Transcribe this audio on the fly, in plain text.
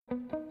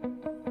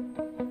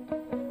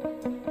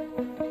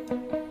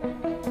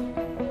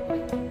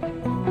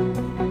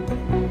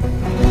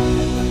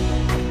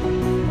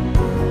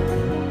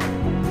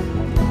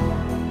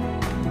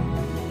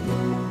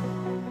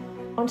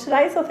On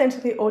today's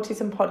Authentically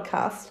Autism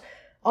podcast,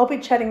 I'll be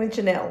chatting with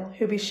Janelle,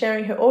 who'll be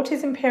sharing her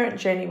autism parent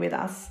journey with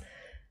us.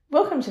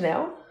 Welcome,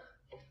 Janelle.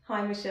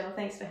 Hi, Michelle.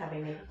 Thanks for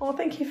having me. Oh,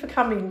 thank you for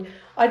coming.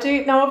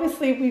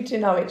 Obviously we do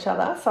know each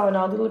other, so I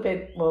know a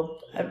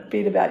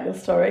bit about your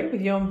story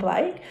with you and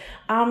Blake.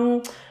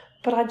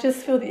 But I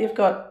just feel that you've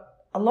got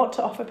a lot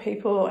to offer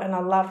people, and I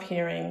love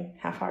hearing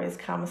how far he's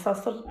come.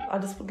 So I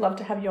just would love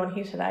to have you on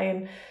here today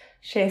and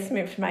share some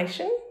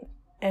information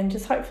and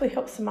just hopefully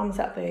help some mums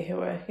out there who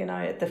are,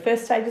 at the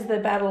first stages of their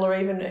battle or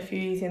even a few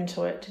years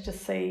into it, to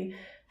just see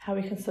how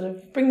we can sort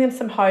of bring them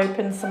some hope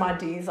and some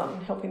ideas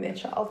on helping their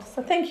child.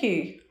 So thank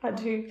you.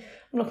 I'm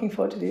looking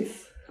forward to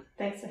this.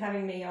 Thanks for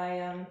having me.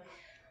 I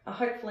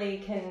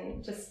hopefully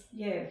can just,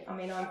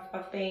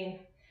 I've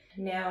been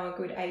now a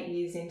good 8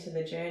 years into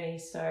the journey,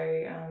 so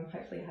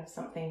hopefully I have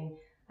something,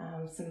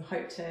 some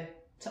hope to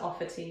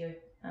offer to you,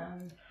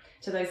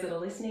 to those that are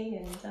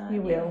listening, and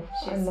you will.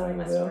 Share I know some of you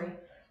my will. story.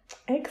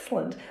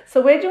 Excellent.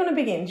 So where do you want to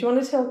begin? Do you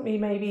want to tell me,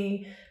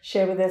 maybe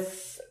share with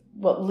us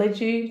what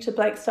led you to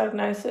Blake's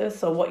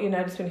diagnosis, or what you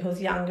noticed when he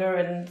was younger,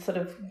 and sort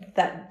of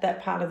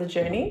that part of the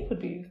journey would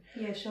be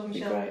Sure, be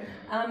Michelle. great.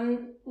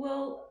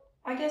 Well,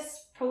 I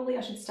guess probably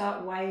I should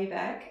start way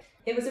back.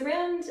 It was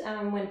around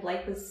when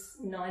Blake was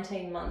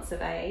 19 months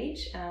of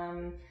age.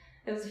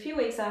 It was a few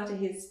weeks after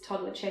his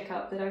toddler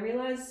checkup that I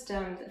realised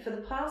that for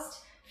the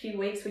past few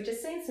weeks we'd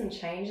just seen some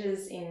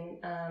changes in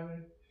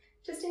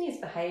just in his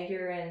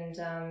behaviour and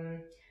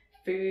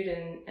food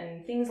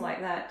and things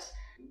like that.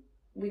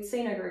 We'd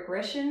seen a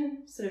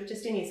regression sort of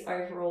just in his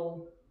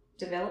overall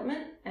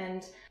development,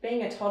 and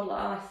being a toddler,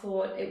 I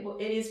thought it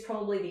is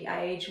probably the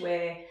age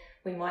where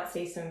we might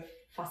see some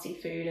fussy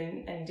food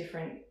and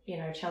different,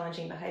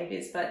 challenging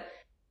behaviours, but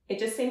it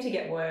just seemed to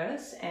get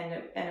worse, and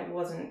it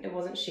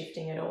wasn't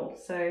shifting at all.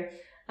 So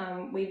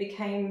we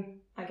became,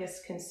 I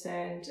guess,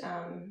 concerned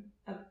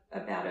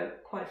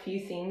about quite a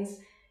few things.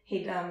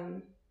 He'd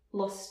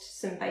lost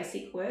some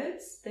basic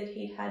words that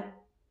he'd had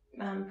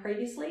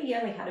previously. He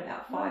only had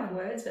about 5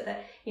 words, but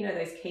that,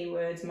 those key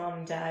words,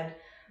 mum, dad,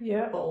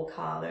 ball,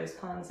 car, those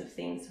kinds of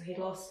things. So he'd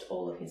lost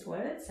all of his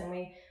words, and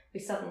we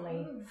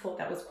suddenly thought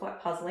that was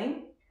quite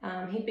puzzling.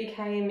 He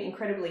became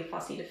incredibly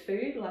fussy to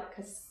food, like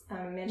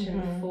I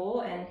mentioned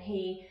before, and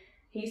he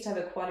used to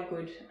have quite a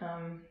good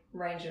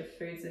range of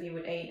foods that he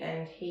would eat,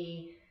 and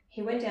he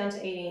went down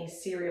to eating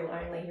cereal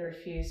only. He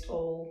refused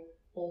all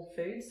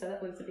food, so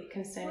that was a bit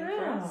concerning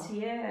for us.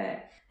 Yeah.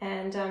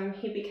 And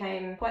he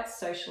became quite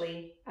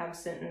socially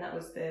absent, and that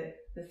was the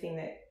thing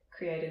that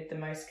created the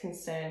most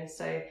concern.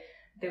 So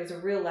there was a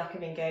real lack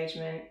of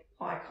engagement,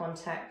 eye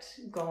contact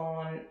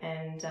gone,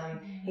 and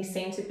he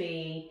seemed to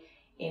be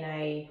in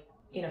a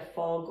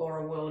fog or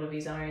a world of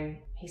his own.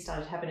 He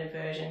started to have an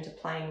aversion to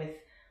playing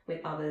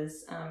with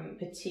others,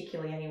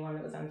 particularly anyone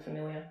that was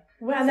unfamiliar.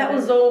 Wow, and that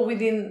was all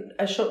within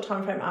a short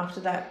time frame after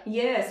that.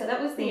 Yeah, so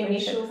that was the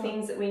initial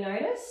things that we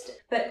noticed.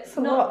 But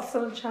so what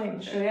sort of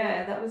change?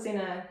 Yeah, that was in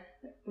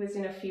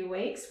a few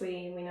weeks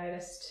we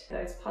noticed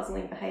those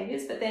puzzling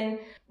behaviours, but then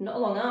not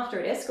long after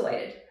it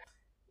escalated.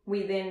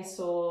 We then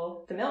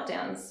saw the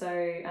meltdowns, so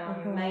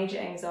major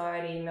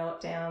anxiety,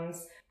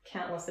 meltdowns,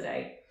 countless a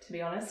day, to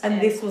be honest.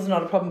 And this was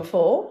not a problem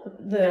before?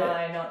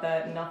 No, not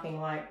that. Nothing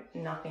like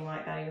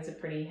that. He was a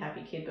pretty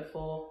happy kid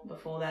before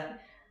that.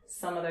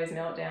 Some of those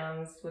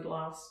meltdowns would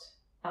last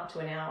up to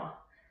an hour,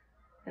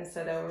 and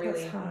so they were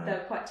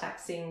quite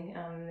taxing.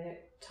 They're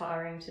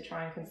tiring to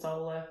try and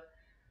console a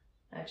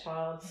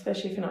child,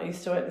 especially if you're not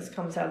used to it. This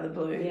comes out of the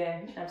blue.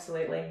 Yeah,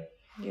 absolutely.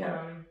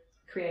 Yeah,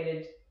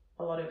 created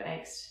a lot of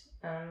angst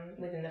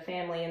within the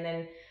family, and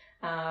then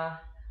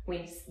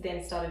we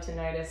then started to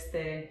notice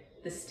the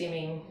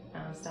stimming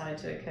started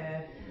to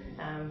occur.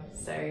 I'm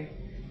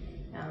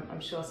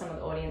sure some of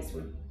the audience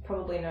would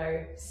probably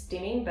know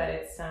stimming, but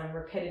it's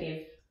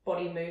repetitive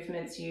body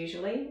movements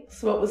usually.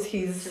 So what was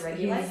his? To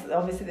regulate.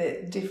 Obviously,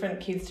 the different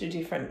kids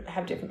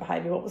have different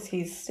behaviour. What was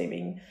his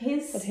stimming?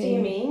 His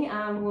stimming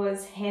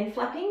was hand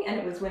flapping, and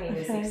it was when he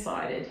was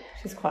excited.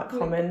 Which is quite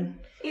common.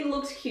 It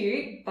looked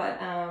cute, but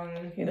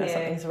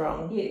something's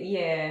wrong.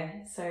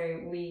 Yeah. So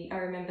I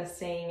remember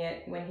seeing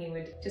it when he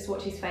would just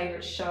watch his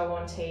favourite show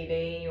on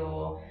TV,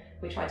 or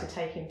we tried to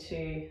take him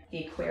to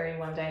the aquarium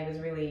one day. He was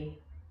really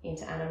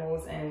into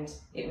animals, and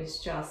it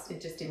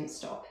just didn't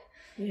stop.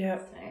 Yeah.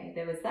 So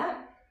there was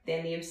that.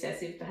 Then the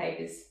obsessive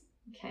behaviours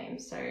came.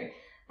 So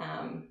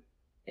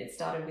it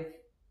started with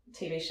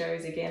TV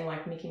shows again,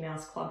 like Mickey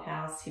Mouse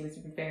Clubhouse. He was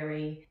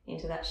very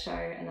into that show,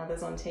 and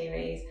others on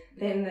TVs.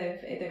 Then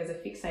there was a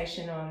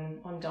fixation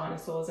on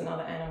dinosaurs and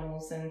other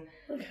animals, and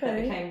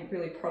that became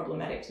really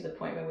problematic to the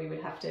point where we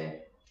would have to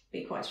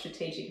be quite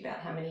strategic about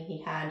how many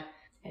he had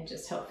and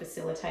just help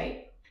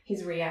facilitate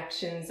his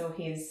reactions or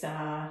his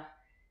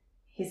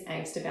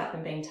angst about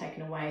them being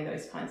taken away,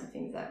 those kinds of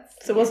things.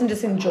 So it wasn't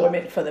just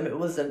enjoyment for them, it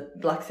was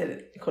like I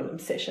said, you call it an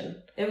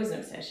obsession. It was an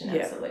obsession,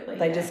 absolutely.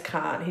 They just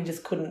can't, he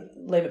just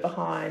couldn't leave it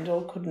behind,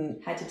 or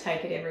couldn't... Had to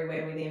take it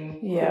everywhere with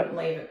him, couldn't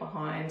leave it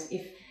behind.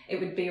 If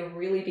it would be a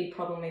really big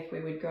problem if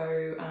we would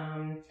go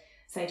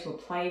say to a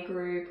play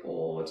group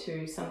or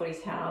to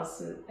somebody's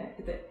house,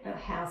 a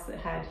house that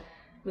had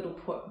little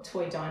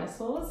toy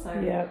dinosaurs. So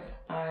Yeah.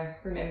 I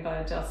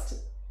remember just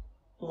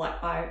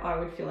like I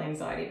would feel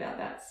anxiety about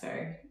that. So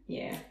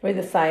yeah. We're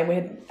the same. We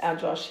had our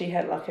Josh, he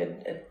had like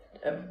a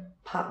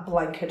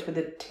blanket with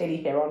a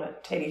teddy hair on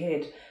it, teddy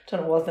head. I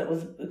don't know what it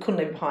was. It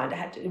couldn't even hide.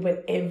 It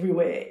went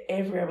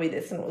everywhere with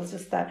this, and it was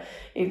just that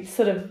it's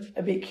sort of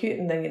a bit cute,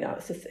 and then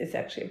it's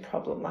actually a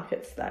problem. Like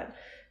it's that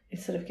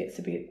it sort of gets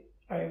a bit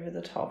over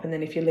the top, and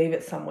then if you leave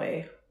it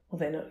somewhere, well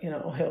then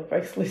all hell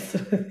breaks loose.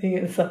 Sort of thing.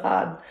 It's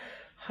a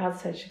hard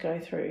stage to go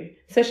through,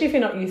 especially if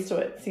you're not used to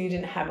it. So you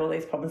didn't have all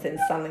these problems, then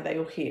suddenly they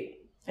all hit,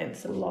 and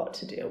it's a lot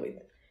to deal with.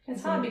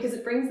 It's hard because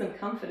it brings them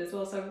comfort as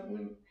well. So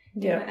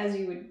as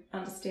you would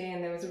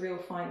understand, there was a real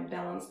fine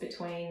balance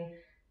between,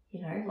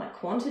 like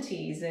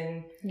quantities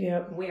and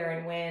where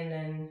and when,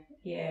 and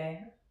I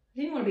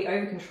didn't want to be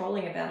over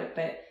controlling about it,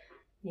 but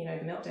the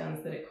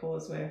meltdowns that it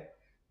caused were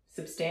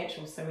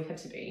substantial, so we had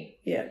to be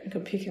you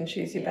could pick and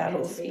choose your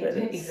battles, but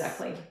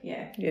exactly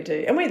you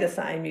do, and we're the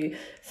same. You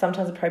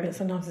sometimes appropriate,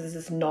 sometimes it's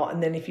just not,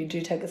 and then if you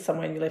do take it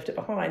somewhere and you left it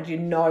behind, you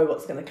know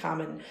what's going to come,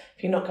 and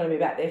if you're not going to be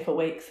back there for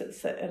weeks,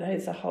 it's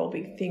a whole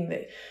big thing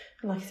that,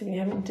 like I said, when you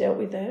haven't dealt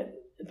with it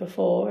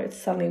before, it's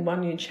suddenly one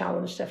new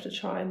challenge to have to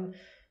try and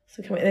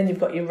come in. And then you've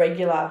got your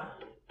regular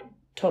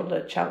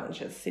toddler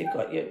challenges, so you've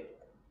got your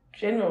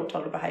general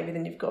toddler behaviour,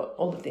 then you've got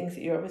all the things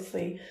that you're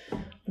obviously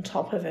on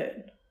top of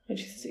it,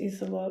 which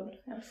is a lot.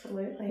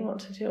 Absolutely. A lot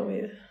to deal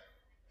with.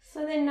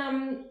 So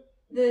then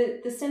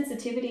the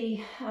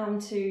sensitivity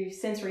to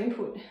sensory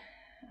input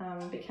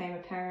became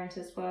apparent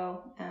as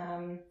well,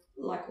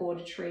 like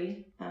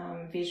auditory,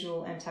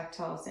 visual and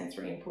tactile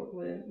sensory input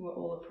were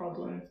all a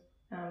problem.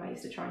 I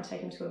used to try and take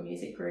him to a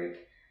music group.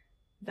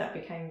 That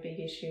became a big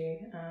issue.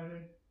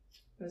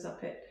 It was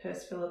up at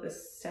Hurstville at the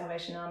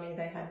Salvation Army.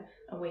 They had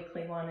a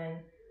weekly one,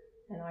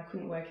 and I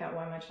couldn't work out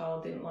why my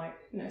child didn't like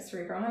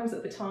nursery rhymes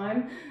at the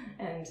time.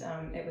 And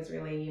it was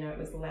really, it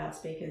was the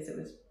loudspeakers. It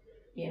was,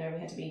 we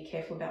had to be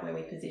careful about where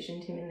we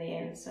positioned him in the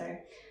end. So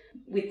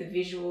with the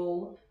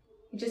visual,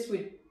 just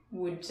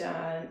would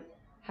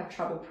have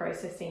trouble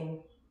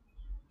processing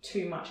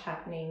too much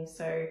happening.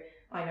 So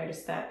I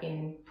noticed that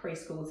in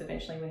preschools,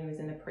 eventually when he was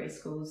in the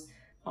preschools,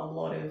 a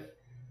lot of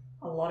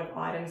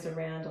items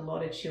around, a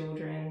lot of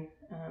children,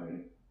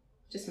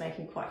 just make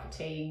him quite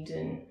fatigued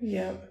and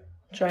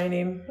drain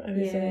him.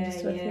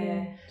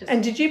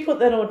 And did you put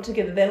that all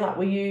together then? Like,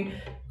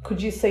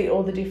 could you see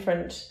all the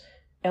different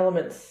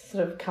elements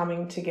sort of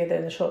coming together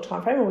in a short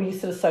time frame, or were you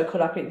sort of so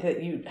caught up in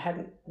that you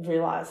hadn't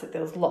realised that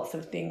there was lots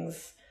of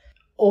things,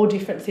 all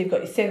different? So you've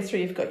got your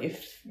sensory, you've got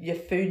your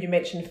food. You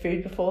mentioned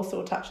food before, so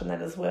we'll touch on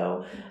that as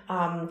well.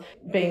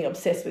 Being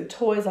obsessed with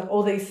toys, like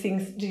all these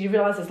things. Did you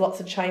realise there's lots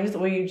of changes, or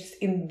were you just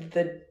in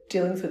the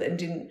dealings with it and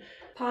didn't?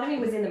 Part of me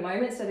was in the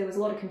moment, so there was a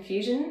lot of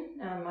confusion.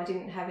 I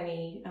didn't have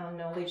any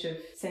knowledge of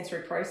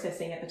sensory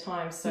processing at the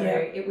time, so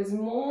it was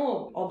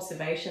more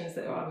observations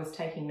that I was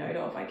taking note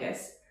of, I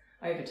guess,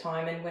 over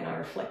time. And when I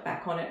reflect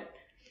back on it,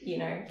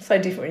 so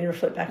different when you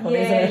reflect back on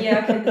it, isn't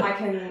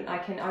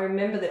it? I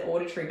remember the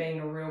auditory being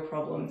a real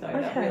problem though.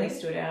 That really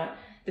stood out.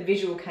 The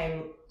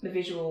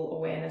visual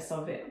awareness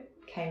of it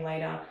came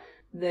later.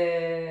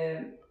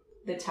 The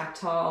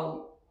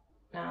tactile,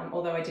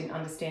 although I didn't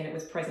understand it,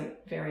 was present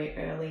very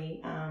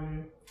early,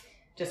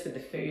 just with the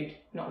food,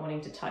 not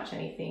wanting to touch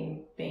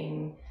anything,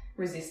 being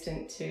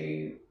resistant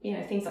to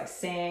things like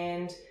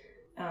sand,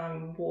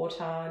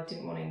 water,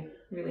 didn't want to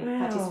really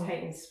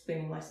participate in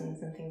swimming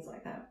lessons and things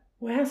like that.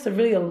 Wow, so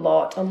really a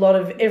lot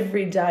of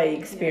everyday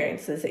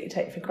experiences that you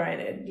take for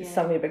granted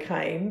suddenly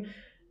became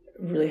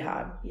really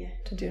hard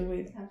to deal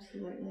with.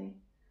 Absolutely.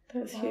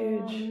 That's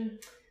huge.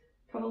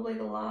 Probably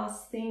the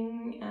last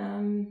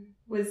thing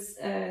was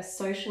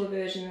social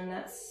aversion, and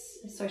that's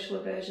social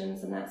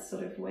aversions, and that's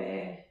sort of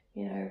where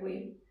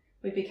we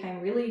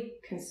became really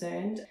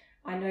concerned.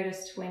 I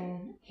noticed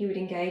when he would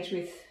engage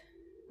with,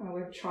 we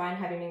would try and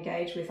have him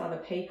engage with other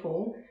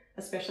people,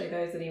 especially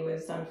those that he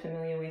was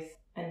unfamiliar with,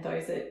 and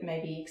those that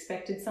maybe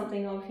expected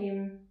something of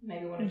him,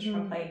 maybe wanted to try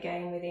and play a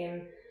game with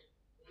him,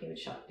 he would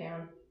shut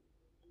down.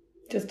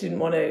 Just didn't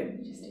want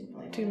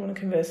to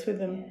converse with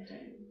them.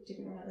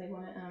 Didn't really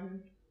want to.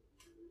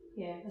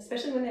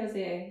 Especially when there was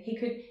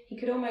he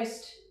could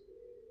almost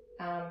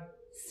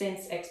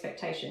sense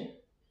expectation.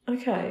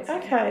 Okay.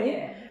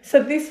 Yeah.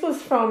 So this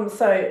was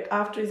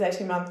after his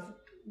 18-month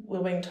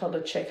weaning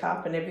toddler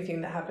check-up and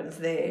everything that happens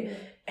there. Yeah.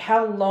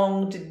 How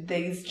long did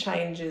these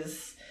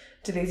changes,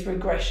 these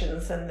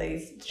regressions and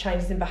these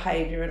changes in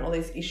behaviour and all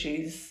these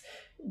issues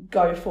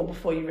go for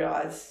before you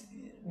realise,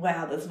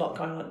 wow, there's a lot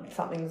going on,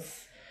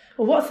 something's...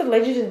 Well, what's the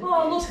legend?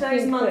 Oh, look,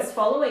 those months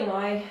following,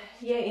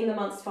 in the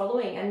months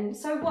following. And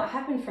so what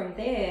happened from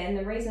there, and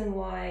the reason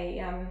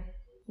why,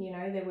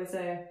 there was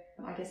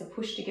a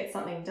push to get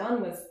something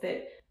done, was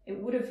that it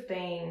would have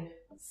been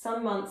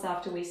some months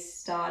after we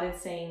started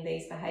seeing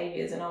these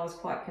behaviours, and I was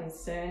quite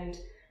concerned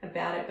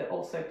about it, but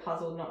also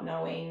puzzled, not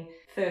knowing,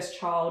 first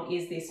child,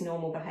 is this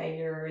normal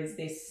behaviour, or is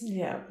this,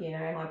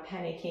 am I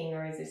panicking,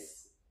 or is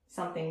this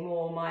something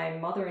more, my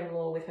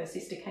mother-in-law with her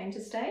sister came to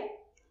stay,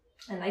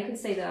 and they could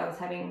see that I was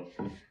having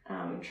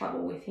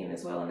trouble with him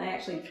as well. And they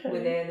actually were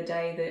there the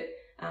day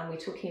that we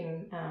took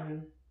him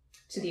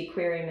to the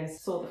aquarium and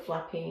saw the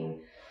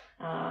flapping.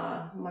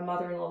 My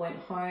mother-in-law went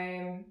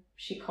home.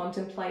 She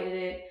contemplated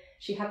it.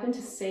 She happened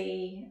to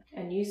see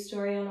a news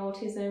story on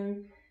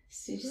autism.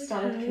 She just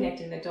started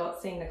connecting the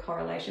dots, seeing the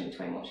correlation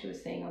between what she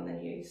was seeing on the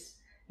news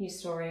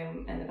story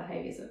and the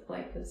behaviours that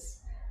Blake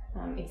was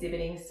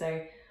exhibiting.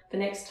 So the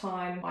next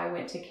time I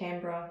went to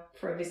Canberra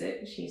for a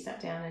visit, she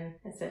sat down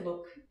and said,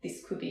 look,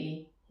 this could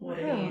be what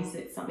it is.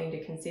 It's something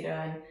to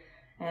consider.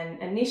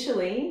 And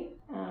initially,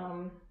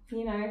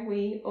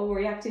 we all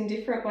react in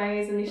different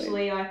ways.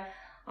 Initially, I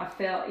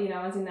felt,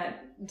 I was in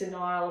that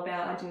denial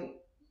about,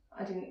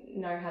 I didn't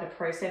know how to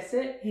process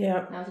it.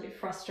 Yeah. And I was a bit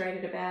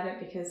frustrated about it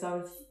because I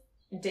was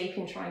deep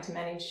in trying to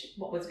manage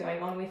what was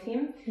going on with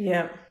him.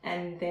 Yeah.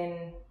 And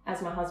then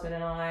as my husband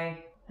and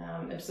I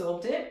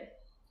absorbed it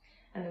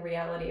and the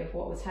reality of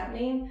what was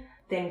happening,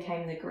 then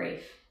came the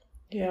grief.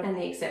 Yeah. And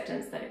the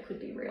acceptance that it could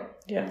be real.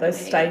 Yeah, those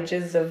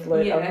stages of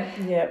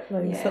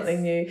learning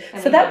something new.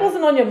 And so that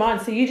wasn't on your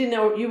mind. So you didn't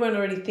know, you weren't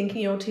already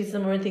thinking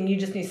autism or anything. You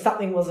just knew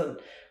something wasn't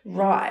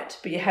right,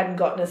 but you hadn't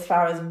gotten as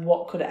far as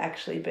what could it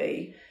actually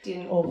be.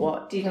 Didn't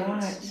know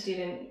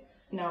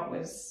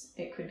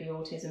it could be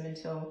autism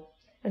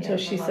until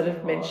she sort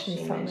of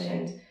mentioned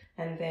something.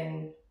 And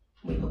then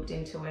we looked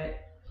into it,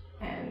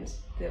 and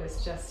there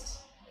was just,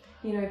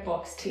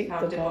 box tick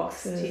after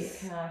box tick,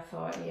 and I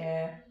thought,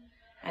 yeah.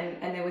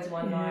 And there was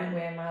one night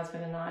where my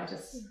husband and I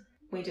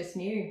we just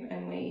knew,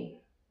 and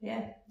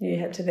you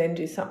had to then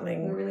do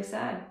something. We were really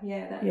sad,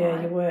 that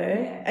night. You were.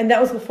 Yeah. And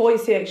that was before you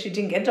actually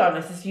didn't get a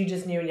diagnosis. You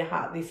just knew in your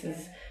heart, this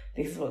is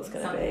what it's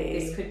going to be.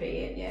 This could be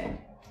it, yeah.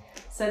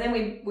 So then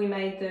we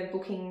made the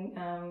booking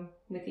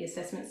with the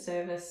assessment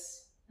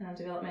service,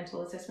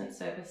 developmental assessment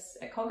service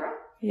at Kogarah.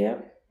 Yeah.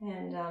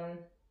 And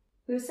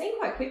we were seeing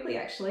quite quickly,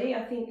 actually.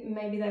 I think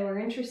maybe they were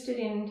interested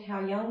in how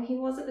young he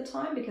was at the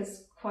time,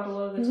 because quite a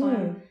lot of the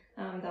time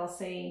they'll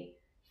see,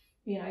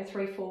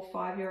 3, 4,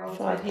 5-year-olds.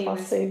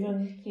 5+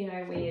 even.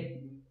 We had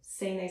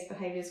seen these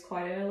behaviours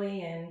quite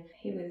early, and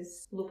he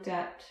was looked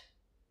at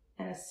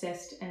and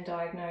assessed and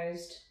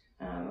diagnosed.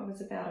 It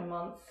was about a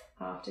month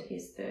after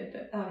his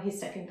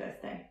second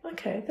birthday.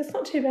 Okay, that's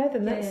not too bad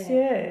then. That's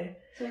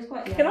So he's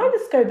quite young. Can I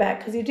just go back,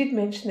 because you did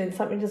mention then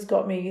something just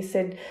got me. You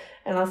said,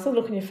 and I saw a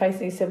look on your face,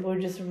 and you said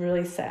we're just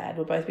really sad.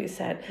 We're both a bit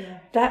sad.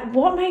 Yeah.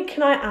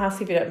 Can I ask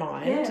if you don't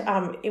mind?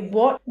 Yeah.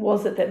 What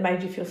was it that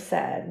made you feel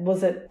sad?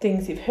 Was it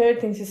things you've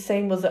heard, things you've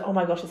seen? Was it, oh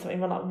my gosh, there's something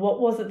wrong? Like,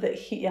 what was it that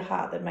hit your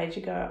heart that made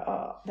you go,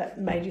 oh, that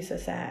made you so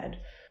sad?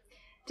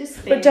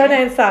 But don't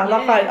answer. I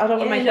don't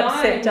want to make you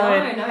upset.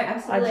 Don't. No,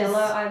 absolutely.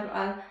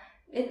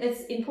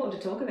 It's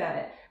important to talk about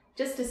it.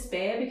 Just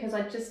despair, because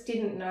I just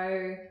didn't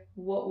know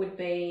what would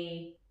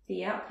be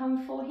the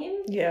outcome for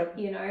him. Yeah.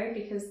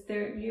 Because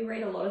you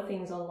read a lot of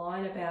things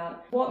online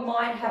about what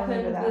might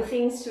happen, the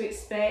things to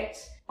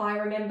expect. I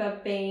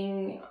remember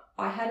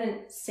I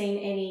hadn't seen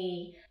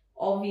any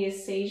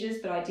obvious seizures,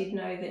 but I did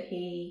know that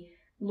he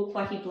looked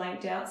like he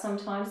blanked out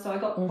sometimes, so I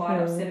got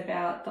quite upset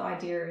about the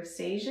idea of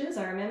seizures,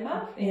 I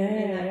remember,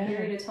 in that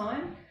period of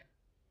time.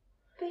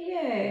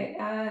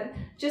 But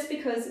just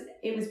because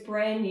it was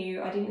brand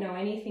new, I didn't know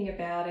anything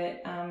about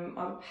it.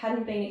 I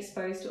hadn't been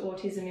exposed to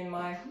autism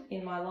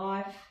in my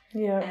life.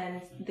 Yeah.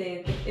 And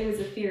it was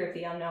the fear of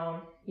the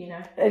unknown,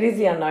 It is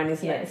the unknown,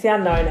 isn't it? It's the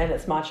unknown, and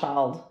it's my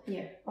child.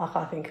 Yeah.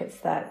 I think it's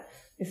that.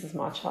 This is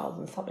my child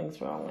and something's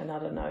wrong, and I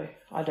don't know.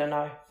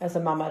 As a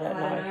mum, I don't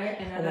know.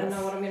 And I don't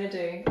know what I'm going to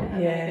do. And I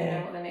don't even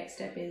know what the next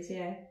step is,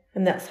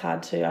 And that's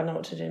hard too. I know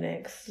what to do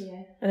next.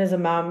 Yeah. And as a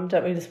mum,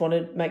 don't we just want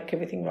to make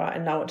everything right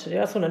and know what to do?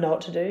 I just want to know what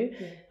to do.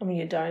 Yeah. And when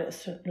you don't,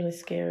 it's really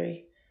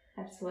scary.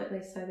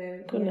 Absolutely. So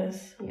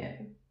goodness. Yeah.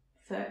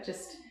 So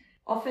just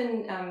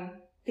often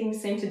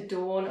things seem to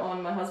dawn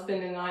on my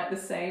husband and I at the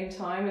same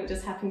time. It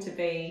just happened to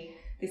be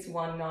this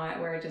one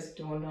night where it just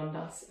dawned on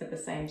us at the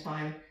same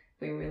time.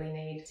 We really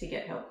need to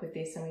get help with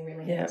this, and we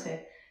really need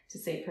to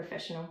see a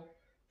professional.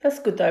 That's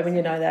good though, when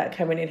you know that,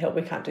 okay, we need help,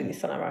 we can't do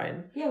this on our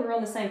own. Yeah, we're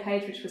on the same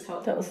page, which was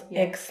helpful. That was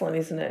excellent,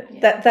 isn't it?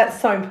 Yeah. That's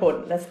so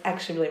important. That's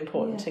actually really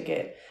important to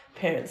get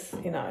parents,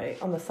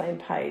 on the same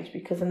page,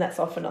 because, and that's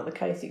often not the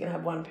case. You can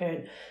have one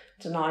parent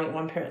denying it,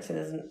 one parent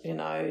saying,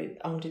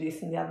 I'll do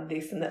this and the other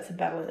this, and that's a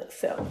battle in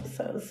itself.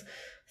 So it was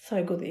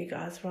so good that you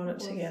guys were on it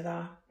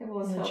together. It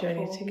was on the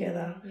journey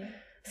together. Yeah.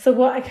 So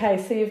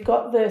so you've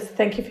got this,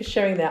 thank you for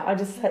sharing that. I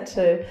just had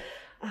to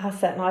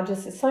ask that, and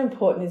it's so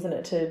important, isn't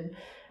it,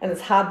 and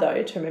it's hard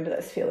though to remember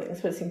those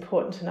feelings, but it's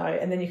important to know,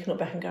 and then you can look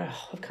back and go,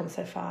 oh, I've come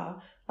so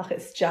far. Like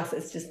it's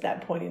just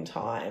that point in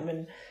time,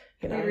 and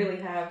we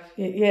really have.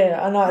 Yeah,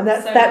 I know, and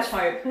that's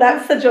hope.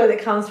 That's the joy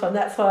that comes from.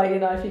 That's why,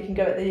 if you can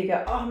go out there, you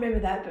go, oh, I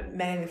remember that, but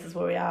man, this is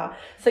where we are.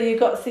 So you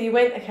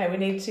went, okay, we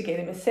need to get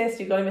him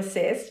assessed. You got him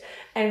assessed,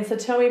 and so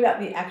tell me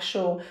about the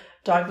actual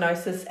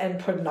diagnosis and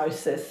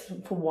prognosis,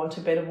 for want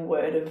of a better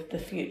word, of the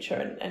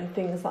future and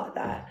things like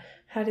that.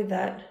 How did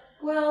that?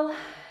 Well,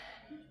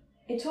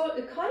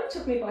 it kind of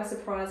took me by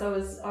surprise. I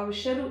was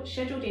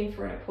scheduled in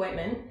for an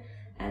appointment,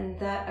 and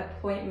that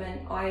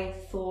appointment, I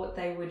thought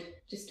they would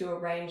just do a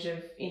range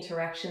of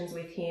interactions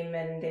with him,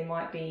 and there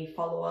might be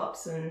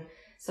follow-ups. And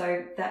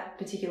so that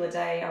particular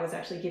day, I was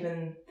actually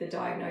given the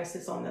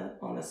diagnosis on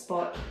the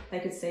spot. They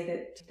could see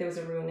that there was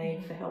a real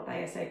need for help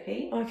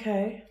ASAP.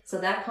 Okay. So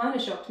that kind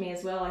of shocked me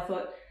as well. I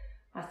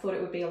thought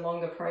it would be a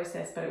longer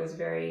process, but it was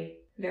very,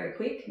 very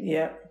quick.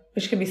 Yeah.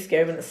 Which can be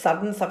scary when it's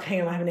sudden. It's like,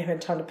 hang on, I haven't even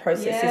had time to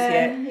process this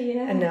yet.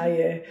 Yeah. And now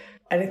you're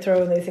adding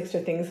throw in these extra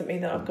things at me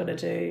that I've got to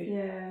do.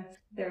 Yeah.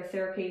 There are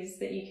therapies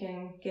that you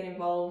can get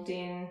involved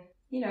in,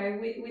 you know,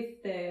 with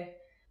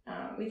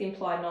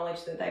implied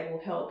knowledge that they will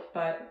help,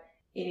 but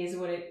it is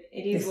what it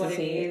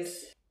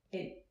is.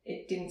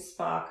 It didn't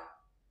spark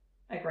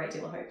a great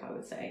deal of hope, I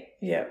would say.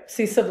 Yeah.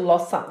 So you sort of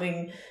lost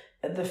something,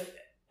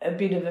 a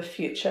bit of a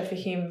future for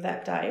him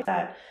that day.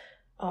 That,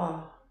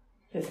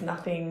 there's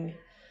nothing.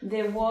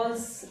 There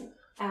was,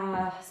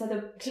 so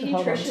the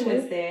paediatrician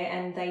was there,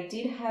 and they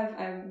did have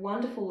a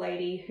wonderful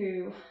lady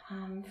who,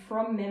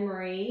 from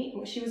memory,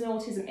 she was an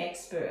autism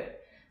expert.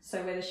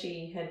 So whether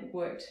she had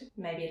worked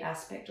maybe at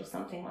Aspect or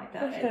something like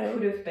that, it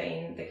could have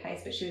been the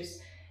case, but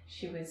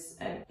she was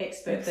an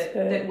expert.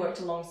 That worked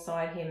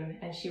alongside him,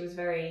 and she was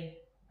very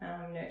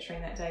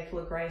nurturing that day, full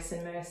of grace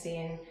and mercy,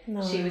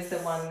 and she was the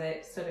one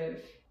that sort of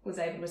was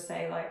able to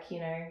say, like, you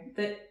know,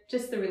 that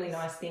just the really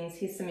nice things.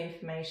 Here's some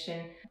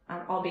information.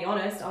 I'll be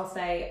honest, I'll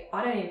say,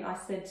 I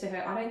said to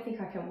her, I don't think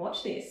I can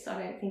watch this.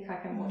 I don't think I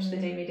can watch the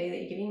DVD that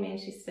you're giving me. And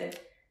she said,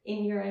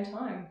 in your own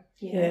time.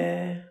 You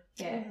know?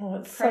 Yeah. Oh,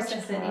 it's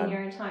process such it in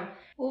your own time.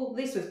 Well,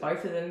 this was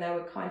both of them. They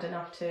were kind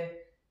enough to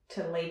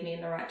lead me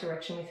in the right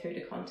direction with who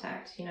to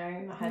contact. You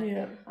know,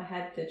 I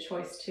had the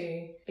choice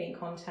to be in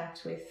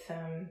contact with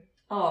an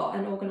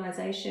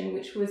organisation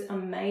which was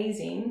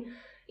amazing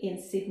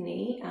in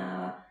Sydney.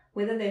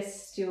 Whether they're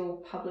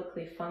still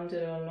publicly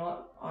funded or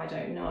not, I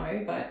don't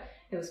know, but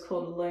it was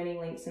called Learning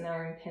Links, and they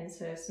were in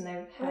Penshurst, and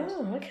they had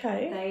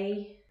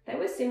they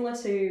were similar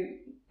to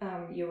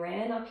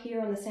Uran up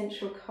here on the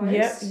Central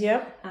Coast.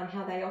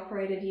 How they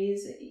operated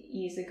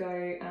years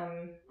ago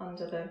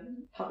under the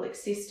public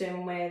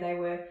system, where they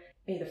were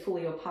either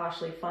fully or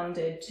partially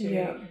funded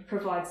to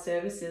provide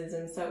services,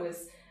 and so it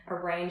was a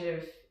range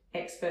of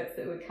experts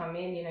that would come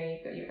in. You know,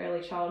 you've got your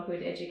early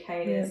childhood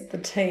educators, the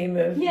team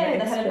of they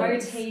had an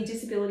OT,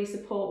 disability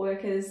support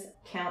workers,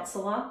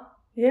 counsellor.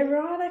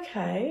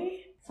 Okay.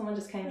 Someone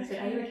just came and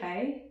said, "Are you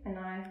okay?" And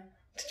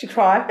did you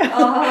cry?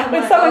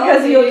 When someone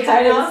goes, "Are you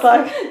okay?" It's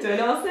like, don't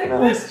ask that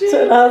question.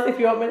 Don't ask if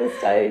you want me to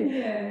stay.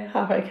 Yeah.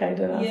 Half okay.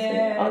 Don't ask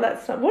me. Oh,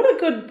 that's not, what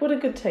a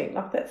good team.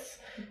 Like, that's,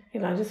 you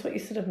know, just what you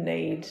sort of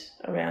need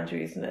around you,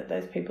 isn't it?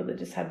 Those people that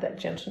just have that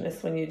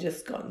gentleness when you've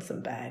just gotten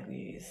some bad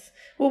news.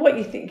 Well, what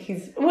you think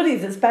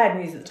it's bad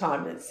news at the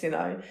time. It's, you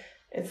know,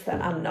 it's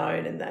that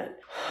unknown and that,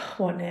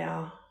 what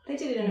now? They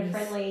did it in a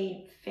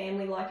friendly,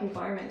 family-like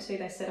environment too.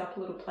 They set up a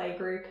little play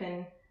group,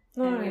 and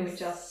we would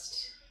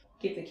just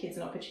give the kids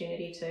an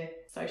opportunity to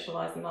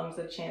socialise, the mums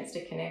a chance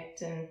to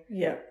connect, and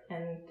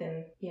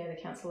then the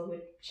counsellor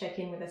would check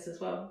in with us as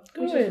well,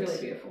 which was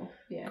really beautiful.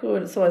 Yeah,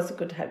 good. It's always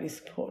good to have your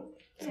support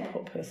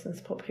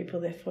support people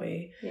there for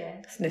you. Yeah,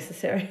 it's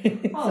necessary.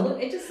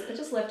 Look, it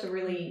just left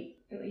really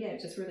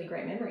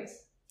great memories.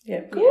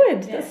 Yeah,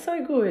 good. Yeah. That's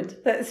so good.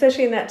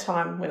 Especially in that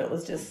time when it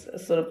was just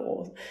sort of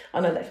all,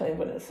 I know that feeling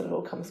when it sort of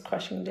all comes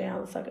crashing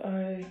down. It's like,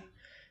 oh,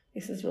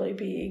 this is really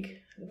big.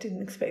 I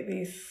didn't expect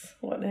this.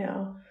 What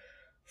now?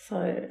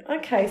 So,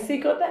 okay, so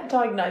you got that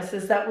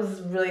diagnosis. That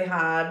was really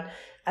hard.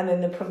 And then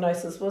the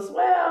prognosis was,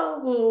 well,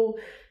 we'll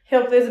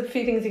help. There's a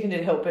few things you can do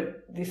to help,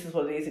 but this is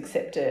what it is.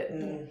 Accept it,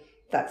 and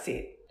that's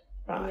it.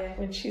 Right. Yeah.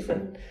 When she's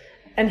in.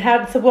 And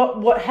how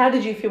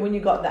did you feel when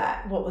you got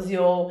that? What was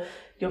your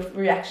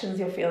reactions,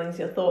 your feelings,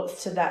 your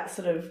thoughts to that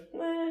sort of?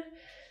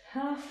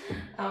 Part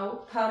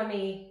of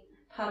me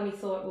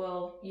thought,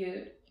 well,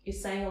 you're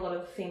saying a lot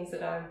of things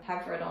that I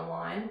have read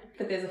online,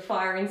 but there's a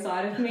fire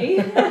inside of me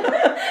and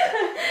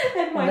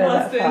my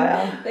husband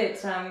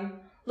that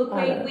look,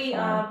 we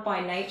are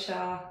by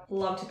nature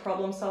love to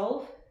problem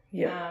solve.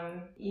 Yeah.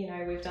 You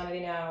know, we've done it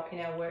in our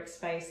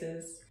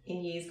workspaces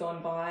in years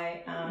gone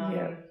by.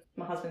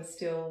 My husband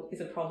still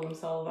is a problem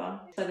solver.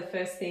 So the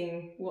first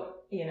thing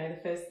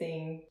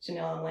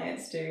Janelle and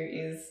Lance do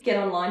is get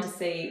online to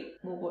see,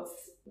 well,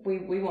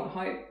 we want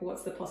hope.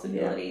 What's the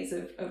possibilities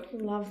of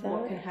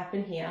what can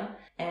happen here?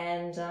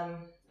 And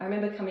I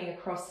remember coming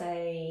across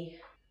a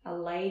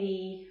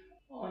lady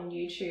on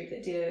YouTube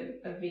that did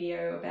a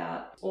video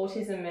about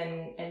autism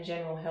and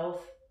general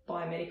health,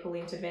 biomedical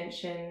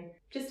intervention,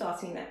 just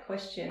asking that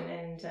question.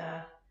 And,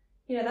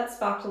 that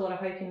sparked a lot of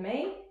hope in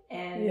me.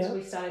 And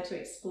we started to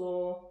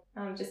explore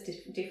just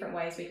different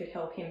ways we could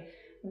help him.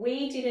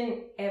 We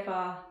didn't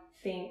ever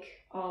think,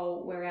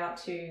 we're out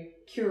to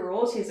cure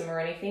autism or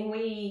anything.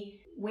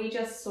 We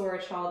just saw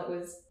a child that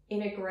was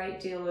in a great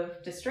deal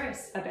of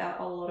distress about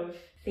a lot of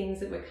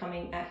things that were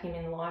coming at him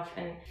in life.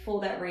 And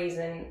for that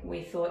reason,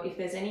 we thought if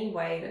there's any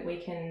way that we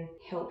can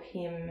help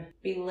him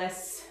be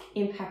less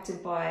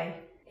impacted by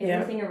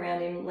everything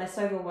around him less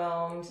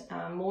overwhelmed,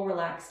 more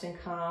relaxed and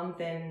calm,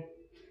 then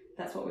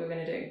that's what we were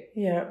going to do.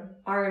 Yeah.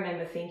 I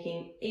remember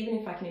thinking, even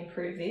if I can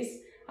improve this,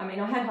 I mean,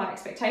 I had high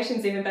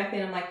expectations even back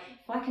then. I'm like,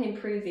 if I can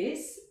improve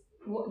this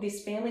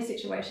family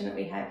situation that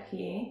we have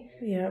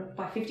here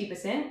by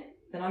 50%,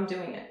 then I'm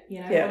doing it.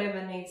 You know,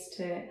 whatever needs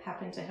to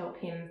happen to help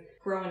him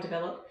grow and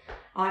develop.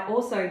 I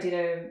also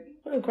did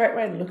what a great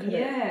way to look at it.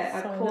 Yeah,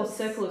 a core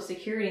circle of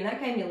security, and that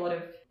gave me a lot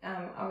of,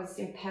 I was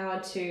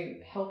empowered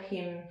to help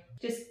him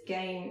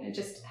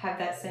just have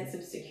that sense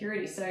of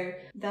security. So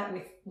that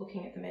with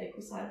looking at the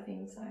medical side of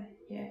things, so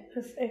yeah.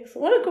 That's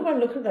excellent. What a good way to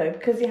look at it though,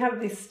 because you have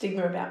this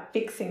stigma about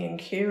fixing and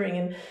curing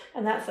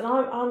and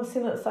I'm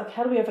similar. It's like,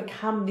 how do we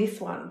overcome this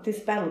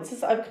battle? Let's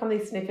just overcome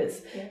this, and if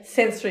it's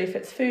sensory, if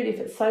it's food, if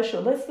it's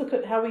social, let's look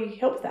at how we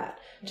help that.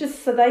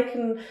 Just so they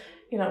can,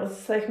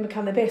 so they can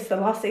become the best, so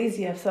life's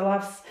easier, so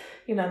life's,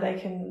 they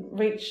can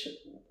reach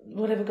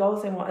whatever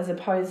goals they want, as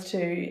opposed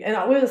to,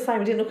 and we were the same,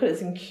 we didn't look at it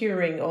as in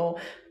curing or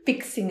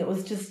fixing. It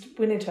was just,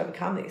 we need to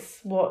overcome this.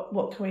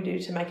 What can we do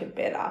to make it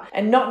better?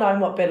 And not knowing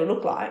what better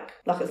looked like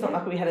it's not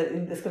like we had it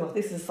in this kind of,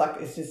 this is like,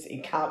 it's just,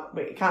 it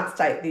can't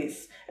state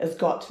this, it's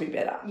got to be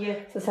better. Yeah.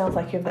 So it sounds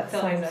like you have that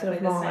same exactly sort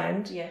of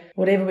mind. Yeah.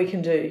 Whatever we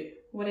can do.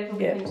 Whatever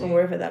we can do.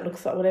 Wherever that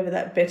looks like, whatever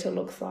that better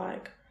looks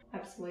like.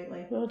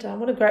 Absolutely. Well done.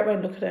 What a great way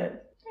to look at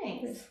it.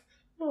 Thanks.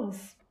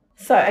 Nice.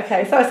 So,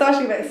 okay, so I was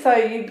asking about, so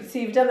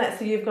you've done that,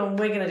 so you've gone,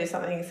 we're going to do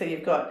something, so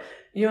you've got,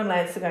 you and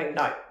Lance are going,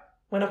 no,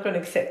 we're not going to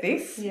accept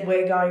this,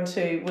 we're going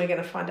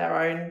to find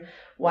our own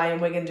way,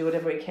 and we're going to do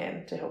whatever we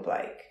can to help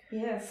Blake.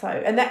 Yeah. So,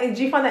 and that,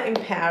 do you find that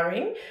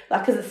empowering?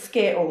 Like, because it's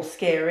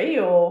scary,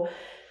 or,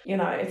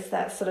 it's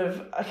that sort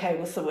of, okay,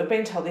 well, so we've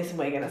been told this and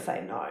we're going to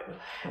say no,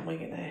 and we're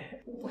going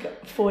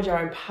to forge our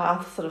own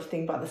path sort of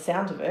thing by the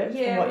sound of it.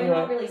 Yeah, we're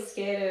not really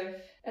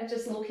scared of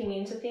just looking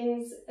into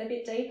things a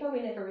bit deeper.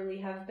 We never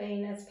really have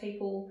been, as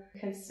people,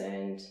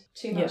 concerned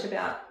too much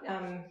about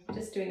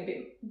just doing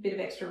a bit of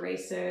extra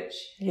research,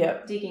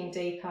 digging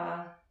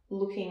deeper,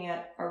 looking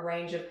at a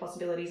range of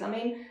possibilities. I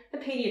mean, the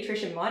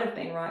paediatrician might have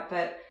been right,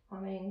 but I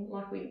mean,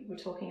 like we were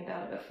talking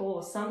about it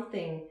before,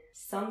 something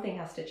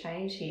has to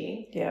change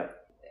here. Yeah.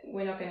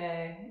 We're not going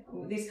to,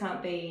 this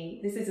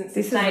isn't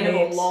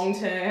sustainable long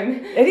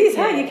term. It is,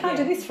 hey, you can't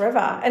do this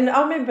forever. And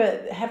I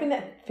remember having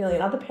that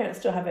feeling, other parents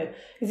still have it,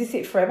 is this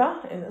it forever?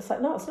 And it's like,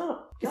 no, it's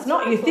not. It's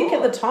not. You think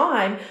at the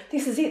time,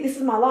 this is it, this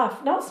is my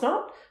life. No, it's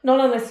not. Not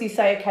unless you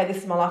say, okay, this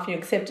is my life, and you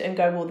accept it and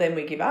go, well, then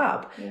we give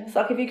up. Yeah. It's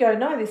like, if you go,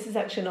 no, this is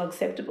actually not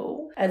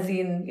acceptable, as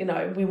in,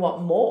 we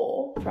want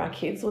more for our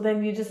kids, well,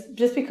 then you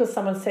just because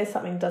someone says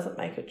something doesn't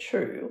make it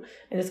true,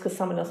 and just because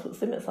someone else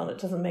puts limits on it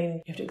doesn't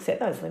mean you have to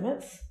accept those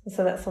limits. And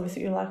so that's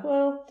obviously, you're like,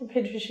 well, the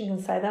pediatrician can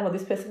say that, or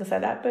this person can say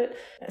that, but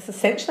it's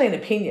essentially an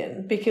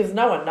opinion, because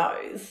no one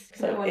knows.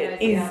 So no one knows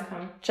the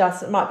outcome.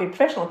 It might be a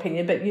professional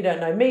opinion, but you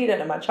don't know me, you don't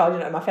know my child, you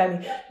don't know my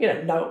family, you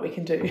don't know what we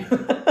can do.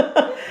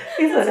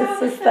 That's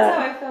how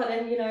I felt,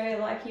 and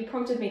like, you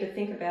prompted me to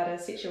think about a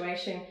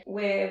situation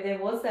where there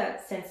was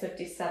that sense of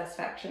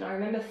dissatisfaction. I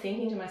remember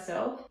thinking to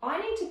myself, I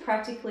need to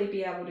practically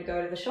be able to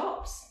go to the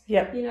shops.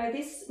 Yep.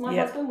 My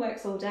husband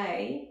works all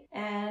day,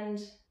 and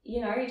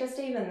just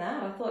even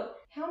that, I thought,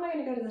 how am I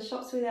going to go to the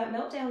shops without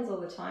meltdowns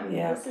all the time?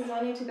 Yeah.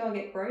 I need to go and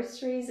get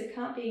groceries. It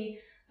can't be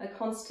a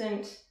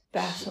constant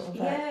battle.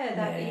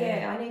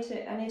 I need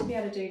to be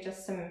able to do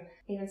just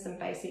some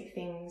basic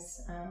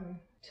things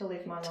to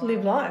live my life. To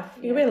live life.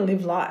 You're going to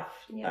live life.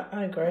 Yeah.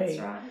 I agree. That's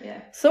right,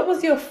 yeah. So what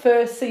was your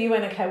first, so you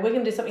went, okay, we're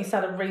going to do something, you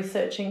started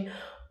researching.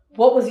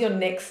 What was your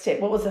next step?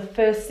 What was the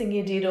first thing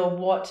you did, or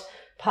what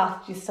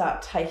path did you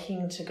start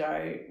taking to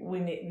go,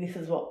 this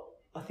is what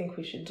I think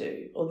we should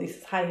do, or this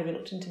is, hey, have you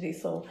looked into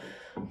this, or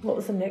what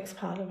was the next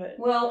part of it?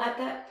 Well, at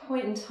that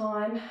point in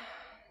time,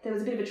 there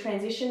was a bit of a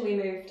transition. We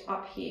moved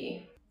up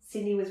here.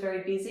 Sydney was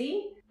very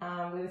busy.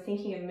 We were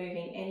thinking of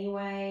moving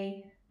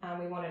anyway.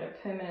 We wanted a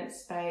permanent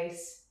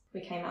space. We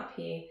came up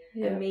here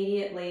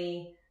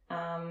immediately,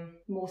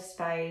 more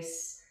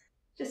space,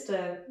 just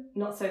a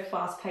not so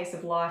fast pace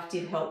of life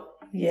did help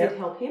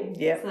him.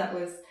 Yeah. So that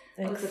was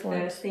the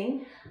first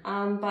thing.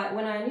 But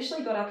when I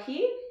initially got up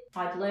here,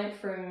 I'd learnt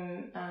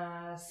from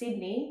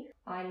Sydney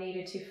I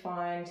needed to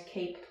find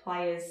key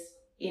players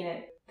in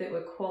it that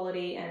were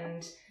quality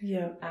and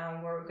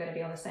were going to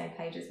be on the same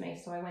page as me.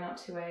 So I went up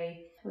to I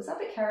was up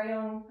at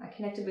Carryong. I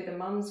connected with a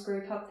mums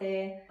group up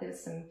there. There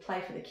was some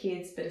play for the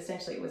kids, but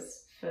essentially it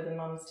was for the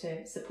mums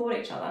to support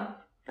each other.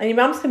 And your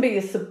mums can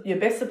be your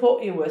best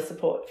support, your worst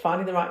support.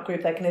 Finding the right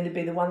group, they can either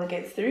be the one that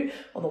gets through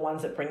or the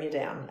ones that bring you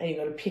down. And you've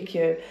got to pick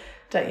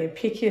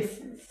your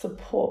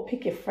support,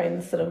 pick your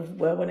friends sort of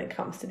well when it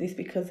comes to this,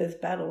 because there's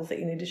battles that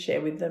you need to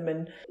share with them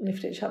and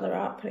lift each other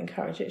up and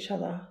encourage each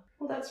other.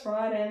 Well, that's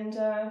right. And,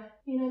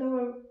 they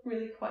were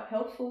really quite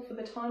helpful for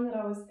the time that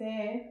I was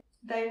there.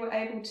 They were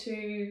able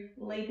to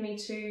lead me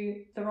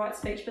to the right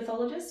speech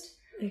pathologist.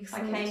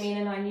 Excellent. I came in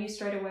and I knew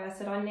straight away, I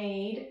said, I don't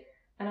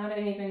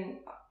even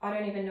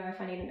know if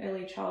I need an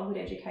early childhood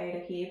educator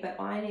here, but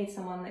I need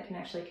someone that can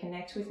actually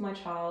connect with my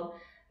child,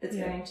 that's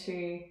going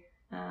to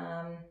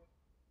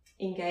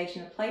engage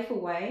in a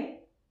playful way,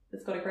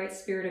 that's got a great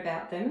spirit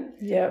about them,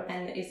 Yeah.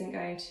 and that isn't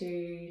going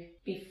to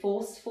be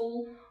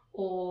forceful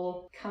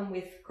or come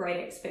with great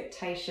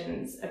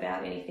expectations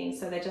about anything.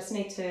 So it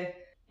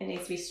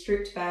needs to be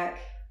stripped back,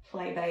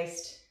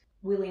 play-based,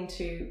 willing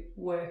to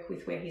work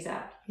with where he's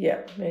at.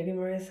 Yeah, meet him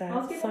where he's at. I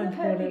was given So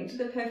important.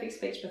 the perfect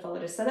speech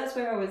pathologist. So that's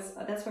where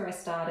I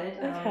started.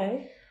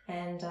 Okay.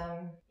 And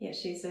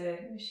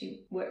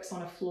she works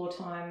on a floor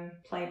time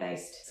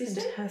play-based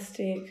system.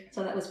 Fantastic.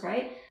 So that was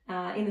great.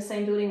 In the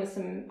same building with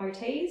some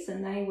OTs,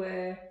 and they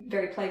were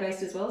very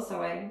play-based as well.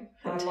 So I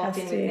locked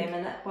in with them,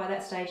 and by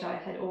that stage I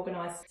had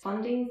organised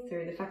funding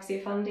through the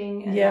FAXIA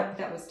funding, and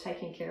that was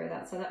taking care of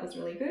that. So that was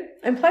really good.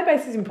 And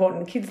play-based is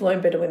important. Kids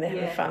learn better when they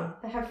have fun.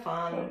 They have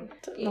fun.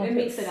 You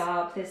mix it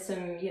up. There's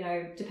some,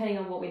 depending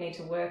on what we need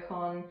to work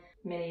on,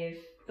 many of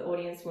the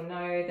audience will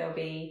know there'll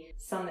be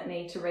some that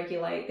need to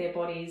regulate their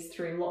bodies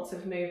through lots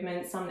of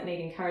movement, some that need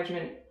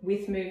encouragement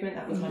with movement.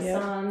 That was my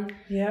son.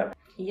 Yep.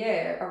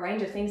 Yeah, a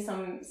range of things.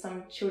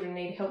 Some children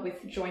need help with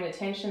joint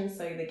attention,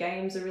 so the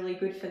games are really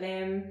good for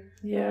them.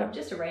 Yeah.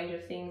 Just a range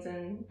of things,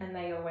 and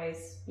they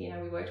always, we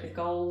worked with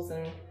goals,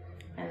 and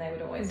they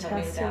would always help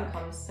me with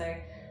outcomes. So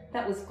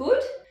that was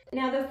good.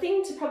 Now, the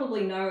thing to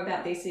probably know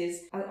about this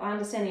is I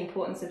understand the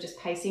importance of just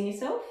pacing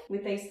yourself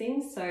with these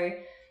things. So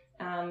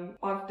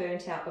I've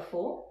burnt out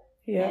before,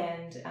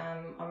 and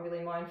I'm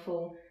really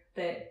mindful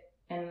that,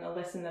 and a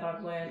lesson that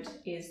I've learned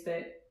is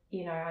that,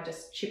 I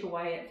just chip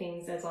away at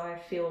things as I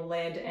feel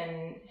led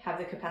and have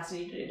the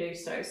capacity to do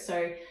so.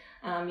 So,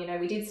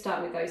 we did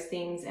start with those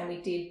things, and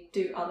we did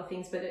do other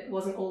things, but it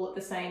wasn't all at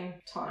the same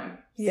time.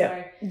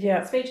 Yeah.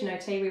 So speech and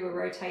OT, we were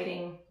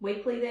rotating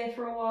weekly there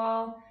for a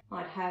while.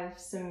 I'd have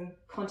some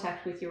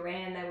contact with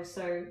Uran. They were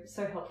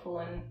so helpful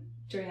and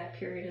during that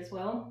period as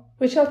well.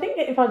 Which I think,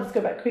 if I just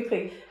go back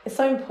quickly, it's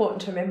so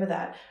important to remember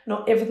that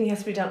not everything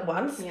has to be done at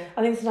once. Yeah.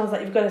 I think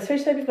sometimes you've got a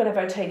speech therapy, you've got to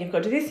have OT, you've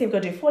got to do this, you've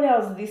got to do 40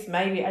 hours of this,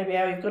 maybe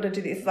ABO, you've got to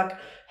do this. It's like,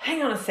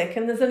 hang on a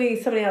second, there's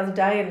only so many hours a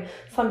day, and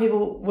some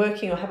people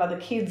working or have other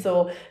kids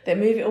or they're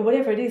moving or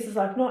whatever it is. It's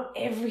like, not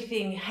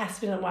everything has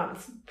to be done at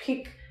once.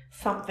 Pick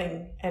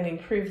something and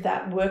improve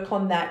that, work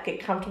on that, get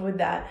comfortable with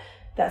that.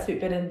 That's a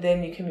bit better, and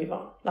then you can move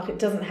on. Like, it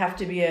doesn't have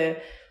to be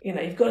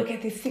you've got to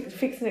get this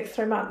fixed in the next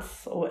 3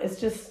 months, or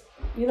it's just,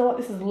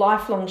 this is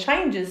lifelong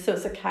changes, so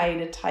it's okay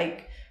to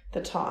take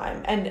the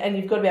time, and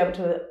you've got to be able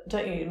to,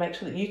 don't you, make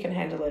sure that you can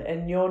handle it,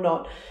 and you're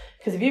not,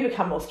 because if you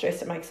become more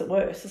stressed, it makes it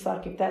worse. It's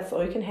like, if that's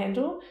all you can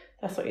handle,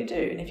 that's what you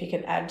do, and if you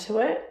can add to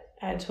it,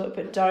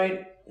 but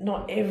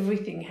not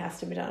everything has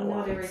to be done at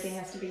once. Not everything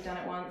has to be done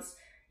at once.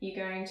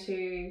 You're going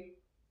to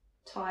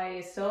tire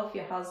yourself,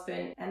 your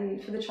husband,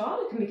 and for the child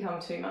it can become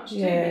too much too,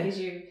 because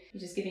you're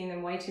just giving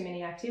them way too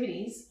many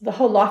activities. The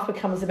whole life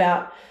becomes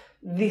about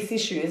this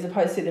issue as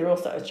opposed to they're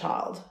also a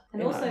child.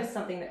 And also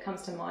something that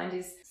comes to mind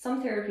is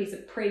some therapies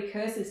are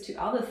precursors to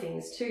other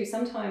things too.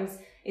 Sometimes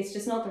it's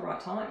just not the right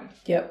time.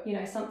 Yep.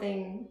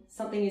 Something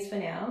is for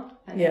now,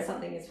 and then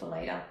something is for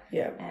later.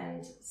 Yeah.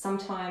 And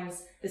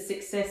sometimes the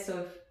success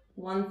of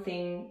one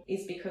thing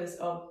is because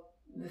of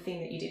the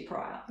thing that you did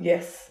prior.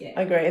 Yes,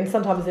 I agree. And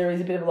sometimes there is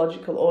a bit of a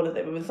logical order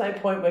there, but there's no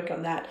point working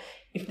on that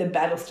if the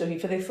battle's still here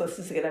for this. Let's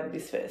just get over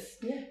this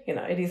first. Yeah.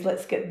 It is,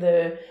 let's get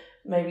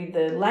maybe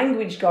the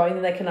language going,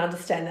 and they can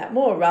understand that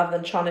more, rather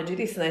than trying to do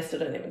this and they still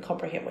don't even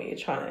comprehend what you're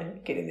trying to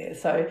get in there.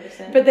 So,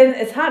 100%. But then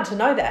it's hard to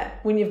know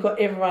that when you've got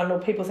everyone or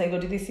people saying, go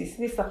do this,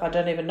 like, I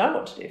don't even know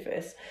what to do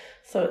first.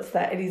 So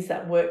it is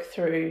that work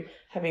through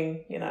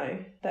having,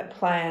 that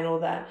plan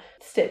or that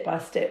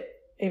step-by-step,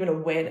 even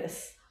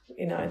awareness,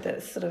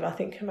 that sort of, I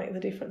think, can make the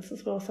difference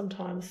as well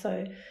sometimes.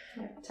 So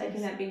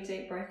taking that big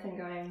deep breath and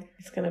going,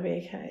 it's going to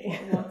be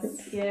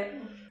okay.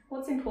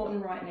 What's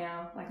important right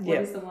now? Like, what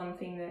is the one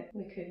thing that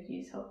we could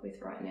use help with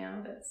right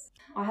now?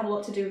 I had a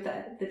lot to do with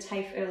the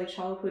TAFE early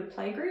childhood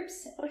play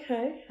groups.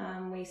 Okay.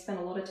 We spent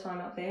a lot of time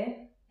up there,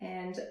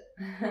 and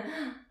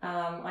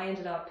I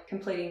ended up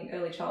completing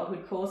early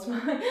childhood course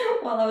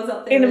while I was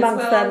up there. In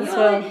amongst that as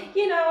well.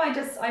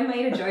 I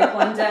made a joke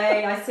one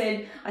day. I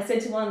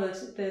said to one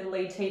of the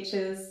lead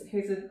teachers,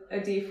 who's a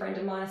dear friend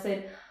of mine, I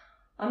said,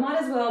 I might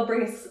as well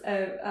bring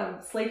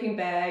a sleeping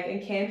bag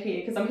and camp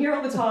here because I'm here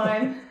all the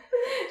time.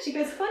 She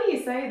goes, funny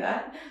you say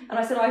that. And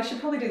I said, I should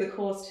probably do the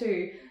course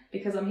too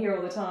because I'm here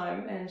all the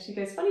time. And she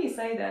goes, funny you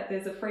say that.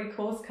 There's a free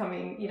course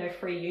coming,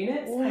 free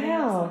units.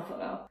 Wow. So I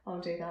thought,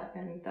 I'll do that.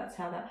 And that's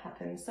how that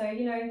happened. So,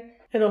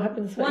 it all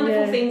happens.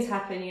 Wonderful things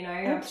happen,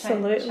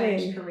 Absolutely. I've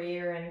changed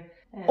career and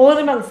all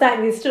amongst that,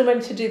 and you still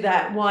meant to do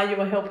that while you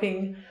were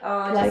helping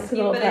Blake with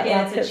all that.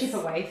 Again, it's a chip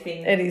away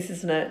thing. It is,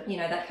 isn't it?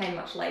 That came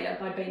much later.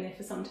 I'd been there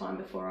for some time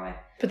before I...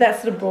 But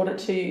that sort of brought it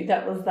to you.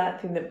 That was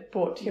that thing that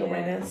brought to your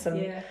awareness.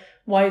 And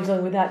while you're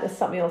dealing with that, there's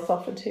something else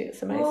offered to you.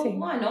 It's amazing.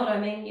 Well, why not? I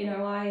mean,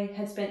 I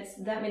had spent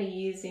that many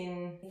years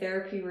in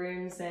therapy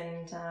rooms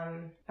and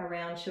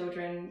around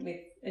children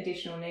with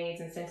additional needs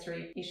and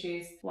sensory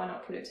issues. Why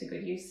not put it to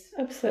good use?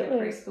 Absolutely.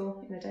 In a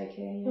preschool, in a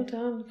daycare. Well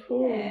done.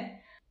 Cool. Yeah.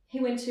 He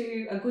went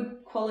to a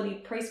good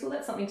quality preschool.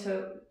 That's something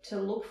to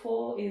look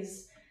for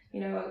is,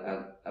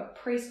 a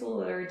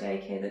preschool or a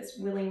daycare that's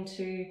willing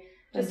to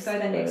just go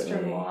that extra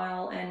Absolutely.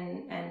 mile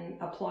and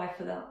apply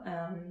for the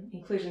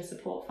inclusion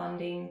support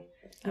funding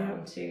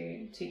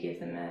to give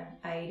them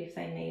aid if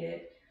they need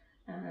it.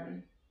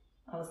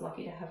 I was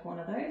lucky to have one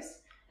of those.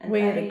 And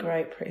we had a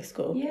great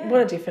preschool. Yeah.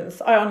 What a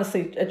difference. I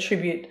honestly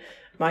attribute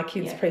my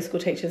kids' Yeah.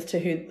 preschool teachers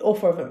to all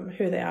four of them,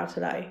 who they are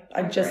today.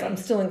 I'm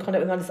still in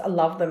contact with them. I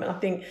love them. And I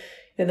think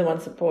they're the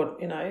ones that brought,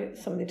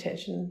 some of the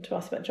attention to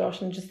us about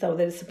Josh, and just they were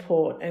there to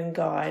support and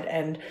guide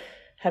and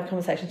have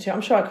conversations too.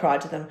 I'm sure I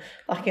cried to them.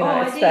 And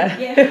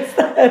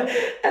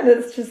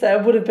it's just that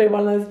it would have been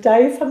one of those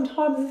days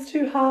sometimes it's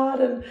too hard,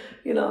 and,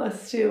 I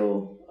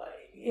still,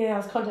 I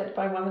was contacted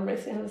by one of them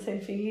recently I haven't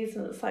seen for years,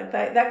 and it's like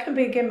that can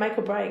be, again, make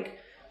or break.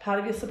 Part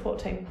of your support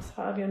team,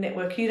 part of your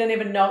network. You don't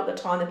even know at the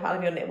time they're part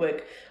of your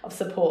network of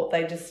support.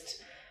 They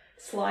just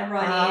slide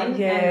right in. And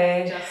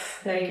they're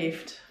a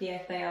gift.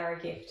 Yeah, they are a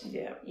gift.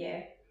 Yeah.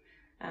 Yeah.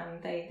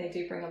 They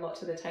do bring a lot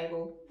to the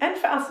table. And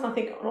for us, and I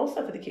think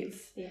also for the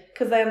kids. Yeah.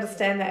 Because they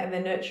understand that and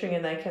they're nurturing,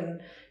 and they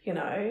can,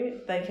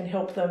 they can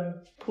help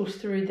them push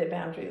through their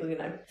boundaries,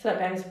 so that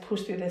boundaries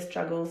push through their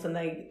struggles, and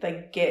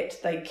they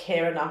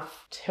care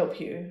enough to help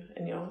you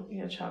and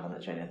your child on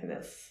that journey. I think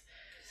that's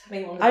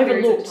having longer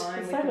periods of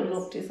time. It's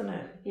overlooked, isn't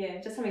it?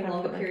 Yeah, just having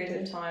longer periods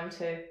of time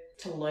to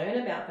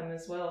learn about them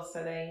as well,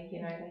 so they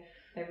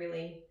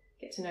really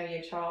get to know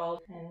your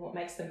child and what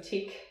makes them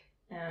tick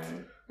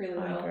really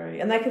well. I agree.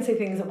 And they can see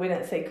things that we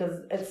don't see, because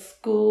at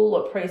school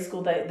or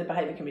preschool the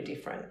behaviour can be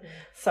different.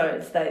 So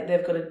it's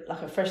they've got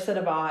a fresh set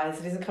of eyes.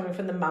 It isn't coming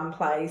from the mum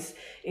place.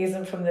 It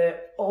isn't from the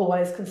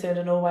always concerned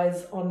and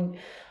always on,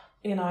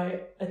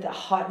 at the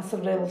heightened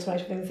sort of level to make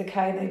sure things are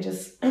okay. They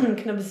just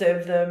can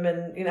observe them,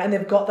 and and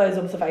they've got those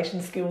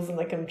observation skills, and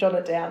they can jot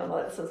it down and all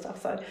that sort of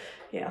stuff. So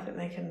I think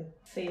they can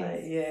see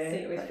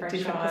it with fresh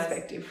different eyes.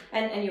 Perspective.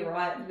 And you're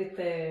right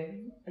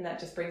and that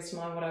just brings to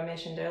mind what I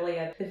mentioned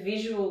earlier. The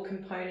visual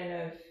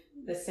component of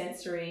the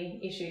sensory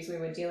issues we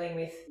were dealing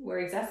with were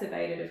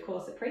exacerbated, of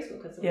course, at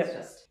preschool, because it was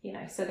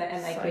just so that,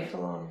 and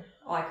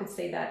I could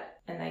see that,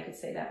 and they could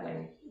see that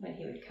when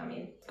he would come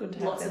in. Good to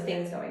have lots of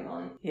things going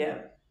on. Yeah.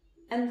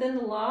 And then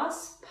the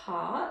last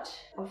part,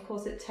 of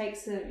course, it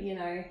takes a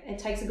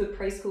good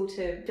preschool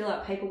to fill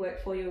out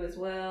paperwork for you as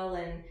well,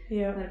 and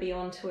I'm going to be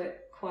onto it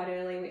quite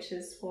early, which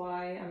is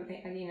why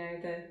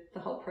the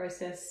whole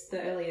process,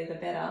 the earlier the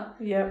better.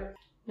 Yep.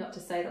 Not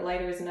to say that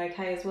later isn't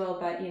okay as well,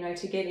 but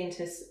to get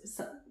into,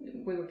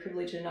 we were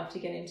privileged enough to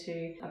get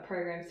into a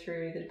program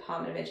through the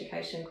Department of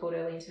Education called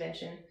Early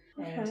Intervention,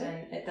 and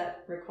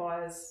that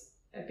requires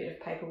a bit of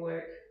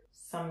paperwork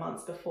some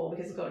months before,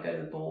 because it's got to go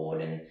to the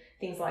board and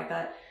things like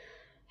that.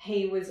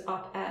 He was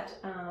up at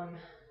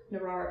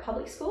Narara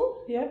Public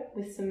School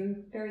with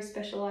some very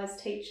specialised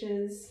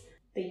teachers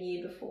the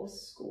year before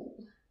school.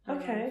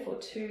 For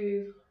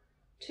two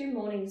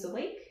mornings a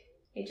week.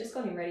 It just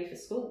got him ready for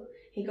school.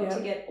 He got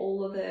to get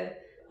all of the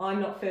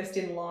I'm not first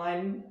in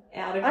line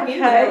out of him,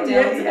 the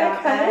meltdowns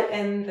about that,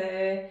 and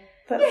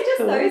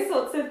those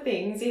sorts of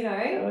things,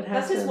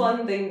 That's just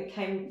one thing that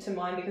came to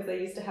mind, because they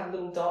used to have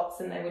little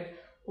dots and they would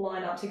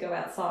line up to go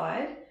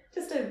outside.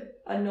 Just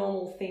a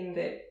normal thing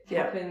that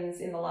happens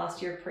in the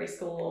last year of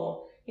preschool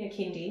or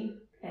kindy,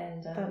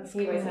 and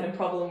he always had a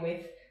problem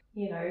with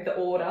the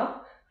order.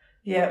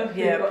 So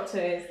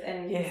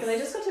they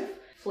just got to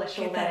flesh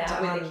all that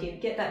out with the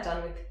kid, get that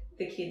done with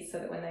the kids, so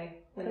that when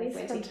they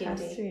went to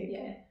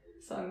kindy,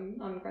 so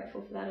I'm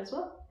grateful for that as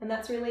well. And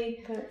that's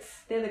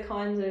they're the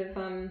kinds of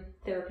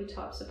therapy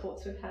type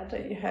supports we've had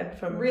that you had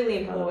from really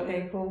important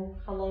other people,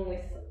 along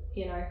with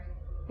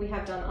we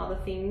have done other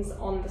things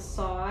on the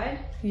side.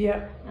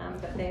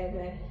 But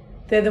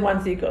they're the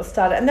ones that you got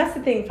started. And that's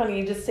the thing, funny,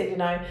 you just said,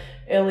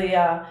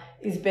 earlier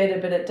is better,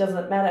 but it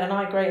doesn't matter. And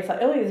I agree, it's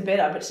like earlier is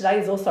better, but today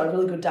is also a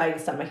really good day to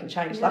start making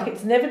change. Like,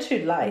 it's never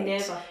too late.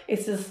 Never.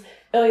 It's just,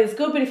 earlier is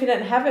good, but if you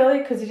don't have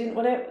earlier because you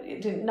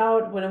didn't know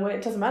it when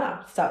it doesn't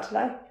matter. Start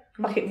today.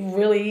 Like, it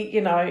really,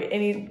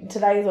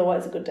 today is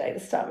always a good day to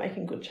start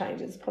making good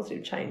changes,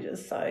 positive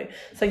changes. So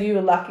you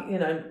were lucky,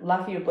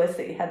 lucky, you're blessed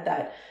that you had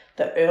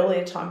the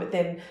earlier time, but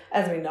then,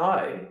 as we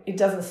know, it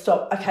doesn't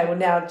stop. Okay, well,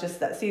 now just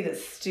that's it.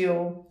 It's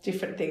still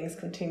different things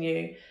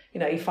continue.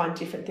 You find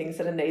different things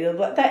that are needed.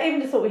 Like that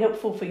even just will be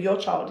helpful for your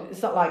child.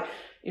 It's not like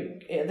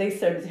these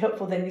services are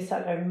helpful, then you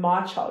start going,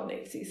 my child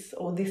needs this,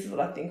 or this is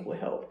what I think will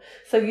help.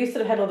 So you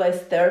sort of had all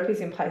those therapies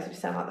in place, which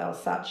sound like they were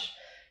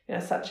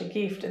such a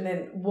gift. And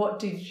then what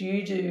did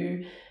you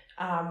do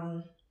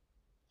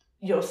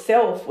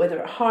yourself, whether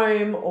at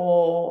home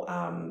or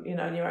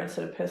in your own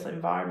sort of personal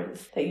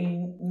environments, that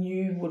you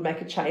knew would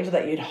make a change, or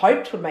that you'd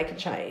hoped would make a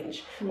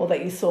change, or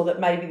that you saw that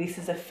maybe this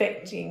is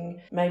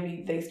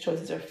maybe these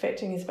choices are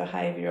affecting his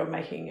behaviour or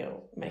making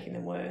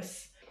them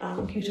worse?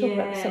 Can you talk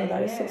about some of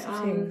those sorts of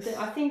things?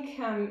 I think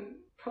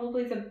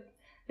probably the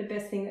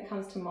best thing that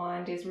comes to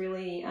mind is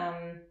really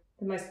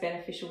the most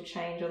beneficial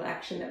change or the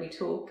action that we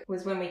took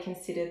was when we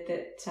considered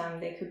that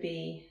there could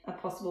be a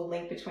possible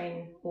link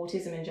between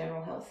autism and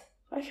general health.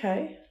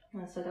 Okay.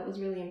 And so that was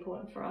really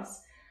important for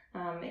us.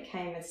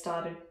 It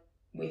started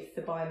with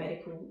the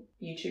biomedical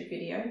YouTube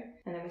video,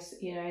 and then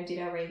we,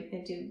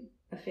 did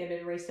a fair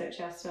bit of research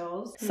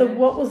ourselves. So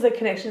what was the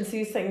connection? So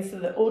you're saying so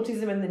the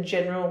autism and the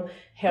general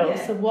health.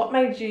 Yeah. So what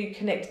made you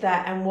connect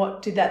that, and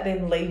what did that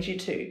then lead you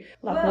to?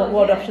 Like Well,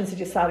 what yeah. options did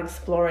you start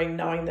exploring,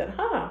 knowing that,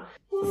 Well,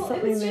 it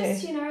something was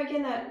just, there.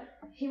 again, that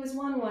he was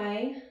one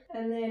way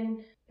and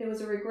then there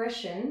was a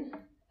regression.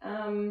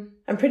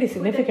 And pretty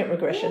significant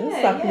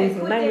regressions, like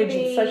losing language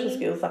and social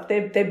skills, like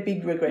they're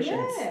big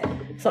regressions. Yeah.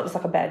 It's not just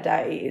like a bad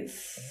day, it's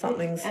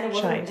something's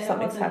changed,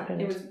 something's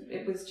happened.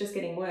 It was just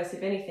getting worse,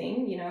 if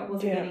anything, it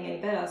wasn't getting any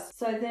better.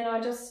 So then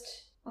I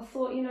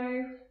thought,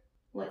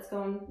 let's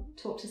go and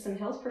talk to some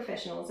health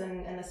professionals,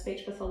 and the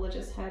speech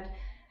pathologist had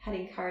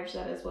encouraged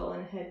that as well,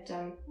 and had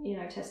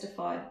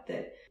testified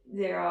that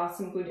there are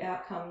some good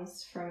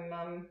outcomes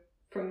from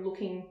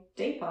looking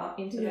deeper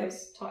into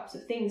those types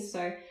of things.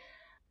 So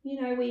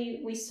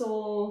we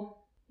saw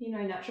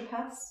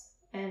naturopaths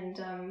and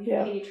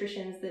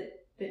pediatricians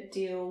that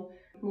deal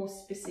more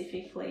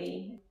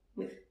specifically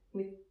with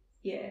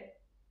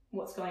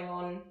what's going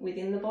on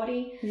within the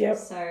body. Yep.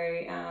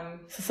 So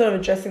sort of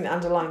addressing the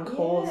underlying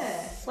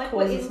causes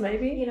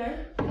maybe.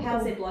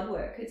 How's their blood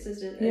work? It's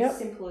as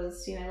simple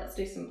as let's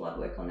do some blood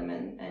work on them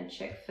and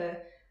check for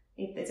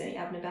if there's any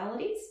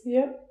abnormalities.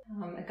 Yep.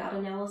 A gut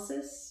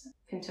analysis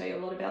can tell you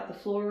a lot about the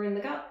flora in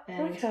the gut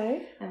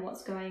and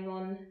what's going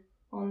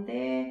on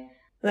there.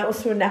 And that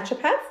was through a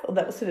naturopath, or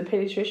that was through the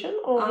paediatrician,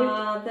 or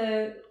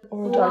the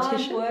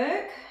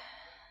dietitian?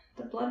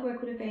 The blood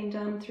work would have been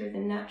done through the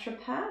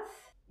naturopath.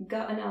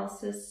 Gut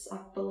analysis, I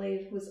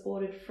believe, was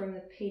ordered from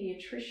the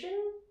paediatrician.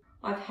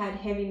 I've had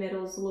heavy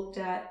metals looked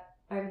at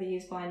over the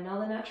years by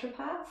another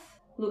naturopath.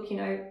 Look,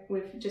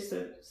 we've just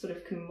sort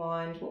of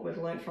combined what we've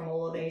learned from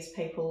all of these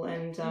people,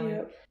 and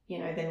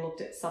then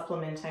looked at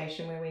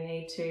supplementation where we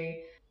need to,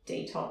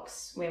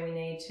 detox where we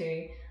need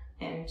to,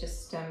 and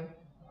just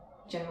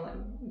general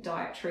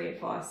dietary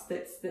advice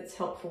that's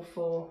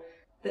helpful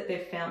that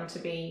they've found to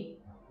be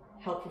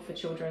helpful for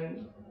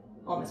children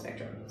on the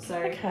spectrum.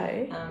 So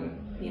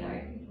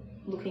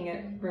looking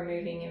at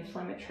removing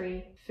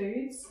inflammatory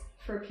foods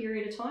for a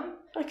period of time.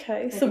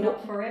 Okay. So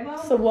not forever.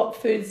 So what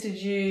foods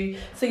did you...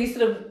 So you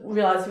sort of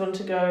realised you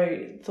wanted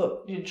to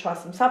thought you'd try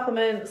some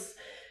supplements,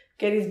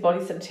 get his body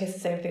sort of test to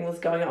see if anything was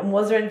going on.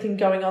 Was there anything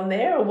going on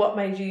there, or what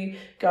made you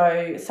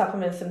go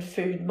supplements and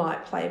food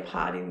might play a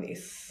part in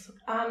this?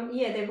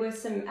 There were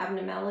some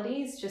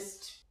abnormalities,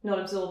 just not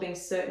absorbing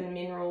certain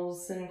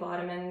minerals and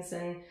vitamins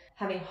and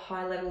having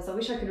high levels. I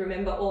wish I could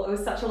remember all. It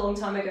was such a long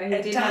time ago.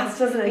 He did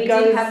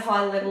have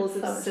high levels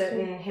of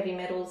certain heavy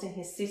metals in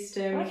his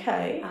system.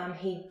 Okay.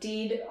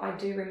 I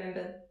do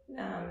remember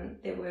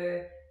there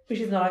were... Which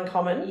is not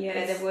uncommon.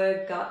 Yeah, there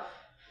were gut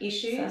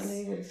issues.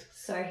 Sadly,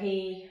 so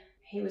he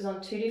was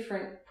on 2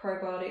 different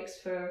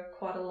probiotics for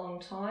quite a long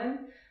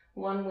time.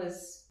 One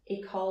was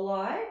E.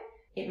 coli.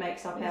 It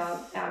makes up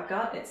our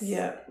gut. It's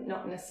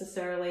not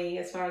necessarily,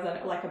 as far as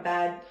I know, like a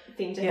bad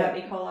thing to have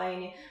E. coli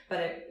in you,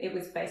 but it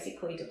was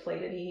basically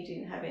depleted. He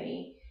didn't have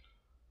any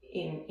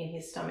in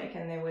his stomach,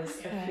 and there was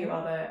a few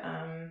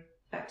other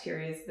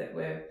bacteria that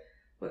were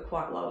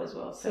quite low as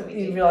well. So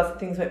you realised that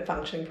things weren't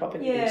functioning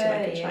properly, to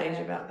make a change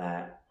about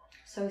that.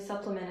 So we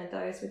supplemented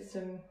those with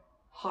some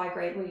high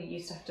grade. We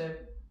used to have to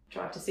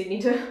drive to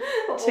Sydney to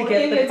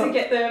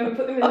get them and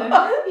put them in the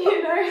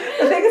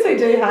the things we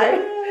do,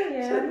 hey?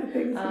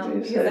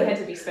 Because they had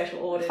to be special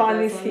ordered. Find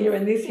this here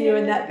and this here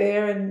and that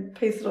there, and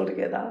piece it all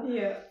together.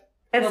 Yeah.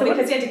 And so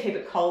because you had to keep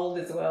it cold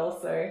as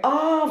well, so...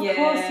 Oh, of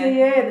course,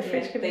 the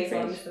fridge could be these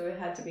ones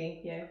had to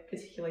be,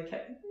 particularly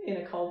kept in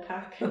a cold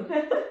pack. But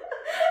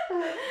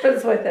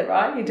it's worth it,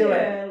 right? You do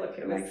it. Yeah, look,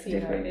 it makes a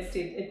difference.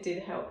 It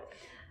did help.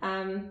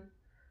 And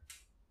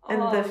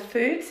the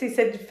foods, you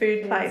said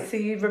food plates, so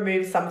you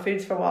removed some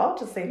foods for a while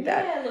to see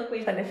that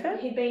benefit?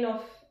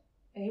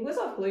 He was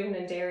off gluten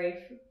and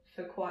dairy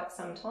for quite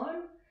some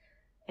time,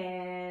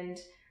 and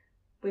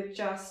we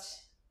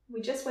just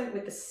went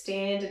with the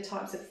standard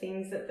types of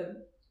things that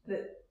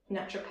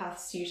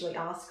naturopaths usually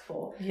ask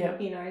for. Yeah.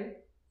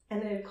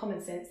 And they're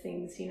common sense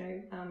things.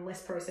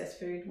 Less processed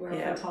food. We're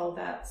often told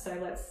that. So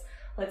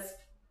let's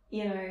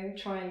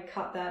try and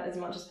cut that as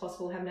much as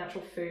possible. Have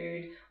natural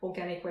food,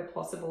 organic where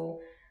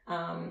possible.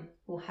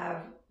 We'll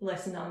have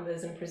less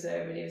numbers and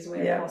preservatives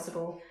where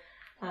possible.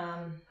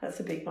 That's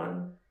a big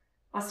one.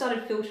 I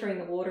started filtering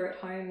the water at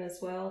home as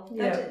well.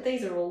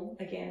 These are all,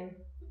 again,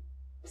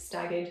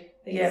 staggered,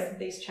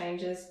 these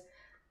changes.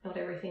 Not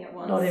everything at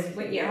once. Not everything.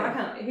 But I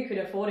can't. Who could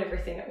afford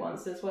everything at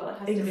once as well? It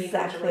has to be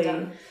gradually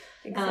done.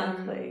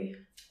 Exactly.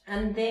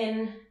 And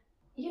then,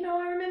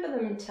 I remember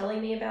them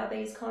telling me about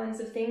these kinds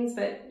of things,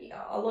 but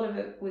a lot of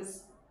it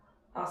was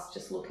us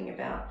just looking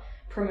about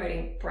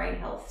promoting brain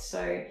health.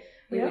 So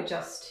we would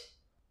just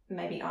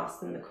maybe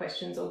ask them the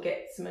questions or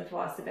get some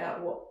advice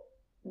about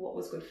what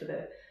was good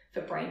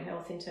for brain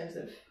health in terms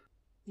of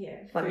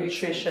like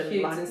nutrition,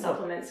 foods and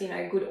supplements,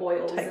 good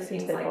oils and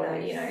things like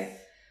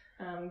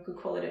that, good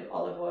quality of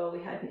olive oil.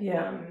 We had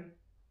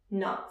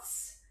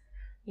nuts,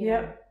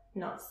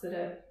 nuts that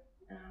are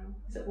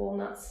is it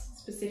walnuts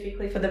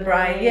specifically for the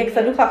brain? Yeah, because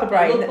they look like a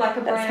brain. They look like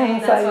a brain.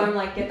 That's why I'm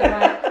like, get the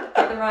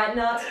right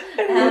nut.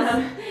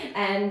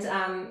 And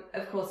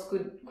of course,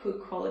 good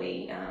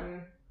quality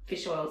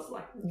fish oils,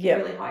 like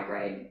really high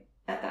grade.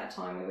 At that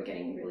time, we were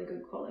getting really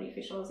good quality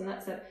fish oils, and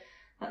that's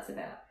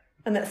about.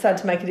 And that started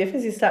to make a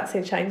difference. You start to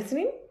see changes in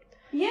him.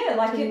 Yeah,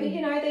 like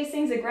these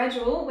things are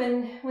gradual.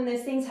 When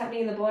there's things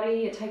happening in the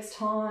body, it takes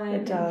time.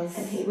 It does.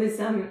 And he was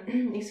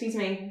excuse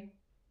me,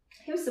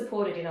 he was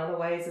supported in other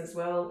ways as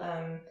well.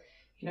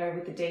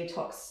 With the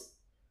detox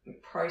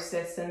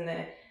process and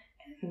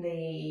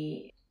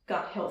the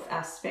gut health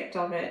aspect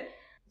of it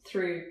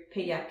through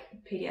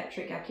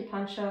pediatric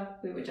acupuncture.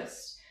 We would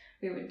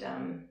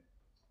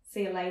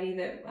see a lady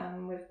that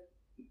we've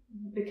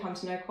become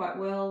to know quite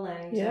well,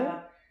 and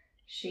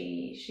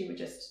she would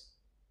just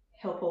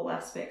help all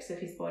aspects of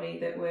his body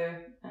that were,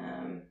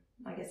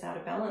 out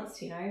of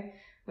balance,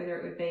 whether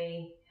it would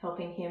be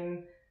helping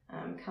him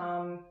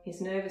calm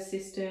his nervous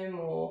system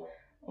or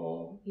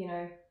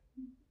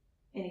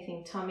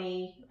anything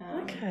tummy.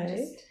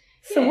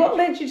 So what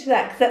led you to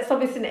that? Because that's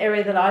obviously an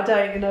area that I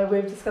don't,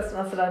 we've discussed,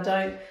 and I said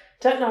I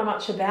don't know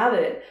much about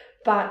it,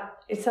 but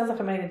it sounds like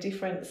it made a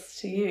difference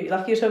to you.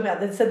 Like you're talking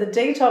about, so the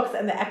detox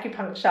and the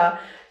acupuncture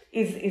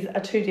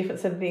are two different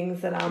sort of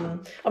things. And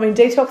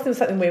detox was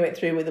something we went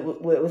through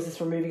where it was just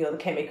removing all the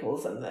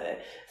chemicals so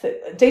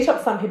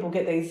detox. Some people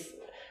get these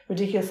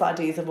ridiculous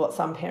ideas of what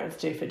some parents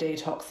do for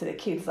detox to their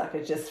kids. Like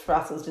for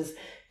us, it was just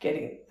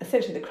getting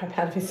essentially the crap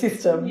out of his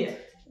system. Yeah.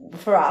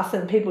 For us,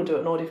 and people do it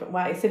in all different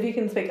ways. So if you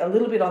can speak a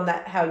little bit on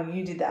that, how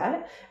you did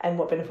that and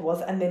what benefit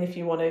was, and then if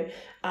you want to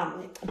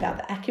about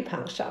the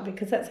acupuncture,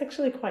 because that's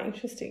actually quite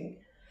interesting.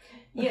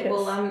 Yeah,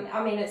 well,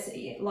 it's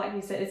like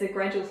you said, it's a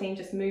gradual thing,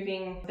 just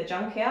moving the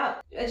junk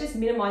out, just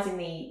minimising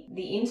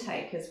the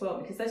intake as well,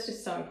 because that's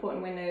just so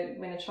important when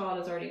a child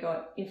has already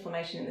got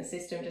inflammation in the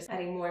system, just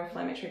adding more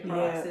inflammatory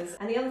products. Yeah.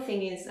 And the other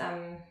thing is,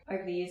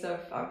 over the years,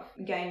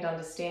 I've gained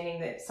understanding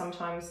that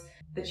sometimes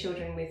the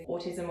children with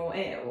autism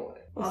or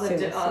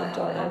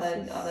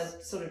other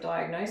sort of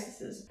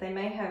diagnoses, they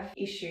may have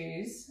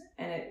issues,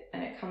 and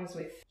it comes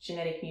with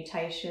genetic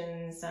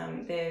mutations.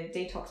 Their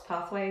detox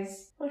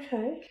pathways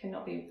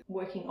cannot be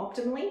working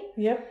optimally.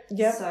 Yep.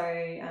 So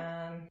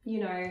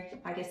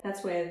I guess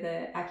that's where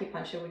the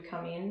acupuncture would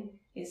come in,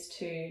 is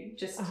to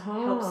just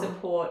help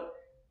support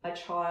a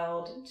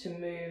child to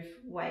move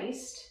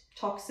waste,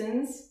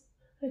 toxins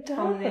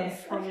from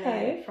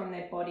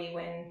their body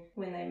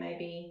when they may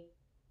be.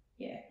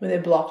 Yeah. When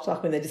they're blocked,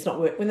 like when they're just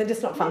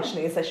not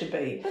functioning as they should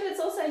be. But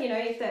it's also, I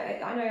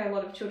know a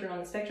lot of children on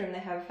the spectrum, they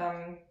have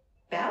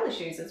bowel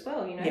issues as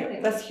well, Yeah,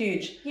 that's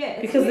huge.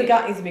 Yeah, because the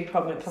gut is a big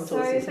problem when it comes to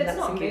autism. If it's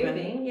not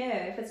moving,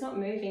 if it's not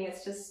moving,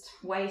 it's just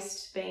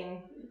waste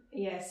being,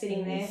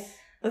 sitting there.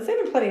 There's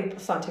even plenty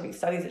of scientific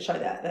studies that show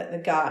that the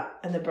gut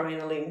and the brain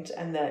are linked,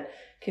 and that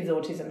kids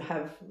with autism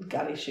have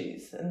gut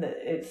issues, and that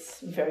it's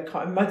very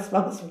common. Most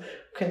mothers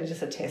can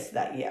just attest to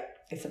that. Yeah,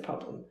 it's a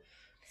problem.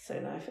 So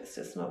if it's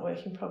just not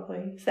working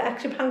properly. So the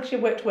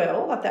acupuncture worked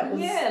well, like that was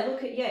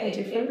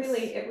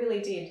it really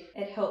did.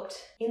 It helped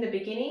in the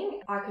beginning.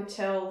 I could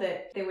tell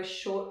that there were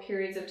short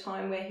periods of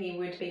time where he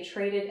would be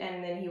treated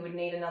and then he would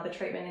need another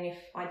treatment, and if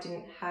I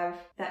didn't have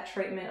that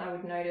treatment, I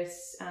would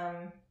notice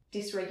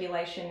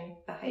dysregulation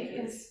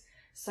behaviours. Okay.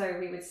 So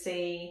we would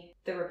see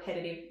the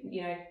repetitive,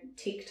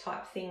 tick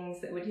type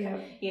things that would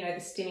come, the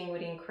stimming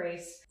would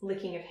increase,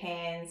 licking of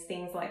hands,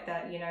 things like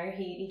that.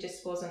 He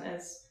just wasn't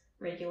as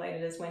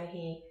regulated as when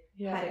he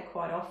had it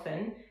quite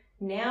often.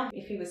 Now,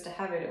 if he was to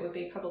have it, it would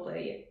be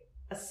probably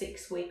a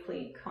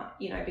 6-weekly,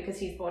 because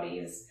his body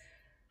is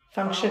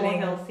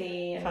functioning, more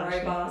healthy and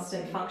robust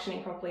and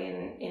functioning properly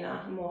in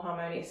a more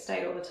harmonious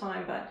state all the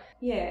time. But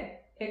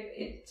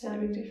it's a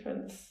big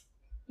difference.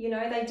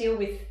 They deal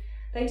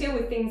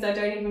with things I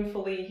don't even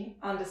fully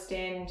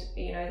understand.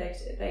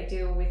 They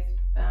deal with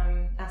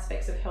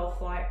aspects of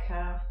health like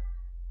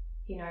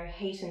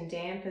heat and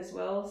damp as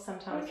well.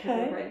 Sometimes people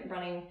are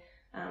running.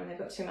 They've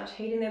got too much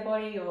heat in their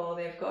body, or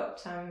they've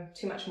got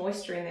too much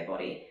moisture in their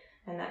body,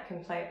 and that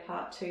can play a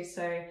part too.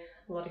 So a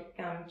lot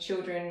of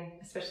children,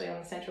 especially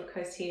on the Central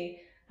Coast here,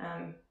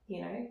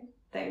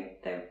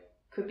 they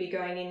could be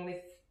going in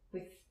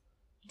with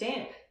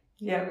damp.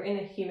 Yeah, in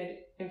a humid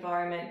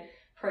environment.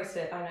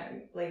 Process.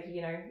 I believe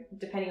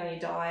depending on your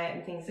diet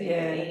and things that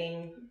you're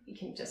eating, you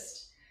can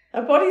just.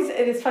 Our bodies,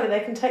 it is funny,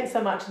 they can take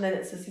so much and then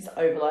it's just this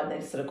overload and they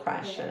just sort of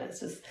crash, and it's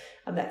just,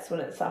 and that's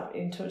when it's up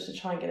into it to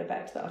try and get it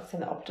back to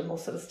the optimal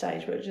sort of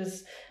stage where it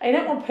just, and you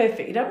don't want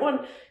perfect, you don't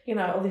want,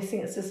 all these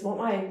things, it's just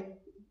I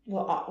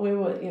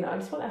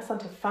just want our son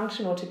to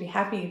function or to be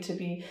happy, to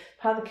be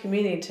part of the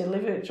community, to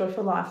live a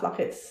joyful life, like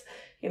it's,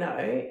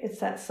 it's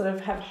that sort of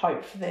have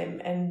hope for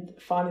them and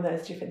finding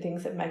those different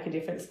things that make a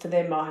difference to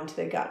their mind, to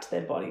their gut, to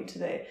their body, to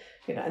their,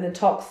 and the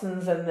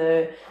toxins and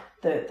the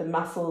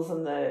muscles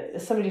and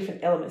there's so many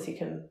different elements you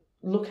can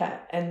look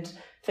at, and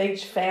for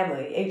each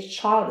family, each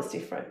child is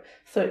different.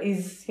 So it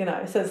is, you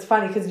know, so it's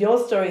funny because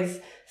your story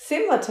is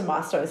similar to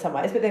my story in some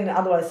ways, but then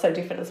otherwise so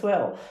different as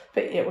well.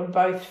 But yet we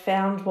both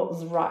found what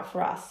was right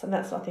for us, and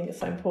that's what I think is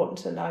so important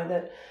to know,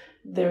 that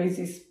there is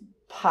this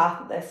path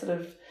that they sort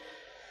of,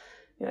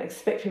 you know,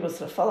 expect people to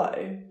sort of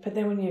follow. But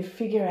then when you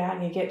figure out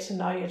and you get to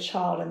know your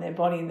child and their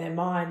body and their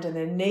mind and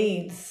their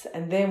needs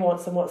and their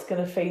wants and what's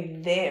going to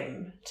feed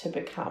them to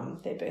become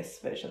their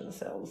best version of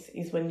themselves,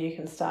 is when you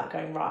can start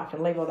going, right, I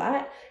can leave all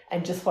that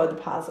and just follow the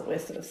paths that we're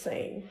sort of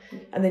seeing.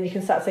 And then you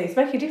can start seeing it's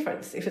making a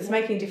difference. If it's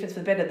making a difference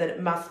for the better, then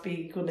it must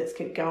be good, let's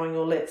keep going,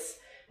 or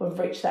we've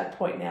reached that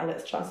point now,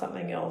 let's try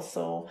something else,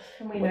 or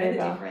and we whatever.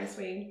 know the difference.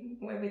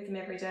 We're with them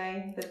every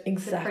day.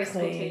 Exactly. The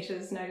preschool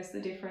teachers notice the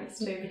difference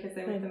too, because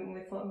they're with them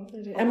with long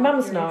and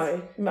mums periods.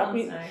 know.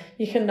 Mums know.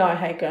 You can know,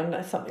 hey, go, no,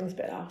 something's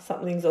better.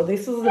 Or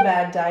this was a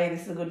bad day,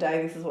 this is a good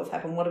day, this is what's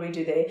happened, what do we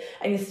do there?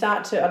 And you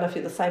start to, I don't know if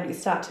you're the same, but you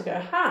start to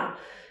go,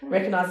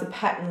 recognise the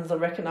patterns, or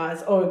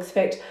recognise or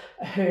expect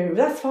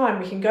that's fine,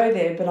 we can go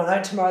there, but I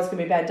know tomorrow's going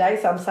to be a bad day,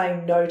 so I'm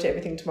saying no to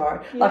everything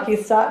tomorrow. Yeah. Like you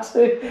start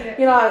to,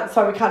 you know,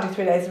 so we can't do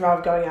 3 days in a row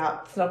of going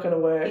out. It's not going to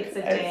work. It's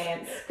a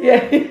dance.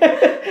 Yeah.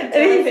 It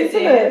is,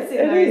 isn't it?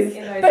 In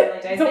those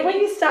early days. But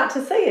when you start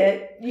to see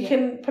it, you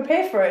can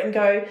prepare for it and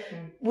go,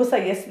 we'll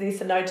say yes to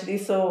this and no to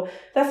this, or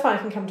that's fine,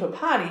 I can come to a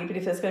party, but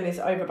if there's going to be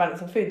this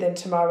overabundance of food, then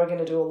tomorrow we're going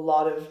to do a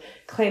lot of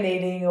clean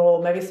eating,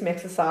 or maybe some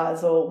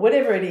exercise, or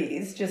whatever it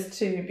is,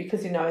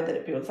 because you know that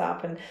it builds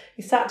up, and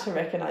you start to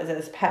recognise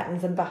those patterns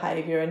and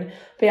behaviour and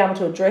be able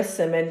to address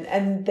them,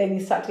 and then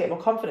you start to get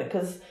more confident,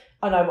 because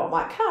I know what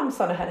might come,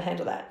 so I know how to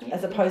handle that,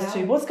 as opposed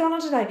to what's going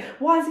on today,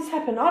 why has this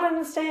happened, I don't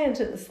understand.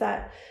 It's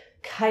that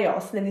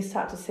chaos, and then you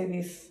start to see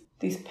this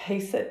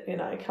peace that, you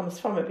know, comes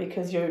from it,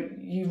 because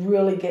you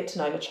really get to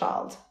know your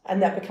child,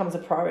 and that becomes a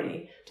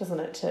priority, doesn't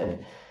it, to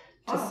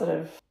sort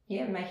of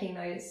making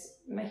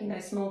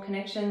those small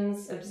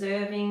connections,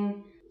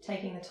 observing,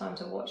 taking the time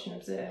to watch and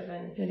observe,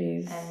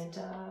 and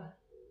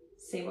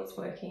see what's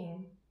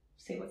working,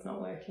 see what's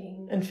not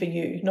working. And for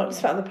you, not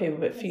just for other people,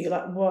 but for you,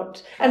 like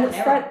what? And it's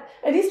that,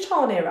 it is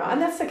trial and error,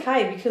 and that's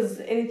okay,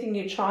 because anything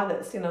you try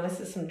that's, you know, unless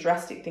there's some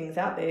drastic things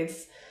out there,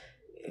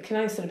 it can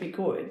only sort of be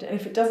good. And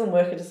if it doesn't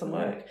work, it doesn't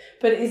work.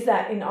 But it is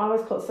that, I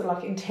always call it sort of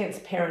like intense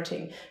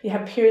parenting. You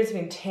have periods of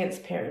intense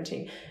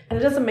parenting, and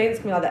it doesn't mean it's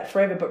going to be like that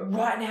forever, but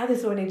right now this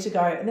is where we need to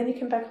go, and then you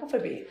can back off a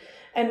bit.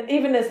 And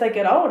even as they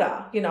get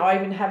older, you know, I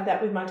even have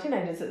that with my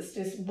teenagers. It's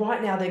just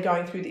right now they're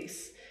going through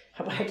this.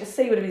 I hate to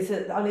see what it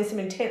is. I need some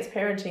intense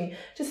parenting.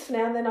 Just for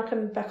now, and then I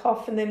can back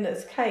off, and then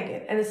it's okay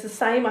again. And it's the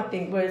same, I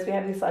think, whereas we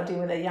have this idea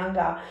when they're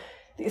younger,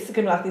 this is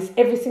going to be like this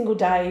every single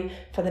day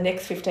for the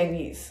next 15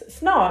 years.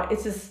 It's not.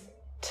 It's just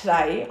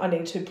today I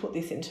need to put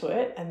this into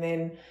it, and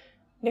then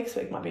next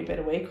week might be a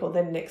better week, or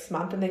then next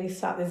month, and then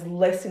there's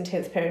less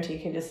intense parenting. You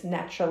can just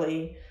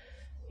naturally,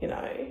 you know.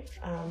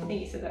 I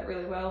think you said that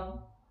really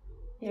well.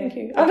 Yeah. Thank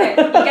you. Okay. You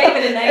gave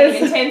it a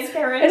name, intense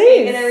parenting. It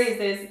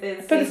is. And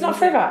there's but it's not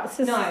forever. It's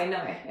just,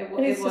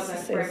 it wasn't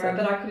forever.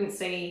 But I couldn't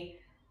see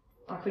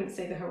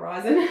the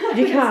horizon.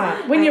 You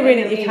can't. When you're in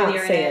it, you can't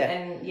see it.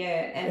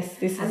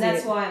 And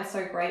that's why I'm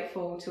so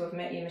grateful to have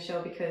met you,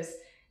 Michelle, because,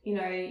 you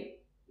know,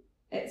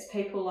 it's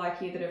people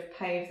like you that have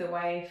paved the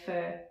way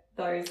for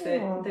those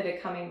that are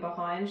coming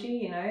behind you,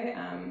 you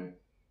know.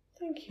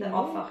 Thank you. That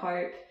offer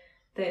hope,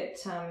 that...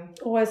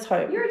 always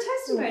hope. You're a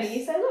testimony. Yes.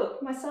 You say,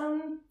 look, my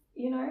son,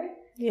 you know...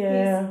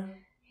 Yeah.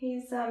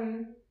 He's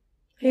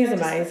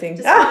amazing.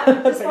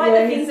 Despite the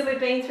things that we've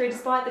been through,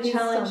 despite the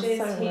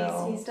challenges,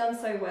 he's done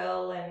so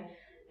well,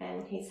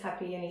 and he's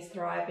happy and he's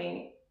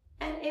thriving.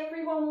 And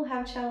everyone will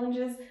have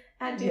challenges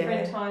at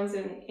different times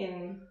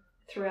in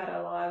throughout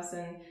our lives,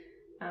 and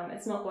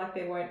it's not like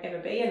there won't ever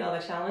be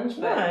another challenge.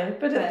 But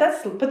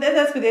that's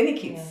with any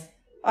kids. Yeah.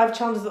 I have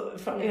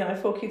challenges from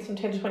 4 kids from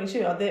 10 to 22.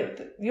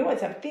 You always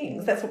have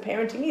things. That's what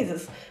parenting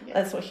is.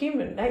 That's what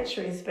human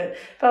nature is. But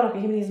I look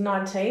at him, he's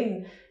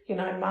 19, you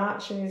know,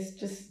 March, and he's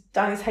just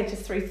done his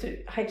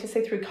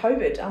HSC through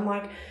COVID. I'm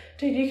like,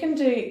 dude, you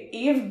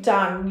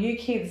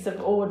kids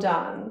have all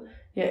done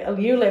year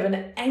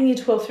 11 and year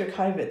 12 through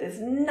COVID. There's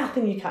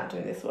nothing you can't do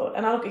in this world.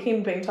 And I look at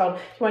him being told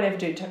he won't ever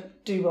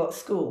do well at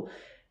school.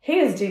 He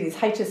just did his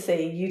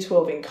HSC year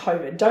 12 in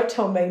COVID. Don't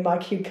tell me my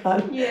kid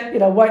can't,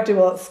 won't do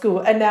well at school.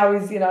 And now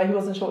he's, he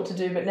wasn't sure what to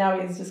do, but now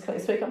he's just kind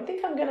of speaking. I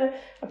think I'm going to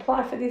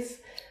apply for this,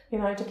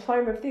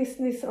 diploma of this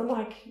and this. And I'm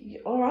like,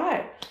 all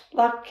right,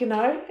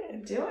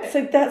 do it.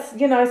 So that's,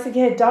 you've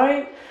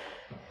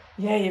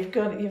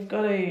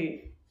got to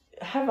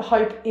have a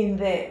hope in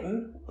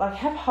them, like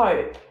have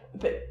hope,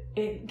 but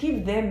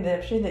give them the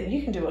opportunity that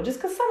you can do it.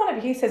 Just because someone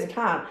over here says you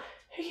can't,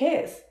 who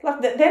cares? Like,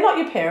 they're not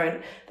your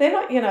parent. They're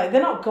not,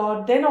 they're not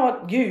God. They're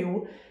not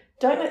you.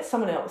 Don't let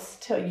someone else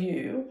tell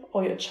you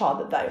or your child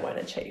that they won't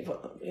achieve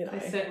what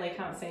They certainly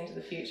can't see into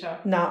the future.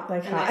 No, they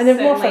can't. And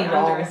they're often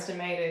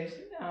underestimated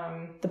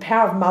the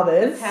power of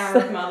mothers.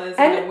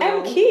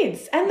 and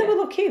kids. And the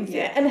will of kids.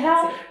 Yeah. And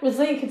how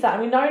resilient kids are.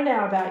 And we know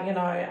now about,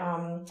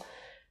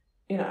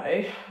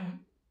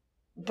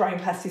 brain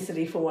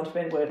plasticity, for want of a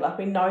better word. Like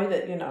we know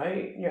that, you know,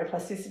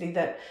 neuroplasticity,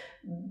 that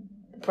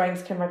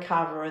brains can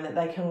recover and that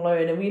they can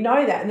learn, and we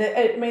know that. And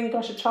I mean,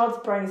 gosh, a child's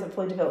brain isn't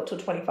fully developed till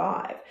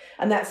 25,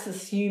 and that's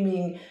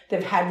assuming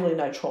they've had really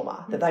no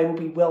trauma, that they will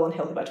be well and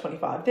healthy by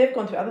 25. They've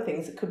gone through other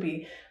things that could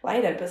be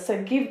later, but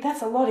so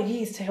that's a lot of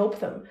years to help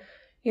them,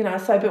 you know.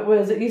 So, but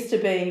whereas it used to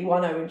be,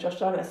 well, I know when Josh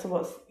Douglas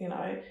was, you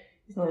know,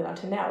 he's nearly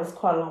 19 now, it was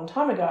quite a long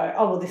time ago.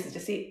 Oh, well, this is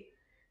just it.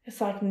 It's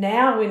like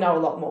now we know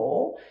a lot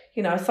more,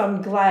 you know. So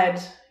I'm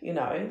glad, you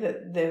know,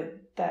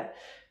 that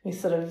we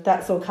sort of,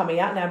 that's all coming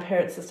out now.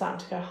 Parents are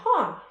starting to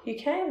go, you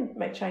can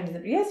make changes.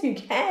 Yes, you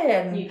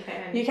can. You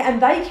can.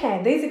 And they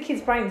can. These are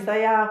kids' brains.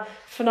 They are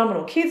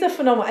phenomenal. Kids are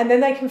phenomenal. And then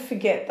they can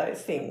forget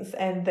those things,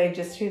 and they're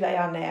just who they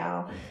are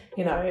now,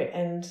 you know,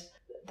 and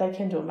they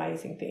can do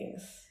amazing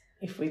things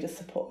if we just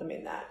support them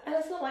in that. And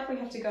it's not like we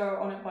have to go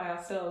on it by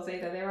ourselves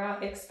either. There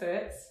are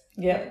experts.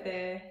 Yeah.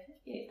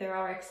 There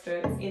are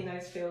experts in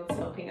those fields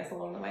helping us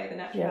along the way. The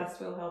naturopaths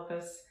will help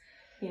us.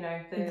 You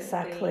know,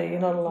 exactly. You're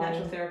not alone.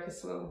 Natural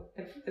therapists will.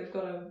 They've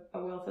got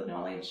a wealth of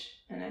knowledge,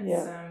 and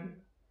it's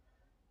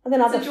and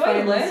then it's a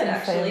joy to learn.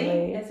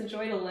 Actually, it's a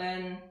joy to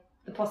learn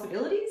the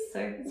possibilities. So,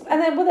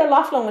 and then they're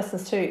lifelong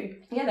lessons too.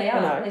 Yeah, they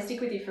are. You know? They stick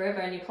with you forever,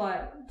 and you apply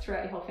it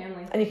throughout your whole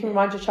family. And you can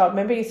remind your child,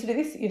 remember you used to do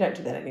this? You don't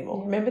do that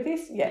anymore. Remember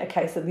this? Yeah,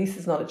 okay, so this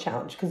is not a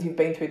challenge because you've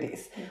been through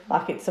this. Mm-hmm.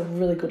 Like, it's a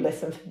really good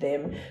lesson for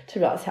them to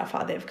realise how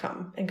far they've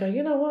come and go,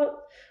 you know what?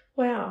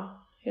 Wow,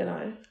 you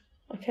know,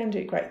 I can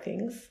do great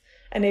things.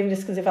 And even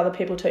just because if other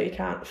people tell you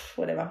can't,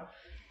 whatever,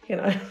 you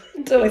know,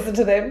 to listen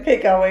to them,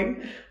 keep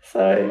going.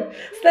 So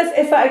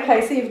it's like,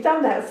 okay, so you've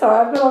done that.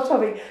 Sorry, I've got off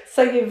topic.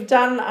 So you've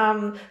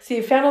done, so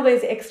you've found all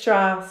these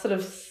extra sort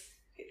of,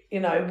 you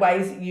know,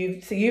 ways that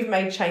you've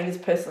made changes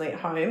personally at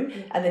home,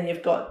 and then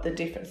you've got the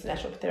different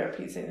natural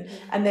therapies in.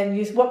 And then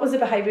what was the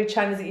behaviour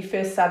changes that you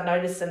first started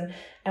noticing,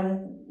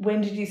 and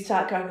when did you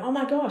start going, oh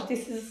my gosh,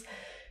 this is,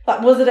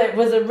 like, was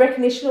it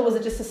recognition, or was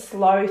it just a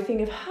slow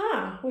thing of,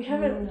 we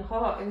haven't...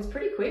 it was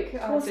pretty quick.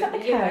 Was that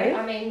okay? You know,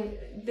 I mean,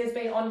 there's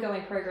been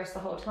ongoing progress the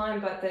whole time,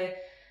 but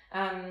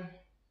I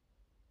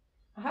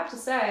have to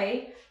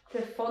say,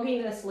 the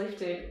fogginess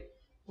lifted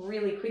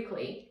really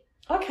quickly.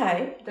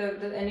 Okay.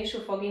 The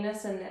initial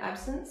fogginess and the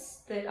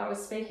absence that I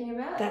was speaking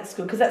about. That's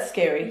good, because that's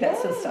scary. That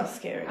sort of stuff's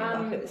scary.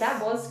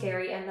 That was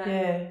scary, and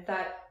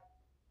that,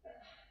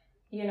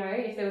 you know,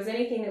 if there was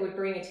anything that would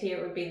bring a tear,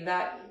 it would be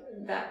that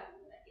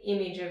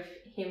image of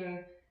him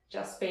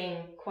just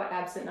being quite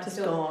absent. I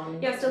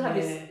still have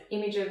this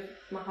image of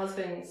my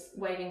husband's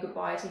waving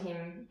goodbye to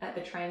him at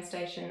the train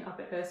station up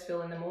at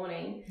Hurstville in the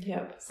morning.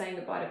 Yep. Saying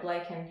goodbye to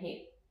Blake, and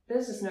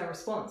there's just no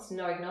response,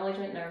 no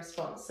acknowledgement, no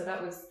response. So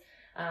that was,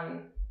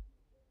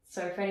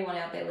 so for anyone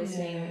out there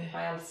listening,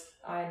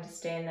 I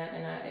understand that,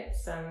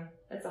 and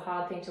it's a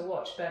hard thing to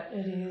watch, but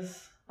it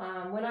is.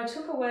 When I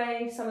took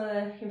away some of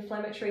the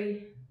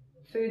inflammatory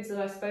foods that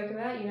I spoke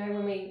about, you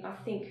know, I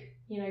think,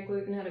 you know,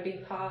 gluten had a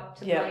big part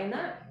to play in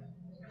that.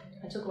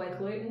 I took away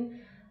gluten.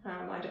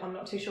 I'm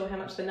not too sure how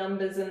much the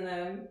numbers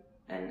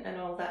and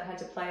all that had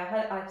to play.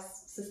 I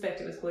suspect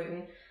it was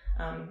gluten.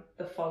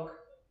 The fog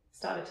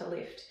started to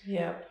lift.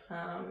 Yeah.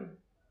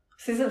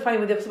 So isn't it funny,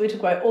 with the episode we took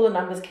away all the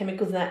numbers,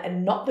 chemicals and that,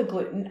 and not the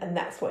gluten, and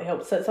that's what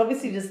helps. So it's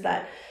obviously just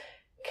that.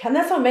 And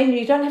that's what I mean.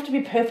 You don't have to be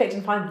perfect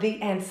and find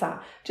the answer.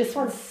 Just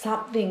find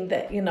something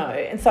that, you know.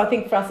 And so I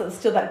think for us, it was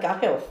still that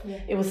gut health.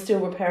 Yeah. It was still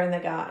repairing the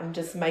gut and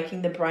just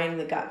making the brain and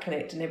the gut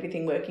connect and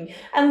everything working.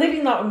 And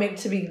living like we're meant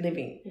to be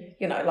living. Yeah.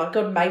 You know, like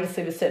God made us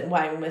live a certain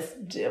way. And when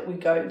we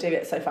go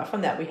deviate so far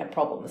from that, we have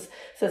problems.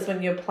 So it's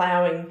when you're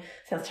ploughing,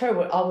 sounds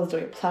terrible, I was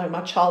doing ploughing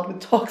my child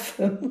with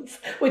toxins,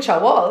 which I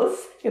was.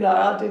 You know,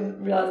 I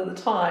didn't realise at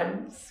the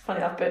time. It's funny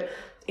enough, but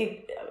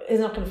it is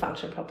not going to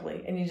function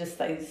properly, and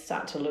they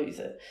start to lose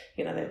it.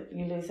 You know,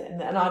 you lose it,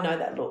 and I know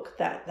that look,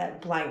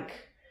 that blank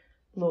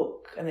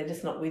look, and they're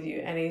just not with you,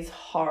 and he's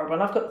horrible.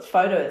 And I've got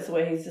photos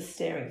where he's just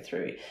staring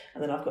through,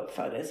 and then I've got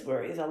photos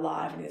where he's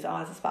alive and his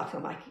eyes are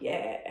sparkling. I'm like,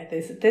 yeah,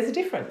 there's a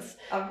difference.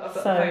 I've got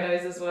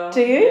photos as well.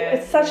 Do you? Yeah,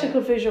 it's such a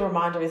good visual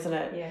reminder, isn't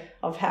it? Yeah.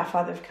 Of how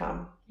far they've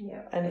come.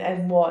 Yeah.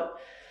 And what,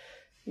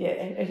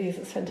 it is.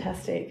 It's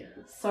fantastic.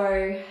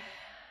 So,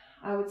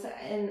 I would say,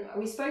 and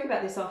we spoke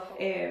about this off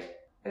air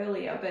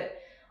earlier, but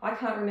I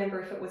can't remember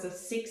if it was a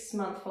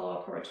 6-month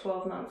follow-up or a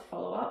 12-month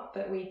follow-up,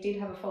 but we did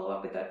have a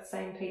follow-up with that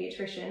same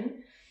paediatrician.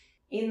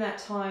 In that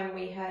time,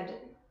 we had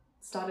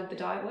started the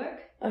diet work.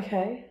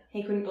 Okay.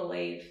 He couldn't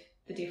believe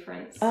the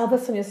difference. Oh,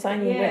 that's when you're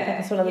saying you went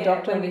back to another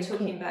doctor. When we took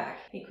him back,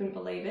 he couldn't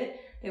believe it.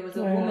 There was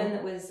a woman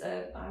that was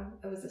it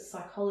was a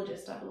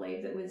psychologist, I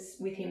believe, that was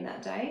with him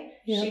that day.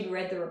 Yep. She'd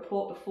read the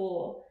report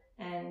before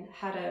and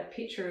had a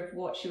picture of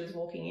what she was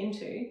walking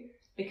into,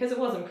 because it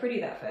wasn't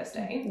pretty that first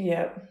day.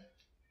 Yep.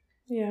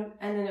 Yeah.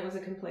 And then it was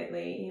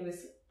he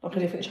was like a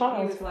different child.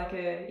 He was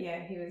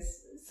he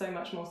was so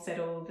much more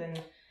settled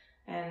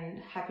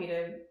and happy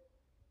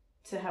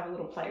to have a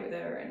little play with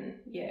her, and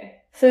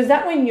So is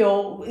that when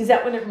your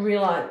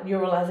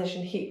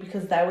realization hit,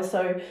 because they were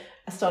so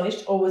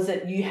astonished, or was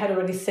it you had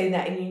already seen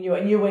that and you knew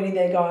it and you went in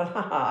there going,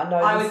 haha, no.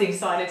 I was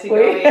excited to go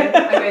in.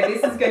 I go,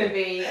 this is going to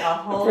be a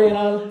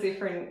whole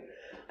different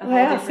so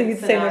you'd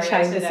seen the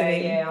changes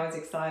today. Yeah, I was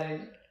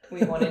excited.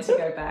 We wanted to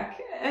go back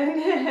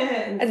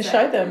and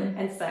show them.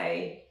 And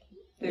say,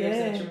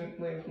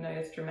 we've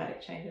noticed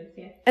dramatic changes,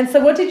 And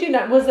so what did you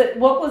know?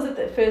 What was it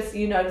that first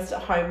you noticed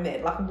at home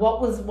then? Like what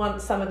was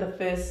some of the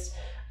first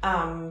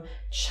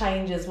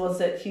changes?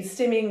 Was it his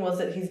stimming? Was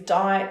it his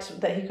diet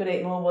that he could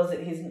eat more? Was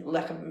it his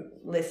lack of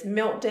less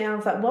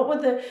meltdowns? Like what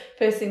were the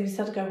first things you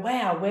started to go,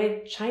 wow,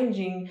 we're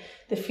changing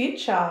the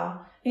future?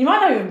 And you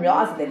might not even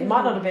realise it then. You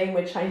might not have been,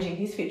 we're changing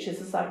his future.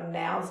 It's like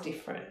now's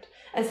different.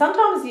 And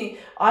sometimes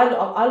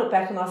I look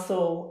back and I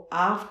saw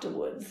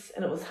afterwards,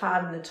 and it was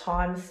hard in the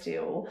time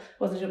still,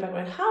 wasn't sure back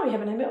when, we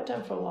haven't had a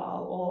meltdown for a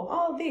while,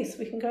 or,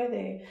 we can go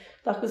there.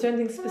 Like, was there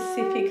anything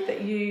specific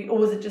that or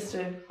was it just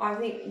I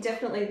think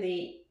definitely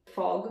the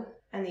fog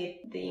and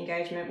the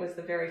engagement was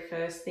the very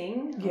first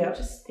thing. Yeah. I'm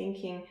just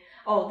thinking,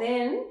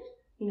 then,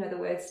 the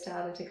words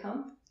started to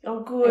come.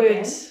 Oh, good.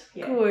 Again.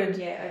 Yeah. Good.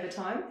 Yeah, over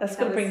time. That's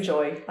got to bring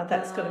joy. Like,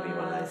 that's got to be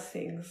one of those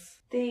things.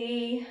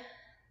 The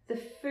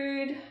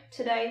food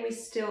today,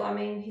 he's still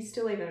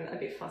even a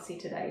bit fussy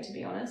today, to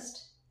be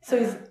honest. So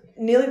he's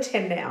nearly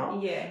 10 now.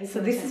 Yeah. So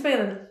this has been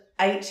an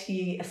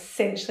 8-year,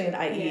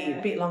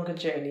 a bit longer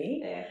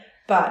journey. Yeah.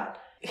 But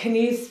can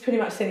you pretty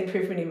much see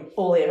improvement in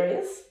all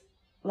areas?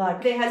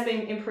 Like there has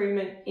been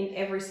improvement in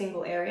every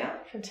single area.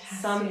 Fantastic.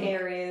 Some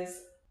areas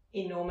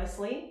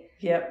enormously.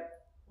 Yep.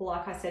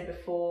 Like I said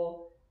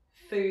before,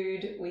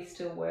 food we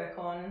still work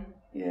on.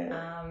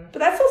 Yeah. But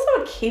that's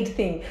also a kid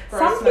thing.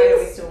 Some things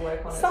we still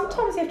work on.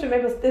 Sometimes you have to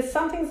remember there's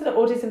some things that are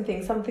autism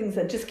things, some things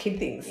that are just kid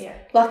things. Yeah.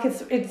 Like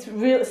it's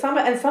real, some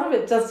of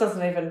it just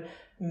doesn't even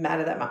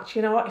matter that much.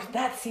 You know what? If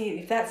that's it,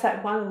 if that's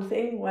that one little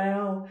thing,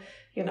 well,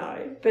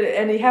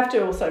 and you have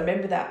to also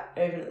remember that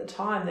even at the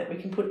time that we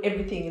can put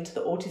everything into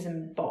the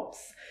autism box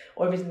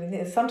or everything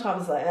there.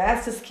 Sometimes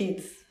that's just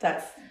kids.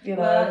 That's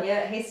Well,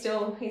 yeah, he's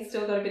still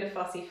got a bit of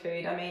fussy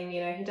food. I mean,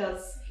 he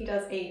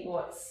does eat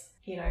what's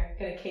going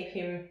to keep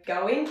him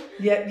going.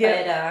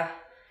 Yeah.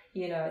 But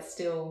it's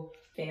still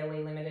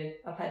fairly limited.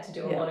 I've had to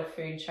do a lot of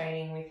food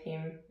training with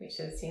him, which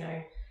is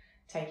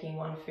taking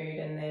one food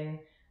and then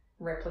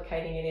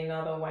replicating it in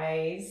other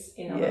ways,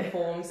 in other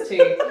forms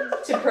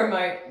to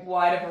promote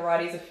wider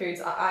varieties of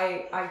foods.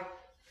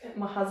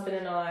 My husband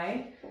and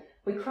I,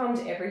 we crumbed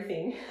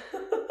everything.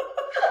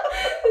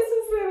 This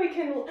is where we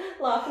can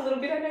laugh a little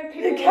bit. I know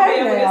people will be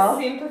able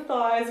to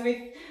sympathise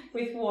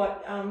with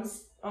what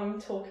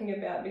I'm talking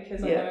about,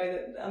 because I know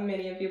that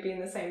many of you will be in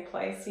the same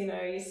place.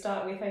 You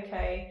start with,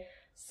 okay,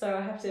 so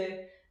I have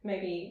to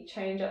maybe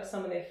change up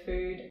some of their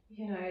food.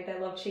 They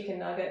love chicken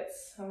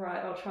nuggets. All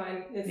right, I'll try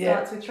and... It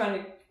starts with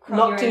trying to crumb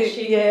your own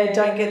chicken. Yeah,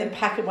 don't get the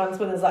packet ones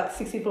where there's like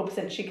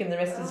 64% chicken, the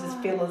rest is just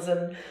fillers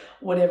and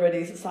whatever it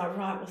is. It's like,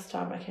 right, we'll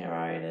start making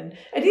our own. And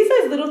it is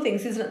those little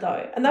things, isn't it,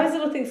 though? And those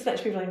little things can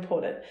actually be really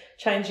important.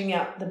 Changing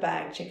out the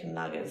bag chicken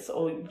nuggets,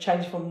 or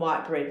changing from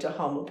white bread to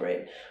wholemeal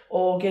bread,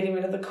 or getting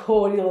rid of the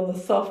cordial and the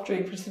soft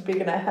drink, which is big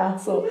in our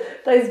house, or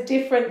those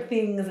different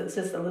things. It's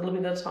just a little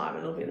bit at a time,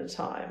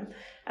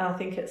 And I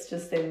think it's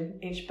just then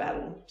each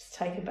battle, just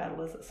take a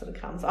battle as it sort of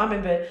comes. I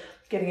remember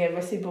getting a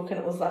recipe book and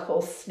it was like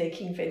all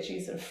sneaking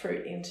veggies and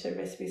fruit into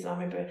recipes. I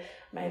remember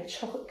I made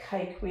chocolate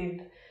cake,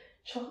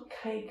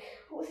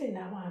 what was in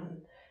that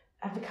one?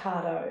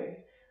 Avocado.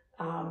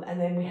 And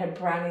then we had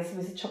brownies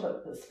with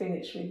chocolate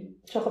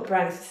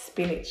brownies with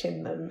spinach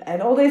in them, and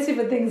all these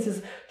different things,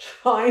 is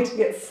trying to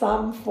get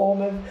some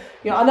form of,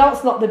 I know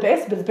it's not the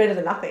best, but it's better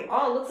than nothing.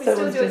 Oh, look, we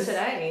still do it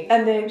today.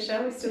 And then,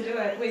 Michelle, we still do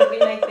it. We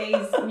make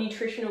these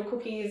nutritional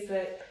cookies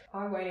that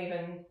I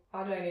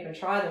don't even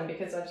try them,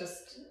 because I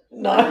just...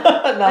 No.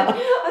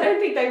 I don't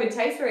think they would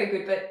taste very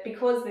good, but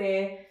because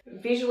they're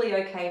visually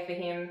okay for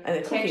him,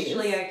 and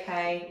texturally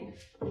okay,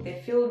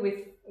 they're filled with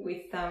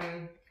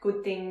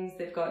good things.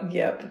 They've got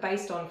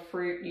based on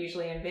fruit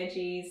usually and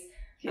veggies.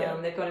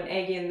 They've got an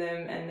egg in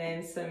them, and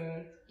then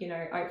some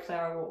oat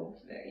flour or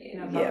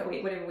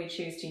buckwheat, whatever we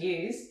choose to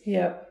use.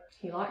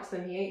 He likes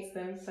them, he eats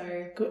them,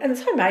 so good. And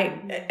it's homemade.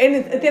 And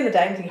at the end of the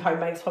day, anything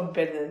homemade is probably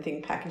better than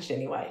anything packaged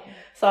anyway.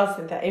 So I was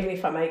thinking that even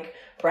if I make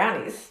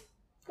brownies,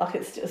 like,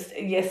 it's just,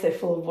 yes, they're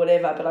full of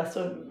whatever, but I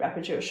still wrap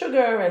it with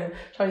sugar and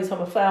try to use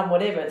wholemeal flour and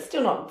whatever. It's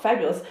still not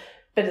fabulous,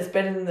 but it's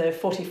better than the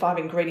 45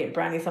 ingredient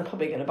brownies I'm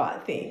probably going to buy a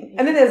thing.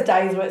 And then there's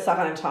days where it's like,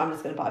 I don't have time, I'm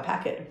just going to buy a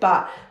packet.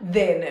 But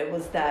then it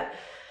was that,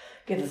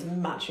 get as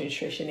much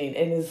nutrition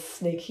in as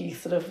sneaky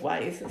sort of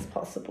ways as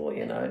possible,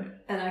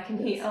 And I can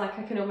hear, I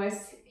can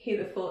almost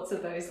hear the thoughts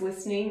of those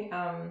listening.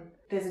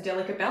 There's a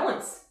delicate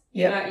balance.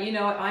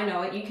 I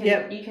know it.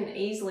 You can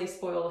easily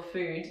spoil a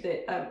food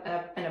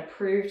an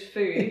approved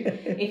food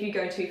if you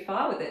go too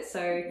far with it.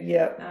 So we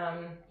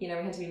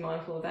had to be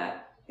mindful of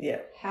that.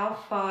 Yeah. How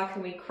far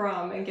can we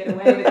crumb and get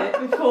away with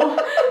it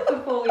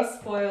before we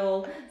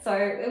spoil? So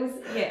it was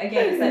again,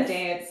 it's that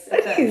dance,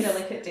 it's that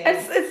delicate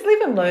dance. It's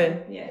live and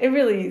learn. Yeah. It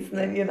really is.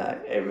 And then,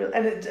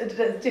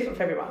 it's different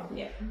for everyone.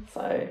 Yeah.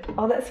 So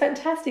that's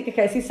fantastic.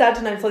 Okay, so you started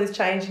to notice all this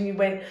change, and you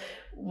went,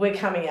 we're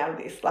coming out of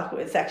this. Like,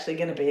 it's actually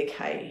going to be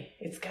okay.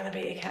 It's going to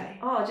be okay.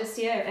 Oh, just,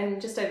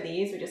 and just over the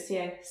years, we just,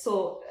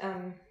 saw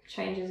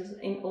changes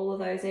in all of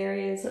those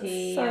areas. That's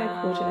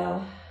so cool,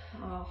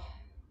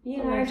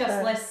 Janelle.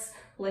 Just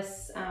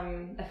less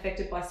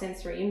affected by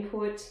sensory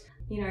input.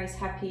 He's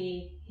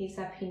happy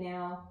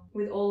now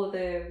with all of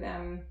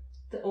the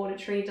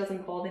auditory.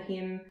 Doesn't bother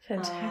him.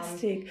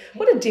 Fantastic.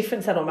 What a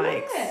difference that'll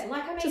make.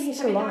 Yeah, he's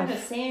having to go in a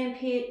sand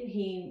pit.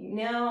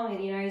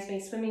 He's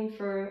been swimming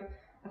for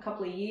a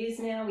couple of years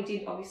now. We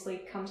did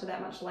obviously come to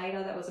that much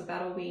later. That was a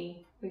battle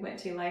we went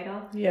to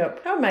later.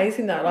 Yep. How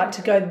amazing though, like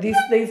to go,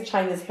 these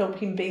trainers help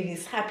him be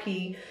this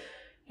happy,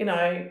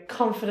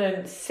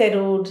 confident,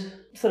 settled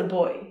sort of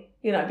boy,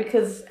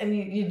 because, and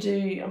you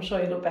do, I'm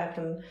sure you look back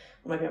and,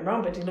 maybe I'm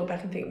wrong, but you look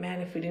back and think, man,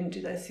 if we didn't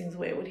do those things,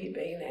 where would he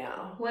be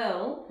now?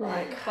 Well,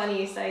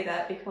 funny you say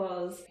that,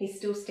 because he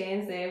still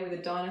stands there with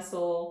a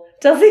dinosaur.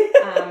 Does he?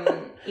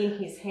 In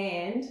his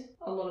hand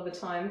a lot of the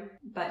time,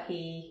 but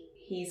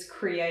he's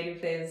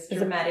creative. There's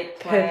dramatic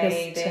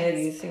play.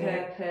 There's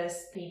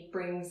purpose. He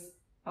brings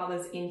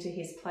others into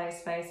his play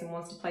space and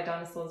wants to play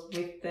dinosaurs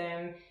with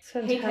them.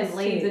 He can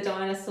leave the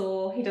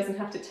dinosaur. He doesn't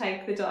have to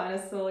take the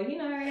dinosaur,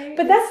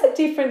 But that's the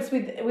difference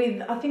with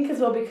I think as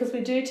well, because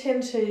we do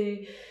tend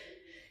to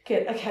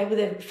get,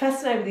 they're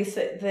fascinated with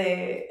this,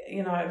 they're,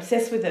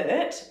 obsessed with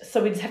it,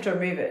 so we just have to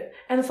remove it.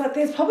 And it's like,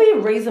 there's probably a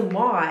reason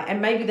why,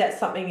 and maybe that's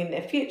something in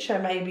their future,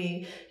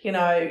 maybe, you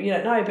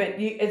don't know, but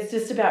it's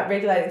just about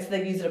regulating so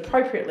they use it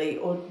appropriately,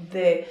 or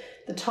the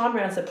time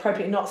around is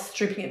appropriate, not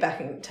stripping it back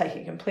and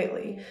taking it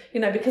completely,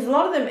 because a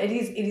lot of them, it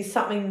is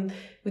something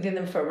within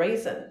them for a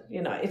reason,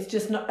 it's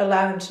just not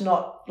allowing them to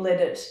not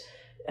let it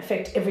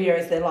affect every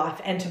area of their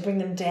life and to bring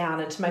them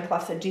down and to make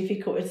life so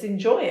difficult. It's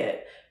enjoy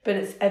it, but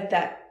it's at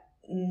that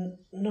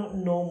not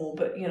normal,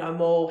 but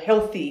more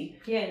healthy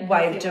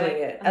way of doing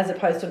it, as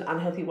opposed to an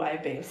unhealthy way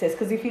of being obsessed.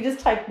 Because if you just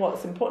take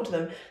what's important to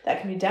them,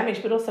 that can be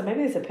damaged. But also, maybe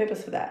there's a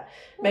purpose for that.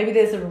 Maybe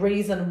there's a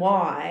reason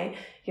why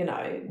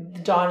the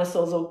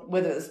dinosaurs, or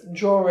whether it's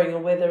drawing, or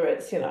whether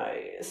it's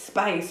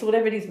space, or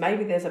whatever it is.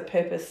 Maybe there's a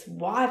purpose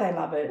why they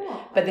love it,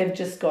 but they've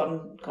just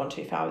gone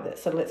too far with it.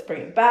 So let's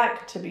bring it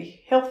back to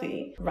be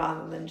healthy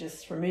rather than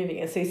just removing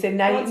it. So you said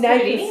now you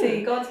can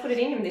see God's put it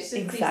in him. This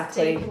is this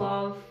deep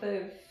love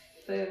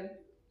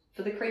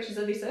for the creatures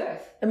of this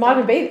earth. It might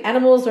even be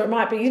animals, or it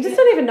might be, you just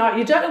don't even know.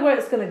 You don't know where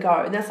it's going to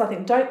go. And that's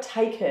something, don't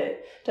take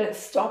it, don't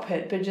stop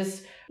it, but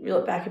just reel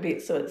it back a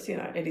bit so it's,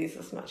 it is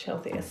as much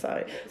healthier.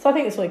 So I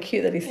think it's really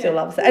cute that he still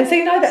loves it. And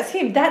so, that's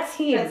him. That's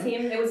him.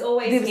 It was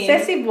always him. The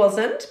obsessive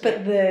wasn't,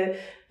 but the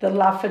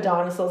love for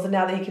dinosaurs, and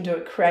now that he can do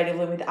it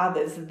creatively with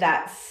others,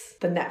 that's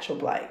the natural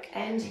Blake.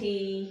 And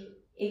he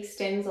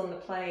extends on the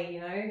play,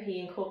 he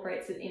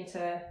incorporates it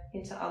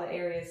into other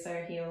areas.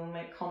 So he'll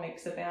make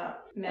comics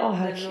about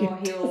Melbourne, or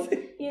he'll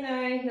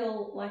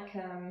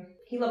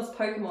he loves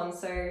Pokemon,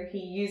 so he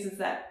uses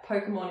that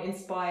Pokemon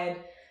inspired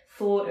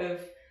thought of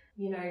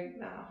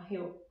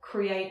he'll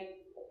create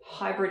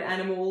hybrid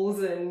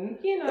animals, and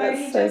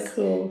that's so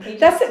cool.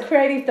 That's it,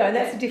 creative though, and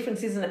that's the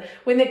difference, isn't it?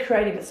 When they're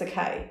creative, it's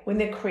okay. When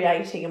they're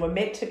creating, and we're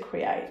meant to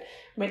create,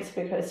 we're meant to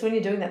be creative. So when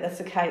you're doing that,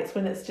 that's okay. It's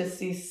when it's just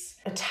this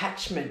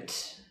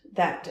attachment,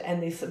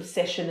 and this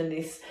obsession, and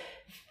this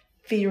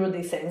fear, or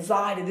this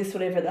anxiety, this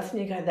whatever, that's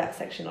when you go,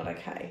 that's actually not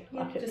okay.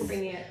 Just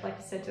bringing it, like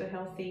you said, to a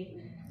healthy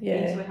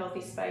into a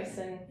healthy space,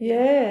 and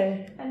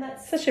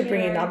that's especially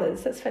bringing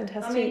others. That's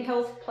fantastic. I mean,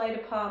 health played a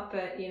part,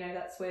 but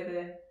that's where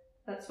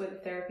the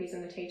therapies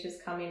and the teachers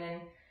come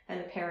in, and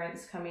the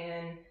parents come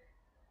in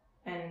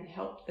and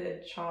help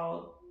the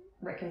child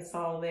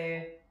reconcile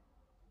their,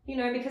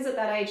 because at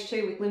that age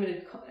too, with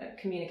limited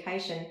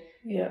communication,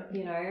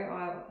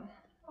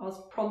 I was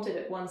prompted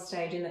at one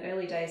stage in the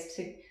early days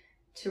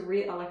to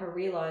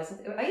realize,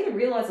 I either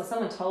realized or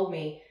someone told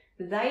me,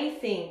 they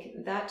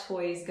think that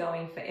toy is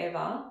going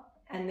forever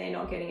and they're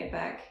not getting it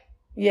back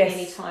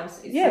anytime.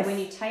 So when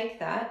you take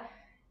that,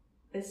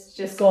 it's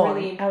just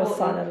really important.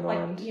 Outside of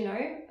mind.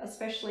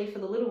 Especially for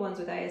the little ones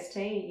with AST,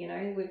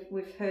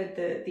 we've heard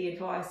the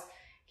advice,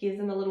 give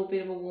them a little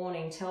bit of a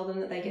warning, tell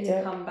them that they get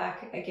to come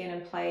back again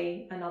and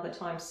play another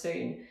time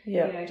soon.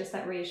 Just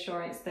that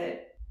reassurance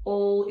that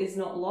all is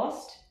not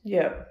lost.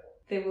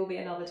 There will be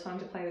another time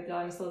to play with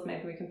dinosaurs.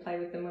 Maybe we can play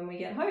with them when we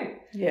get home.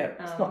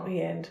 It's not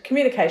the end.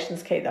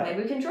 Communication's key though.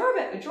 Maybe we can draw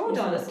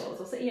dinosaurs,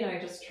 or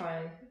just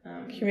try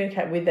and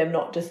communicate with them,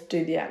 not just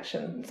do the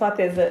action. It's like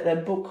there's a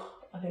book,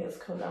 I think it's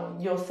called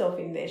Yourself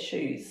in Their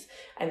Shoes,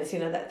 and it's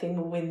that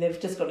thing when they've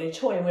just got a new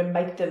toy and we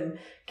make them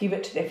give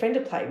it to their friend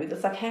to play with.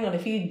 It's like, hang on,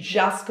 if you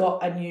just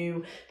got a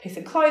new piece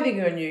of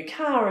clothing or a new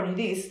car or a new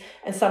this,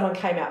 and someone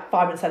came out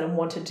 5 minutes later and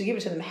wanted to give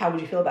it to them, how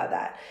would you feel about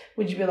that?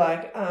 Would you be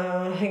like,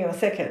 hang on a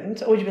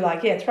second, or would you be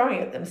like, throwing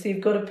it at them? So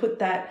you've got to put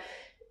that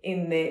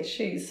in their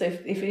shoes. So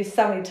if you're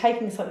suddenly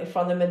taking something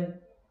from them, and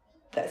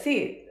that's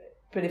it.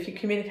 But if you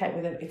communicate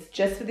with them, it's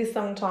just for this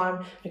long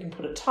time. We can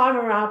put a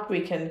timer up.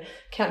 We can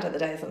count down the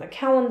days on a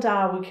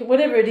calendar. We can,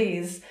 whatever it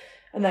is,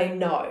 and they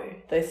know. And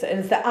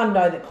it's that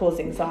unknown that causes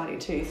anxiety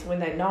too. So when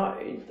they know,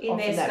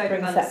 often that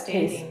brings that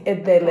peace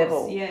at their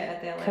level. Yeah,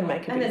 at their level. Can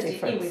make a big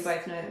difference. We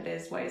both know that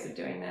there's ways of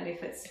doing that.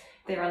 If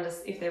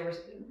they're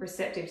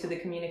receptive to the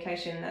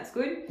communication, that's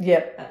good.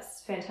 Yep.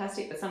 That's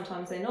fantastic. But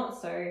sometimes they're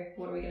not. So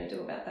what are we going to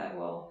do about that?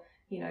 Well,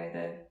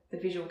 the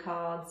visual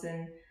cards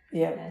and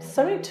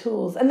so many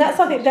tools. And I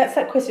think that's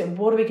that question.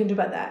 What we can do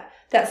about that?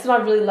 That's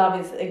what I really love,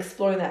 is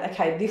exploring that.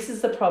 Okay, this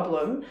is the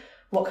problem.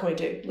 What can we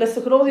do? Let's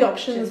look at all the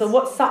options, or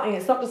what's something.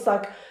 It's not just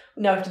like,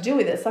 no, we have to deal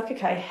with it. It's like,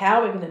 okay,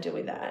 how are we going to deal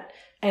with that?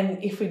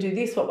 And if we do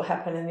this, what will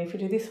happen? And if we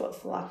do this, what's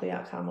the likely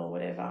outcome, or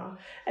whatever?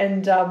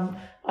 And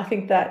I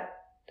think that,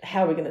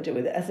 how are we going to deal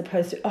with it, as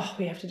opposed to,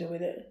 we have to deal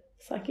with it.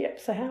 It's like, yep,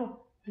 so how?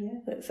 Yeah.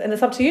 And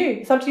it's up to you.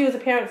 It's up to you as a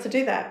parent to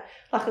do that.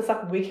 Like, it's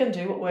like, we can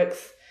do what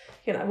works,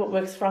 what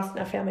works for us and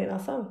our family and our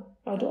son,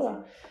 our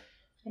daughter.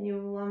 And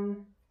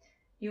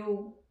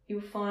you'll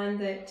find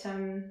that,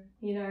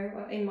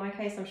 in my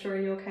case, I'm sure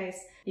in your case,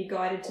 you're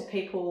guided to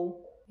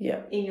people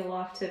in your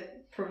life to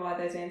provide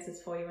those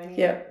answers for you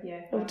anyway.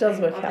 It does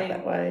work out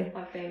that way.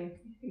 I've been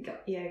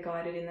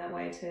guided in that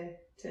way to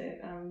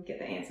get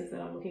the answers that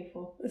I'm looking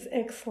for. It's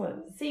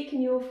excellent. Seek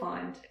and you'll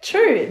find.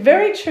 True,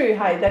 very true.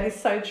 Hey, that is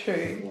so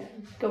true. Yeah.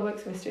 God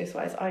works in mysterious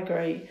ways. I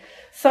agree.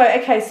 So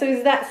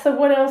so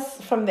what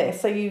else from there?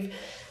 So is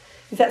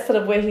that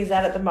sort of where he's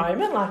at the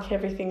moment? Like,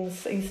 are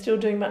you still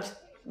doing much,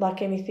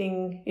 like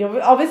anything?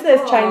 Obviously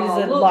there's changes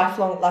that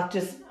lifelong, like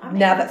just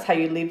now that's how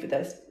you live with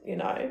those,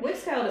 We've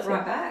scaled it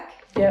right back.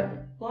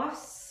 Yep.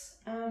 Life's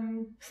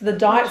so the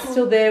diet's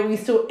still there, we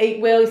still eat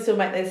well, we still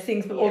make those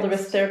things, but all the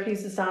rest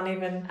therapies just aren't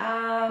even...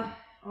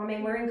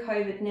 we're in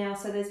COVID now,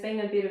 so there's been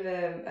a bit of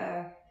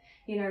a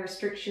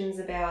restrictions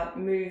about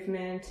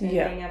movement and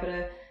being able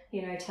to,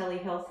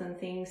 telehealth and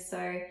things.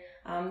 So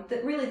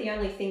that really the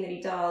only thing that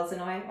he does,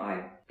 and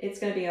it's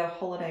going to be a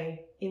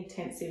holiday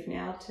intensive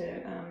now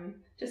to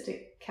just to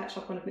catch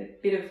up on a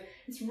bit of...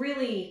 It's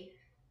really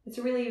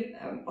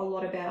a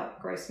lot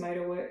about gross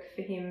motor work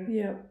for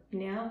him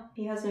now.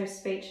 He has no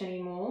speech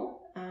anymore.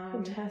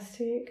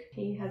 Fantastic.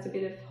 He has a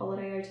bit of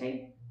holiday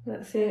OT.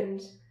 That's it.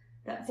 And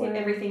that's it.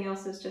 Everything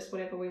else is just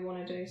whatever we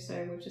want to do.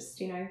 So we've just,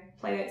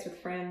 play dates with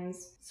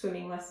friends,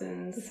 swimming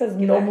lessons. It says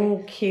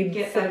normal kids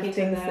get sort back of into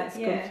things that. that's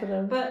good for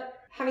them. But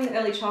having the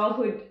early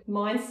childhood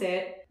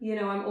mindset,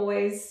 I'm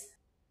always...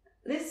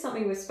 This is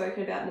something we've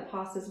spoken about in the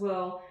past as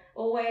well.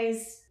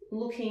 Always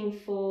looking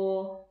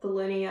for the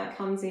learning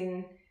outcomes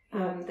in...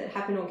 that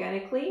happen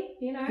organically,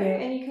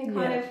 and you can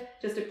kind of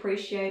just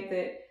appreciate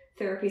that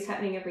therapy's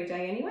happening every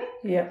day anyway.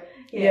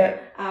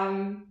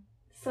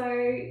 So,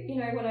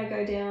 when I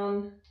go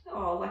down,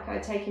 I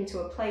take him to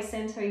a play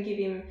centre and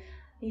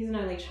he's an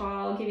only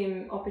child, give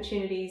him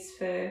opportunities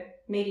for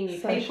meeting new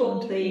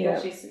people. There you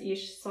go, your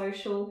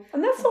social.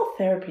 And that's all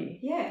therapy.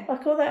 Yeah.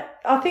 Like all that.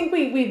 I think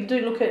we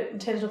do tend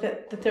to look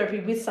at the therapy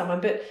with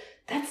someone, but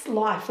that's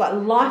life. Like,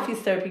 life is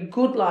therapy.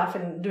 Good life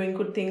and doing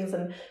good things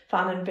and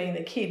fun and being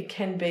a kid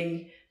can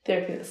be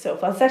therapy in itself.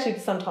 It's actually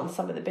sometimes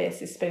some of the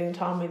best is spending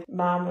time with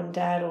mum and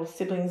dad or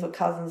siblings or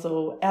cousins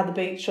or out the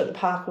beach or at the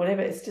park or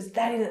whatever. It's just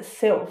that in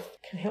itself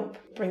can help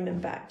bring them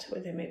back to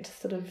where they're meant to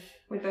sort of...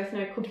 We both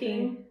know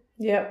cooking.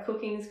 Yep.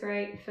 Cooking's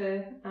great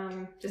for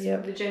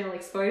the general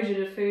exposure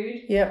to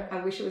food. Yep.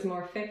 I wish it was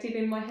more effective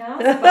in my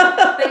house.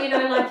 But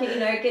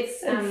it gets,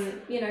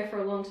 for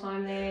a long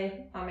time there,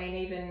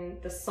 even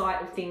the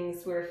sight of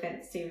things were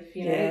offensive,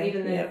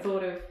 even the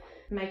thought of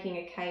making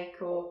a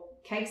cake, or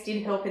cakes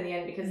did help in the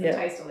end because they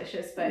taste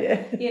delicious. But,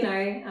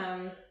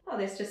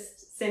 there's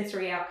just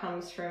sensory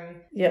outcomes from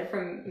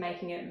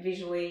making it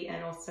visually,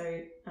 and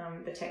also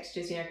the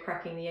textures,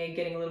 cracking the egg,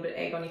 getting a little bit of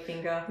egg on your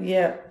finger.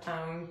 Yeah.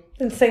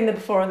 And seeing the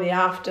before and the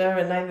after,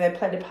 and they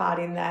played a part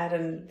in that.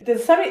 And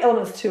there's so many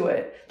elements to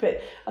it,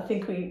 but I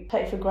think we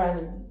take for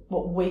granted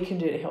what we can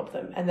do to help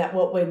them, and that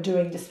what we're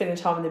doing, just spending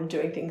time with them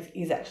doing things,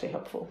 is actually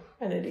helpful.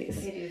 And it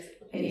is. It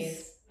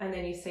is. And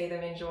then you see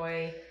them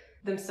enjoy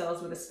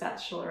themselves with a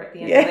spatula at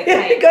the end of the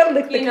cake. You got to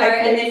lick the cake.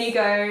 And then you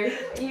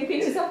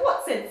think to yourself,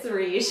 what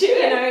sensory issue,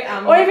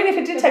 or even if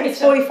it did take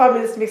us 45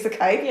 minutes to mix a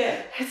cake,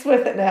 it's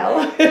worth it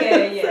now. So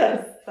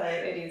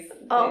it is.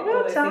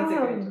 Well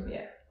done.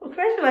 Well,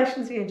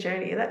 congratulations on your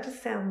journey. That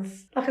just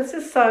sounds like it's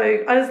just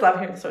so... I just love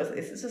hearing stories like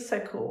this. It's just so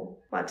cool,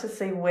 like to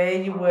see where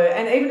you were,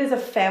 and even as a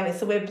family,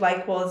 so where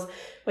Blake was,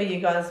 where you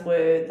guys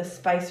were, the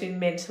space you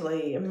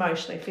mentally,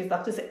 emotionally, physically,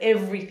 like just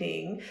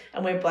everything,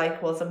 and where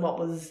Blake was and what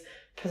was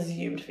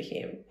presumed for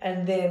him,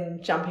 and then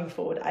jumping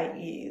forward 8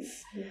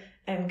 years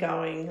and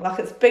going, like,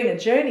 it's been a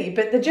journey,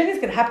 but the journey's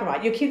going to happen,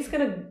 right? Your kid's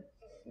going to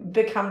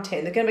become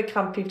 10, they're going to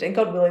become 15,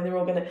 God willing, they're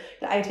all going to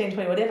 18,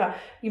 20, whatever.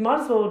 You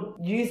might as well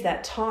use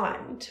that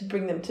time to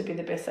bring them to be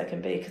the best they can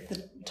be,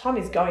 because time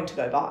is going to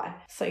go by.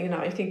 So, you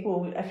know, you think,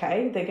 well,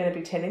 okay, they're going to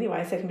be 10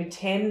 anyway, so they can be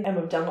 10 and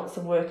we've done lots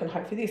of work and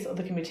hope for this, or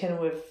they can be 10 and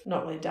we've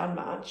not really done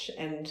much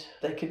and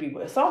they could be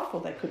worse off,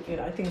 or they could, you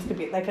know,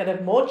 they could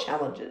have more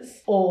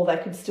challenges, or they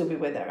could still be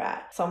where they're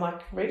at. So I'm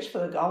like, reach for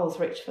the goals,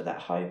 reach for that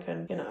hope,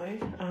 and, you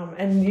know,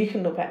 and you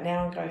can look back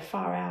now and go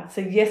far out.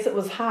 So yes, it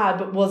was hard,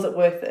 but was it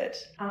worth it?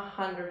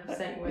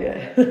 100% worth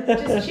Yeah.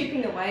 it. Just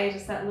chipping away,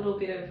 just that little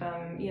bit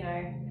of, you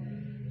know,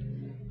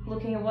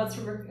 looking at what's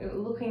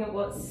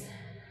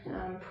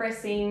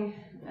pressing,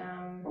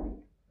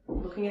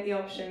 looking at the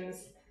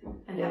options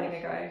and having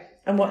a go.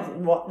 And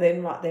what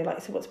then right there, like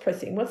you said, what's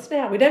pressing? What's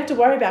now? We don't have to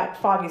worry about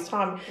 5 years'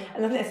 time. Yeah.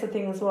 And I think that's the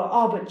thing as well.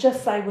 Oh, but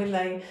just say when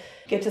they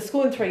get to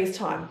school in 3 years'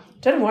 time.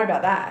 Don't worry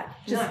about that.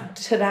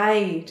 Just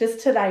today,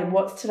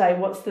 what's today?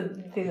 What's the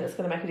thing that's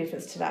going to make a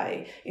difference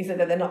today? Is it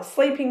that they're not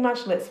sleeping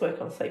much? Let's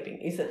work on sleeping.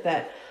 Is it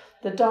that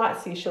the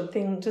diet's the issue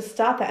thing? Just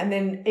start that, and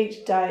then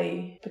each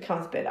day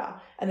becomes better.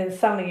 And then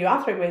suddenly you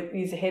are 3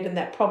 years ahead, and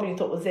that problem you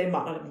thought was there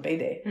might not even be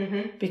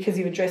there because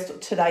you've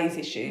addressed today's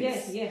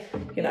issues. Yeah.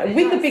 You know,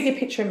 with the bigger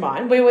picture in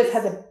mind. We always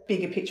had the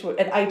bigger picture.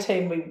 At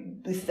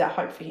 18, this is our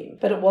hope for him.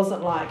 But it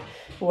wasn't like,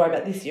 we'll worry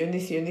about this year and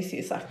this year and this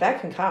year. It's like,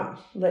 that can come.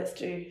 Let's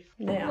do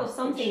now. Well,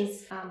 some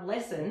things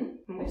lessen,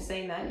 and we've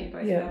seen that in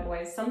both of our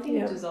boys. Some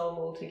things dissolve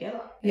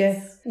altogether.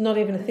 Yes, not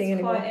even a thing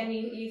anymore. And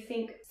you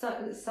think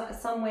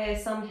somewhere,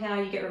 somehow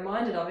you get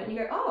reminded of it and you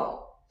go,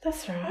 oh,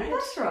 that's right.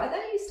 That's right.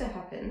 That used to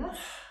happen.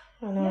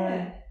 I know.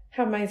 Yeah.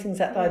 How amazing is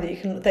that though,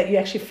 that you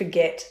actually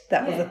forget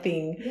that was a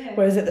thing. Yeah.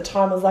 Whereas at the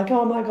time I was like,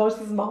 oh my gosh,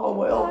 this is my whole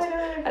world. I know.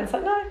 And it's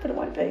like, no, but it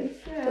won't be.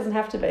 Yeah. It doesn't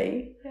have to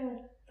be. Yeah.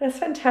 That's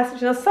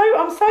fantastic. And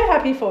I'm so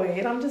happy for you,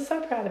 and I'm just so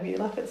proud of you.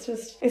 Like, it's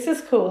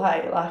just cool,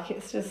 hey. Like,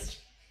 it is.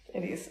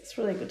 It's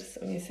really good to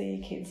see when you see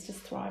your kids just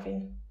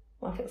thriving.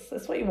 Like,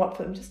 it's what you want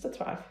for them, just to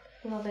thrive.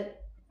 Love it.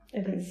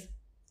 It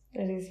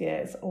is, yeah,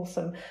 it's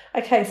awesome.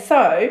 Okay,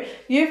 so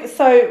you've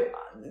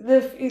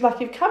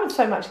covered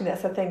so much in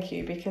that, so thank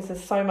you, because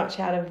there's so much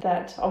out of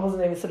that I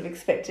wasn't even sort of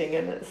expecting,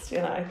 and it's, you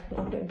know,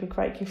 I'm going to be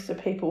great gifts to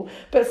people.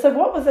 But so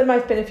what was the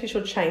most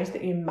beneficial change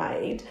that you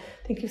made?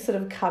 I think you've sort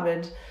of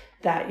covered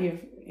that.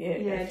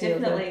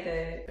 Definitely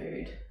the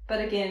food.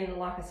 But again,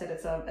 like I said,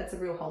 it's a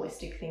real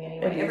holistic thing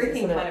anyway.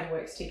 Everything kind of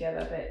works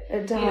together, but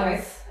it does. You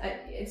know,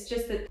 it's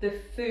just that the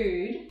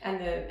food and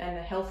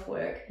the health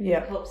work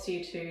helps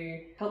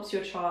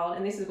your child.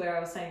 And this is where I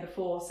was saying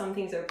before, some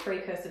things are a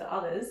precursor to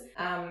others.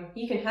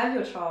 You can have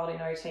your child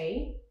in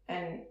OT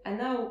and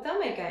they'll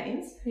make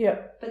gains. Yeah.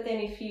 But then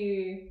if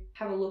you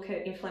have a look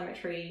at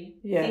inflammatory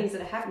things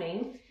that are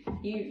happening,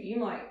 you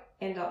might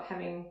end up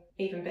having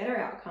even better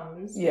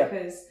outcomes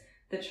because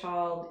the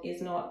child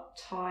is not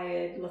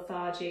tired,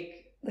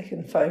 lethargic. They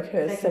can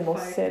focus, they're more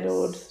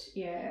settled.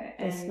 Yeah,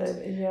 and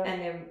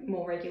they're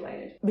more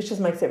regulated. Which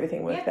just makes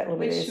everything work that little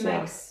bit easier. Which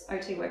makes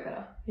OT work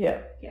better.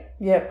 Yeah,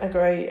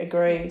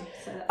 agree.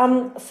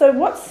 So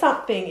what's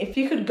something, if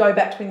you could go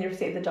back to when you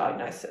received the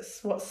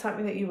diagnosis, what's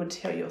something that you would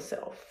tell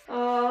yourself?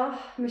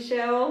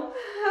 Michelle.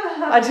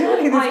 I do want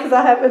to hear this because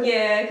I haven't.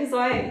 Yeah, because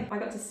I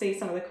got to see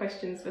some of the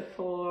questions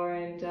before,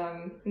 and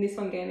this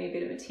one gave me a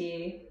bit of a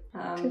tear.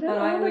 But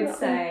I would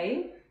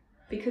say,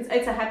 because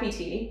it's a happy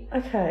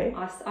tear, okay,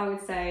 I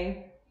would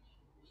say,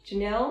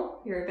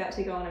 Janelle, you're about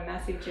to go on a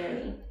massive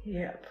journey.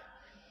 Yep.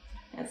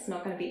 It's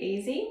not going to be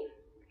easy,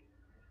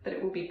 but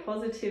it will be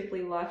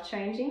positively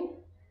life-changing.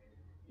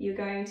 You're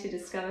going to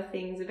discover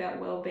things about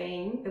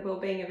well-being, the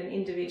well-being of an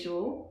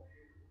individual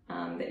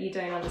that you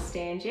don't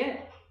understand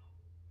yet,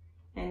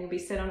 and you'll be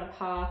set on a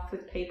path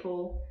with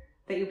people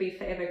that you'll be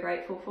forever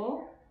grateful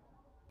for.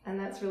 And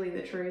that's really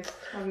the truth.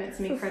 I've met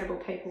some incredible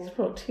people. It's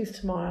brought tears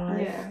to my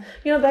eyes. Yeah.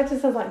 You know, that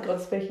just sounds like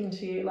God speaking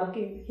to you, like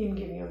him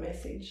giving you a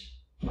message.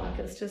 Like,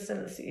 it's just,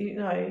 and it's, you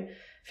know,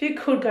 if you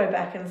could go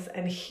back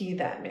and hear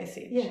that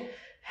message,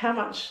 how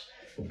much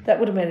that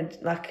would have made,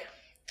 like,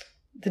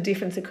 the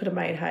difference it could have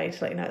made, hey,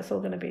 to let you know it's all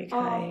going to be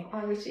okay.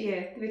 Oh, which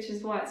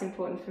is why it's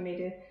important for me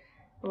to,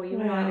 or you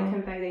and I, to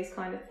convey these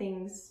kind of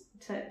things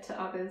to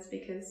others,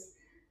 because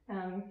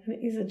it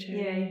is a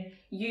journey.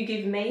 Yeah, you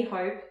give me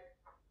hope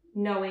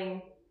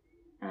knowing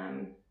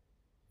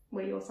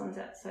where your son's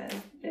at, so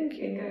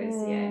it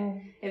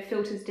goes, it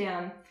filters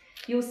down.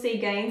 You'll see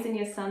gains in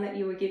your son that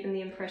you were given the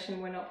impression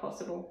were not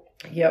possible.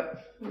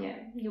 Yep. Yeah,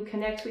 you'll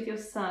connect with your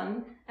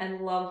son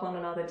and love one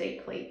another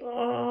deeply.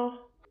 Oh.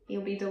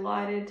 You'll be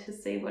delighted to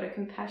see what a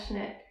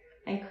compassionate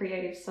and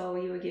creative soul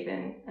you were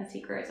given as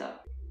he grows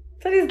up.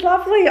 That is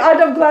lovely.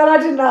 I'm glad I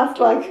didn't ask,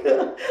 I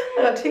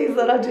got tears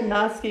that I didn't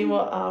ask you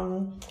what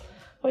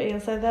you're going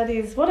to say. That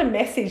is, what a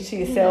message to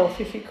yourself,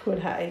 if you could,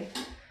 hey.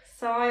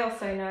 So I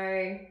also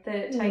know that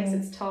it takes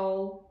its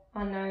toll.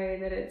 I know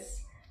that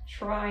it's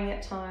trying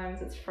at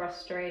times, it's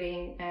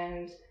frustrating,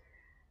 and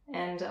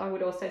I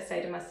would also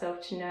say to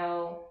myself,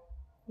 Janelle,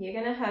 you're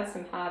going to have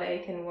some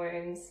heartache and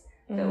wounds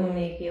that will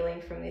need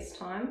healing from this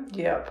time.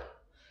 Yep.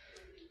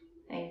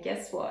 And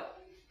guess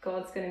what?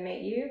 God's going to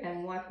meet you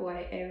and wipe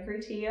away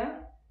every tear,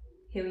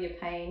 heal your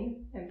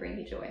pain, and bring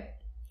you joy.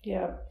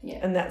 Yeah. Yeah.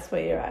 And that's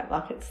where you're at.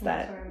 Like, it's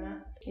That's that. where I'm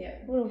at. Yeah.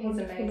 What a He's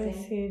wonderful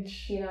amazing.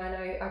 message. You know,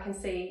 I can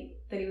see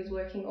that he was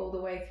working all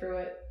the way through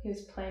it. He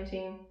was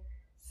planting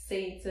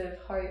seeds of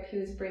hope. He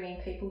was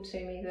bringing people to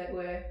me that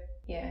were,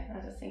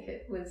 I just think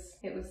it was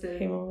a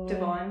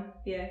divine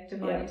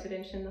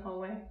intervention the whole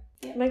way.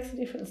 Yeah. It makes a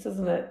difference,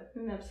 doesn't it?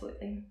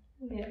 Absolutely.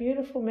 Yeah.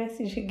 Beautiful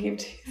message you give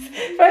to us.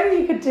 If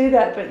only you could do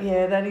that, but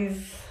that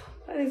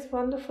is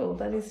wonderful.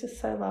 That is just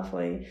so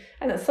lovely.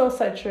 And it's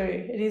also true.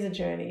 It is a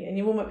journey, and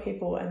you will meet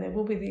people, and there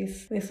will be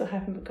this will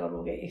happen, but God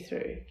will get you through.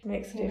 It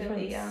makes a difference.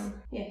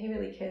 Really, he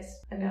really cares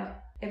about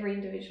every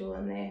individual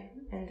and their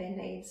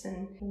needs,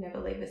 and he'll never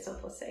leave us or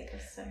forsake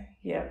us. So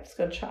just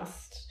got to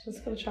trust.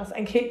 Just got to trust.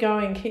 And keep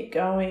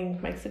going.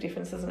 Makes a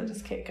difference, doesn't it?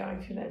 Just keep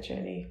going through that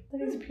journey.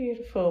 That is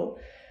beautiful.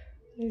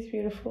 That is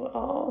beautiful.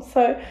 Oh,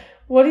 so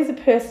what is a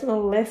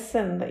personal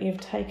lesson that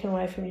you've taken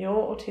away from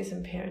your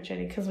autism parent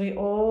journey? Because we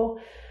all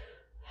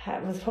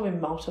have, there's probably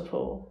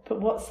multiple, but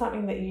what's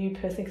something that you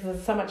personally,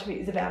 because so much of it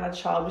is about our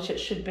child, which it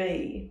should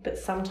be, but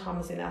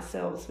sometimes in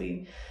ourselves,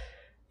 something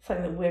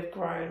that we've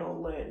grown or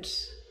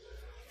learnt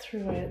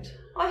through it.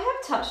 I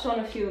have touched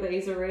on a few of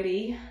these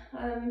already.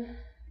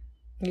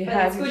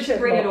 It's good to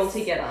bring it all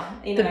together.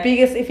 The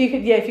biggest, if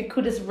you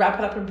could just wrap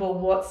it up in ball,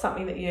 what's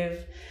something that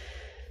you've,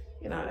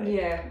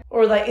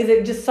 or is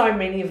it just so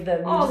many of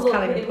them?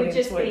 It would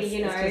just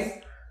be,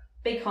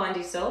 be kind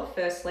to yourself,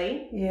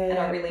 firstly. Yeah. And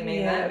I really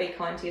mean that. Be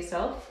kind to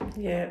yourself.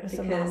 Yeah. Because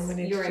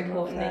you're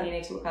important and you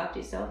need to look after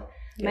yourself.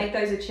 Yeah. Make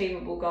those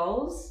achievable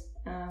goals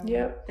that are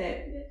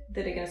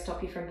going to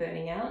stop you from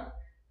burning out.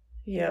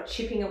 Yeah.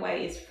 Chipping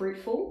away is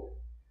fruitful.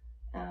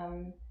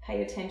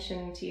 Pay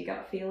attention to your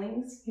gut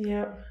feelings.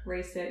 Yeah.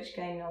 Research,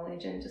 gain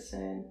knowledge and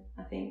discern.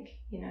 I think,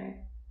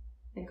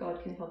 and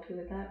God can help you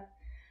with that.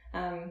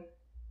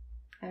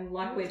 And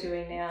like we're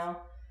doing now,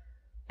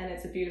 and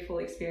it's a beautiful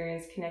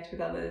experience, connect with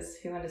others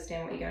who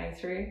understand what you're going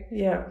through.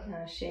 Yeah.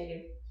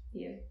 Share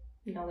your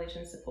knowledge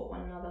and support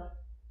one another.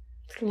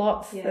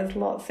 There's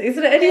lots.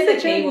 Isn't it? It is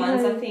the key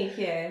ones, I think,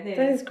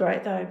 That is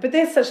great though. But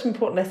they're such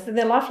important lessons.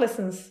 They're life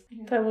lessons.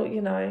 Yeah. They will,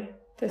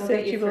 they're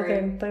searchable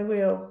then. They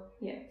will.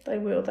 Yeah. They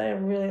will. They are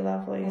really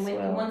lovely as well.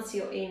 And once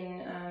you're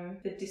in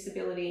the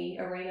disability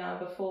arena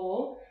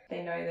before,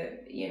 they know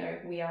that,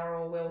 we are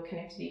all well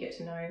connected. You get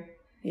to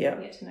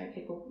know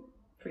people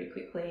pretty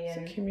quickly,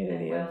 and there's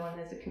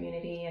a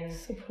community, and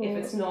support. If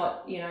it's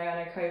not, I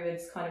know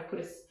COVID's kind of put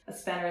a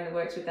spanner in the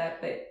works with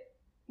that, but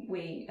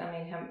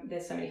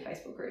there's so many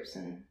Facebook groups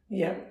and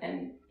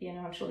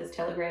I'm sure there's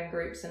Telegram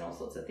groups and all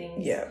sorts of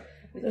things. Yeah,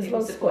 there's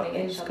lots of supporting each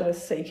other. You've just got to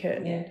seek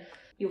it and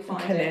you'll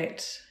find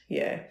connect.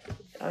 Yeah,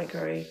 I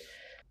agree.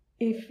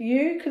 If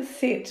you could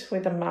sit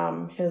with a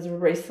mum who has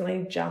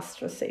recently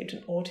just received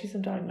an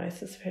autism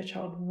diagnosis for her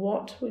child,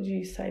 what would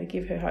you say to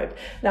give her hope?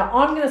 Now,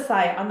 I'm going to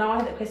say, I know I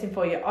had that question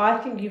for you. I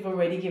think you've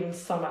already given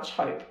so much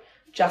hope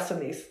just from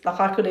this. Like,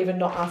 I could even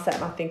not ask that,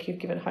 and I think you've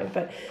given hope.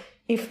 But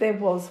if there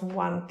was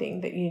one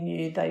thing that you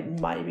knew they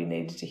maybe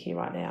needed to hear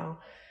right now,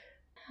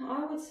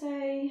 I would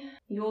say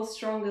you're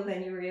stronger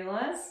than you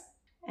realise,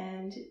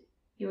 and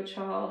your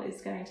child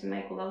is going to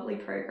make lovely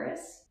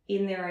progress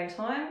in their own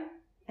time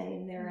and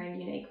in their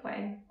own unique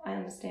way. I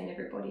understand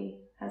everybody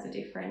has a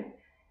different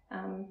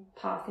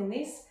path in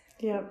this.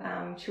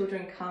 Yep.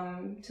 Children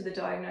come to the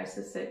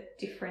diagnosis at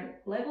different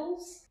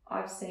levels.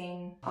 I've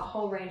seen a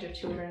whole range of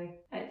children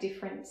at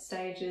different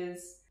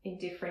stages in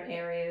different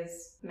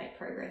areas make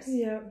progress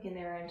in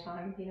their own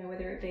time.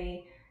 Whether it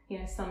be,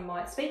 some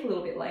might speak a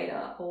little bit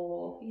later,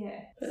 or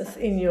But it's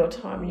in your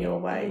time, in your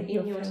way.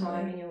 In your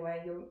time, in your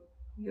way,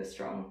 you're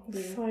strong.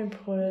 It's so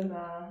important. You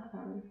are,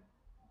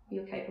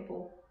 you're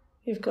capable.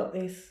 You've got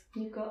this.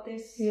 You've got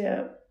this.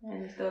 Yeah.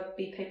 And there'll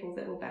be people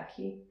that will back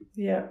you.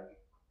 Yeah.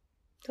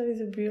 That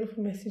is a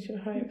beautiful message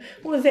of hope.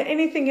 Well, is there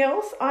anything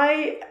else?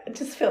 I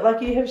just felt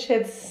like you have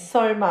shared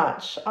so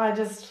much. I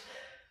just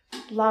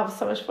love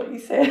so much what you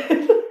said.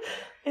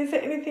 Is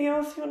there anything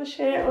else you want to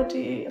share, or do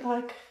you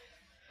like?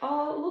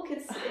 Oh, look,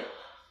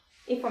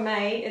 if I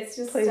may, it's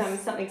just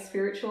something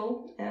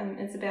spiritual.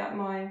 It's about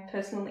my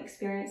personal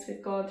experience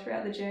with God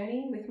throughout the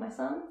journey with my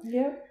son.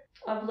 Yeah.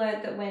 I've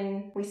learned that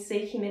when we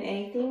seek him in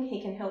anything, he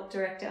can help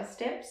direct our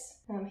steps.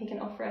 He can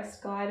offer us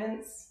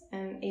guidance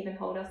and even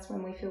hold us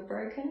when we feel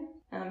broken.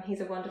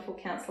 He's a wonderful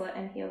counsellor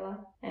and healer.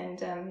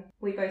 And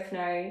we both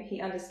know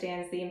he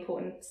understands the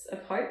importance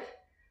of hope.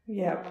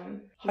 Yeah.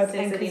 Hope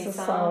says it in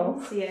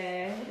Psalms.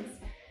 Yeah.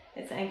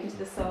 It's anchored to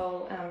the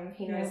soul.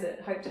 He knows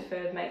that hope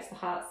deferred makes the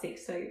heart sick.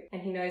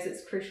 And he knows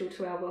it's crucial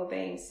to our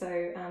well-being. So,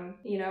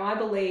 I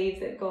believe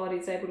that God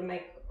is able to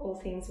make all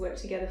things work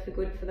together for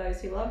good for those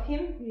who love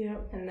him. Yeah.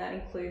 And that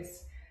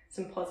includes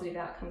some positive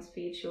outcomes for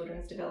your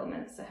children's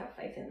development. So have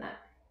faith in that.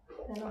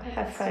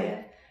 Have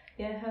faith.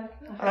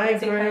 I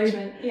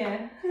agree.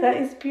 Yeah. That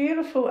is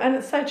beautiful. And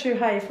it's so true.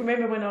 Hey,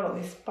 remember, we're not on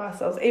this by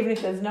ourselves. Even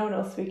if there's no one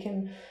else we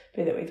can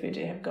be that with, we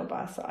do have God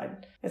by our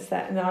side. It's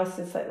that. And I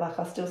still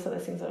say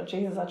those things,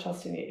 Jesus, I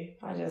trust in you.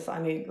 I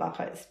need,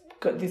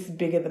 got this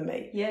bigger than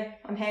me. Yeah,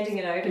 I'm handing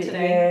it over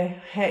today.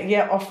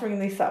 Yeah, offering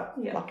this up,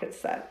 Yeah. like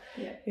it's that.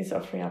 Yeah. Is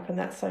offering up, and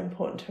that's so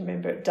important to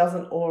remember. It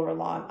doesn't all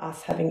rely on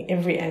us having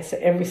every answer,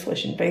 every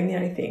solution being the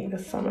only thing.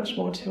 There's so much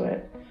more to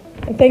it.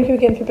 And thank you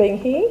again for being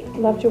here.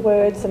 Loved your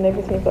words and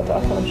everything you've got to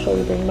offer. I'm sure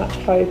you bring much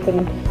hope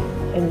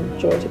and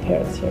joy to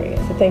parents hearing it.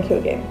 So thank you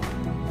again.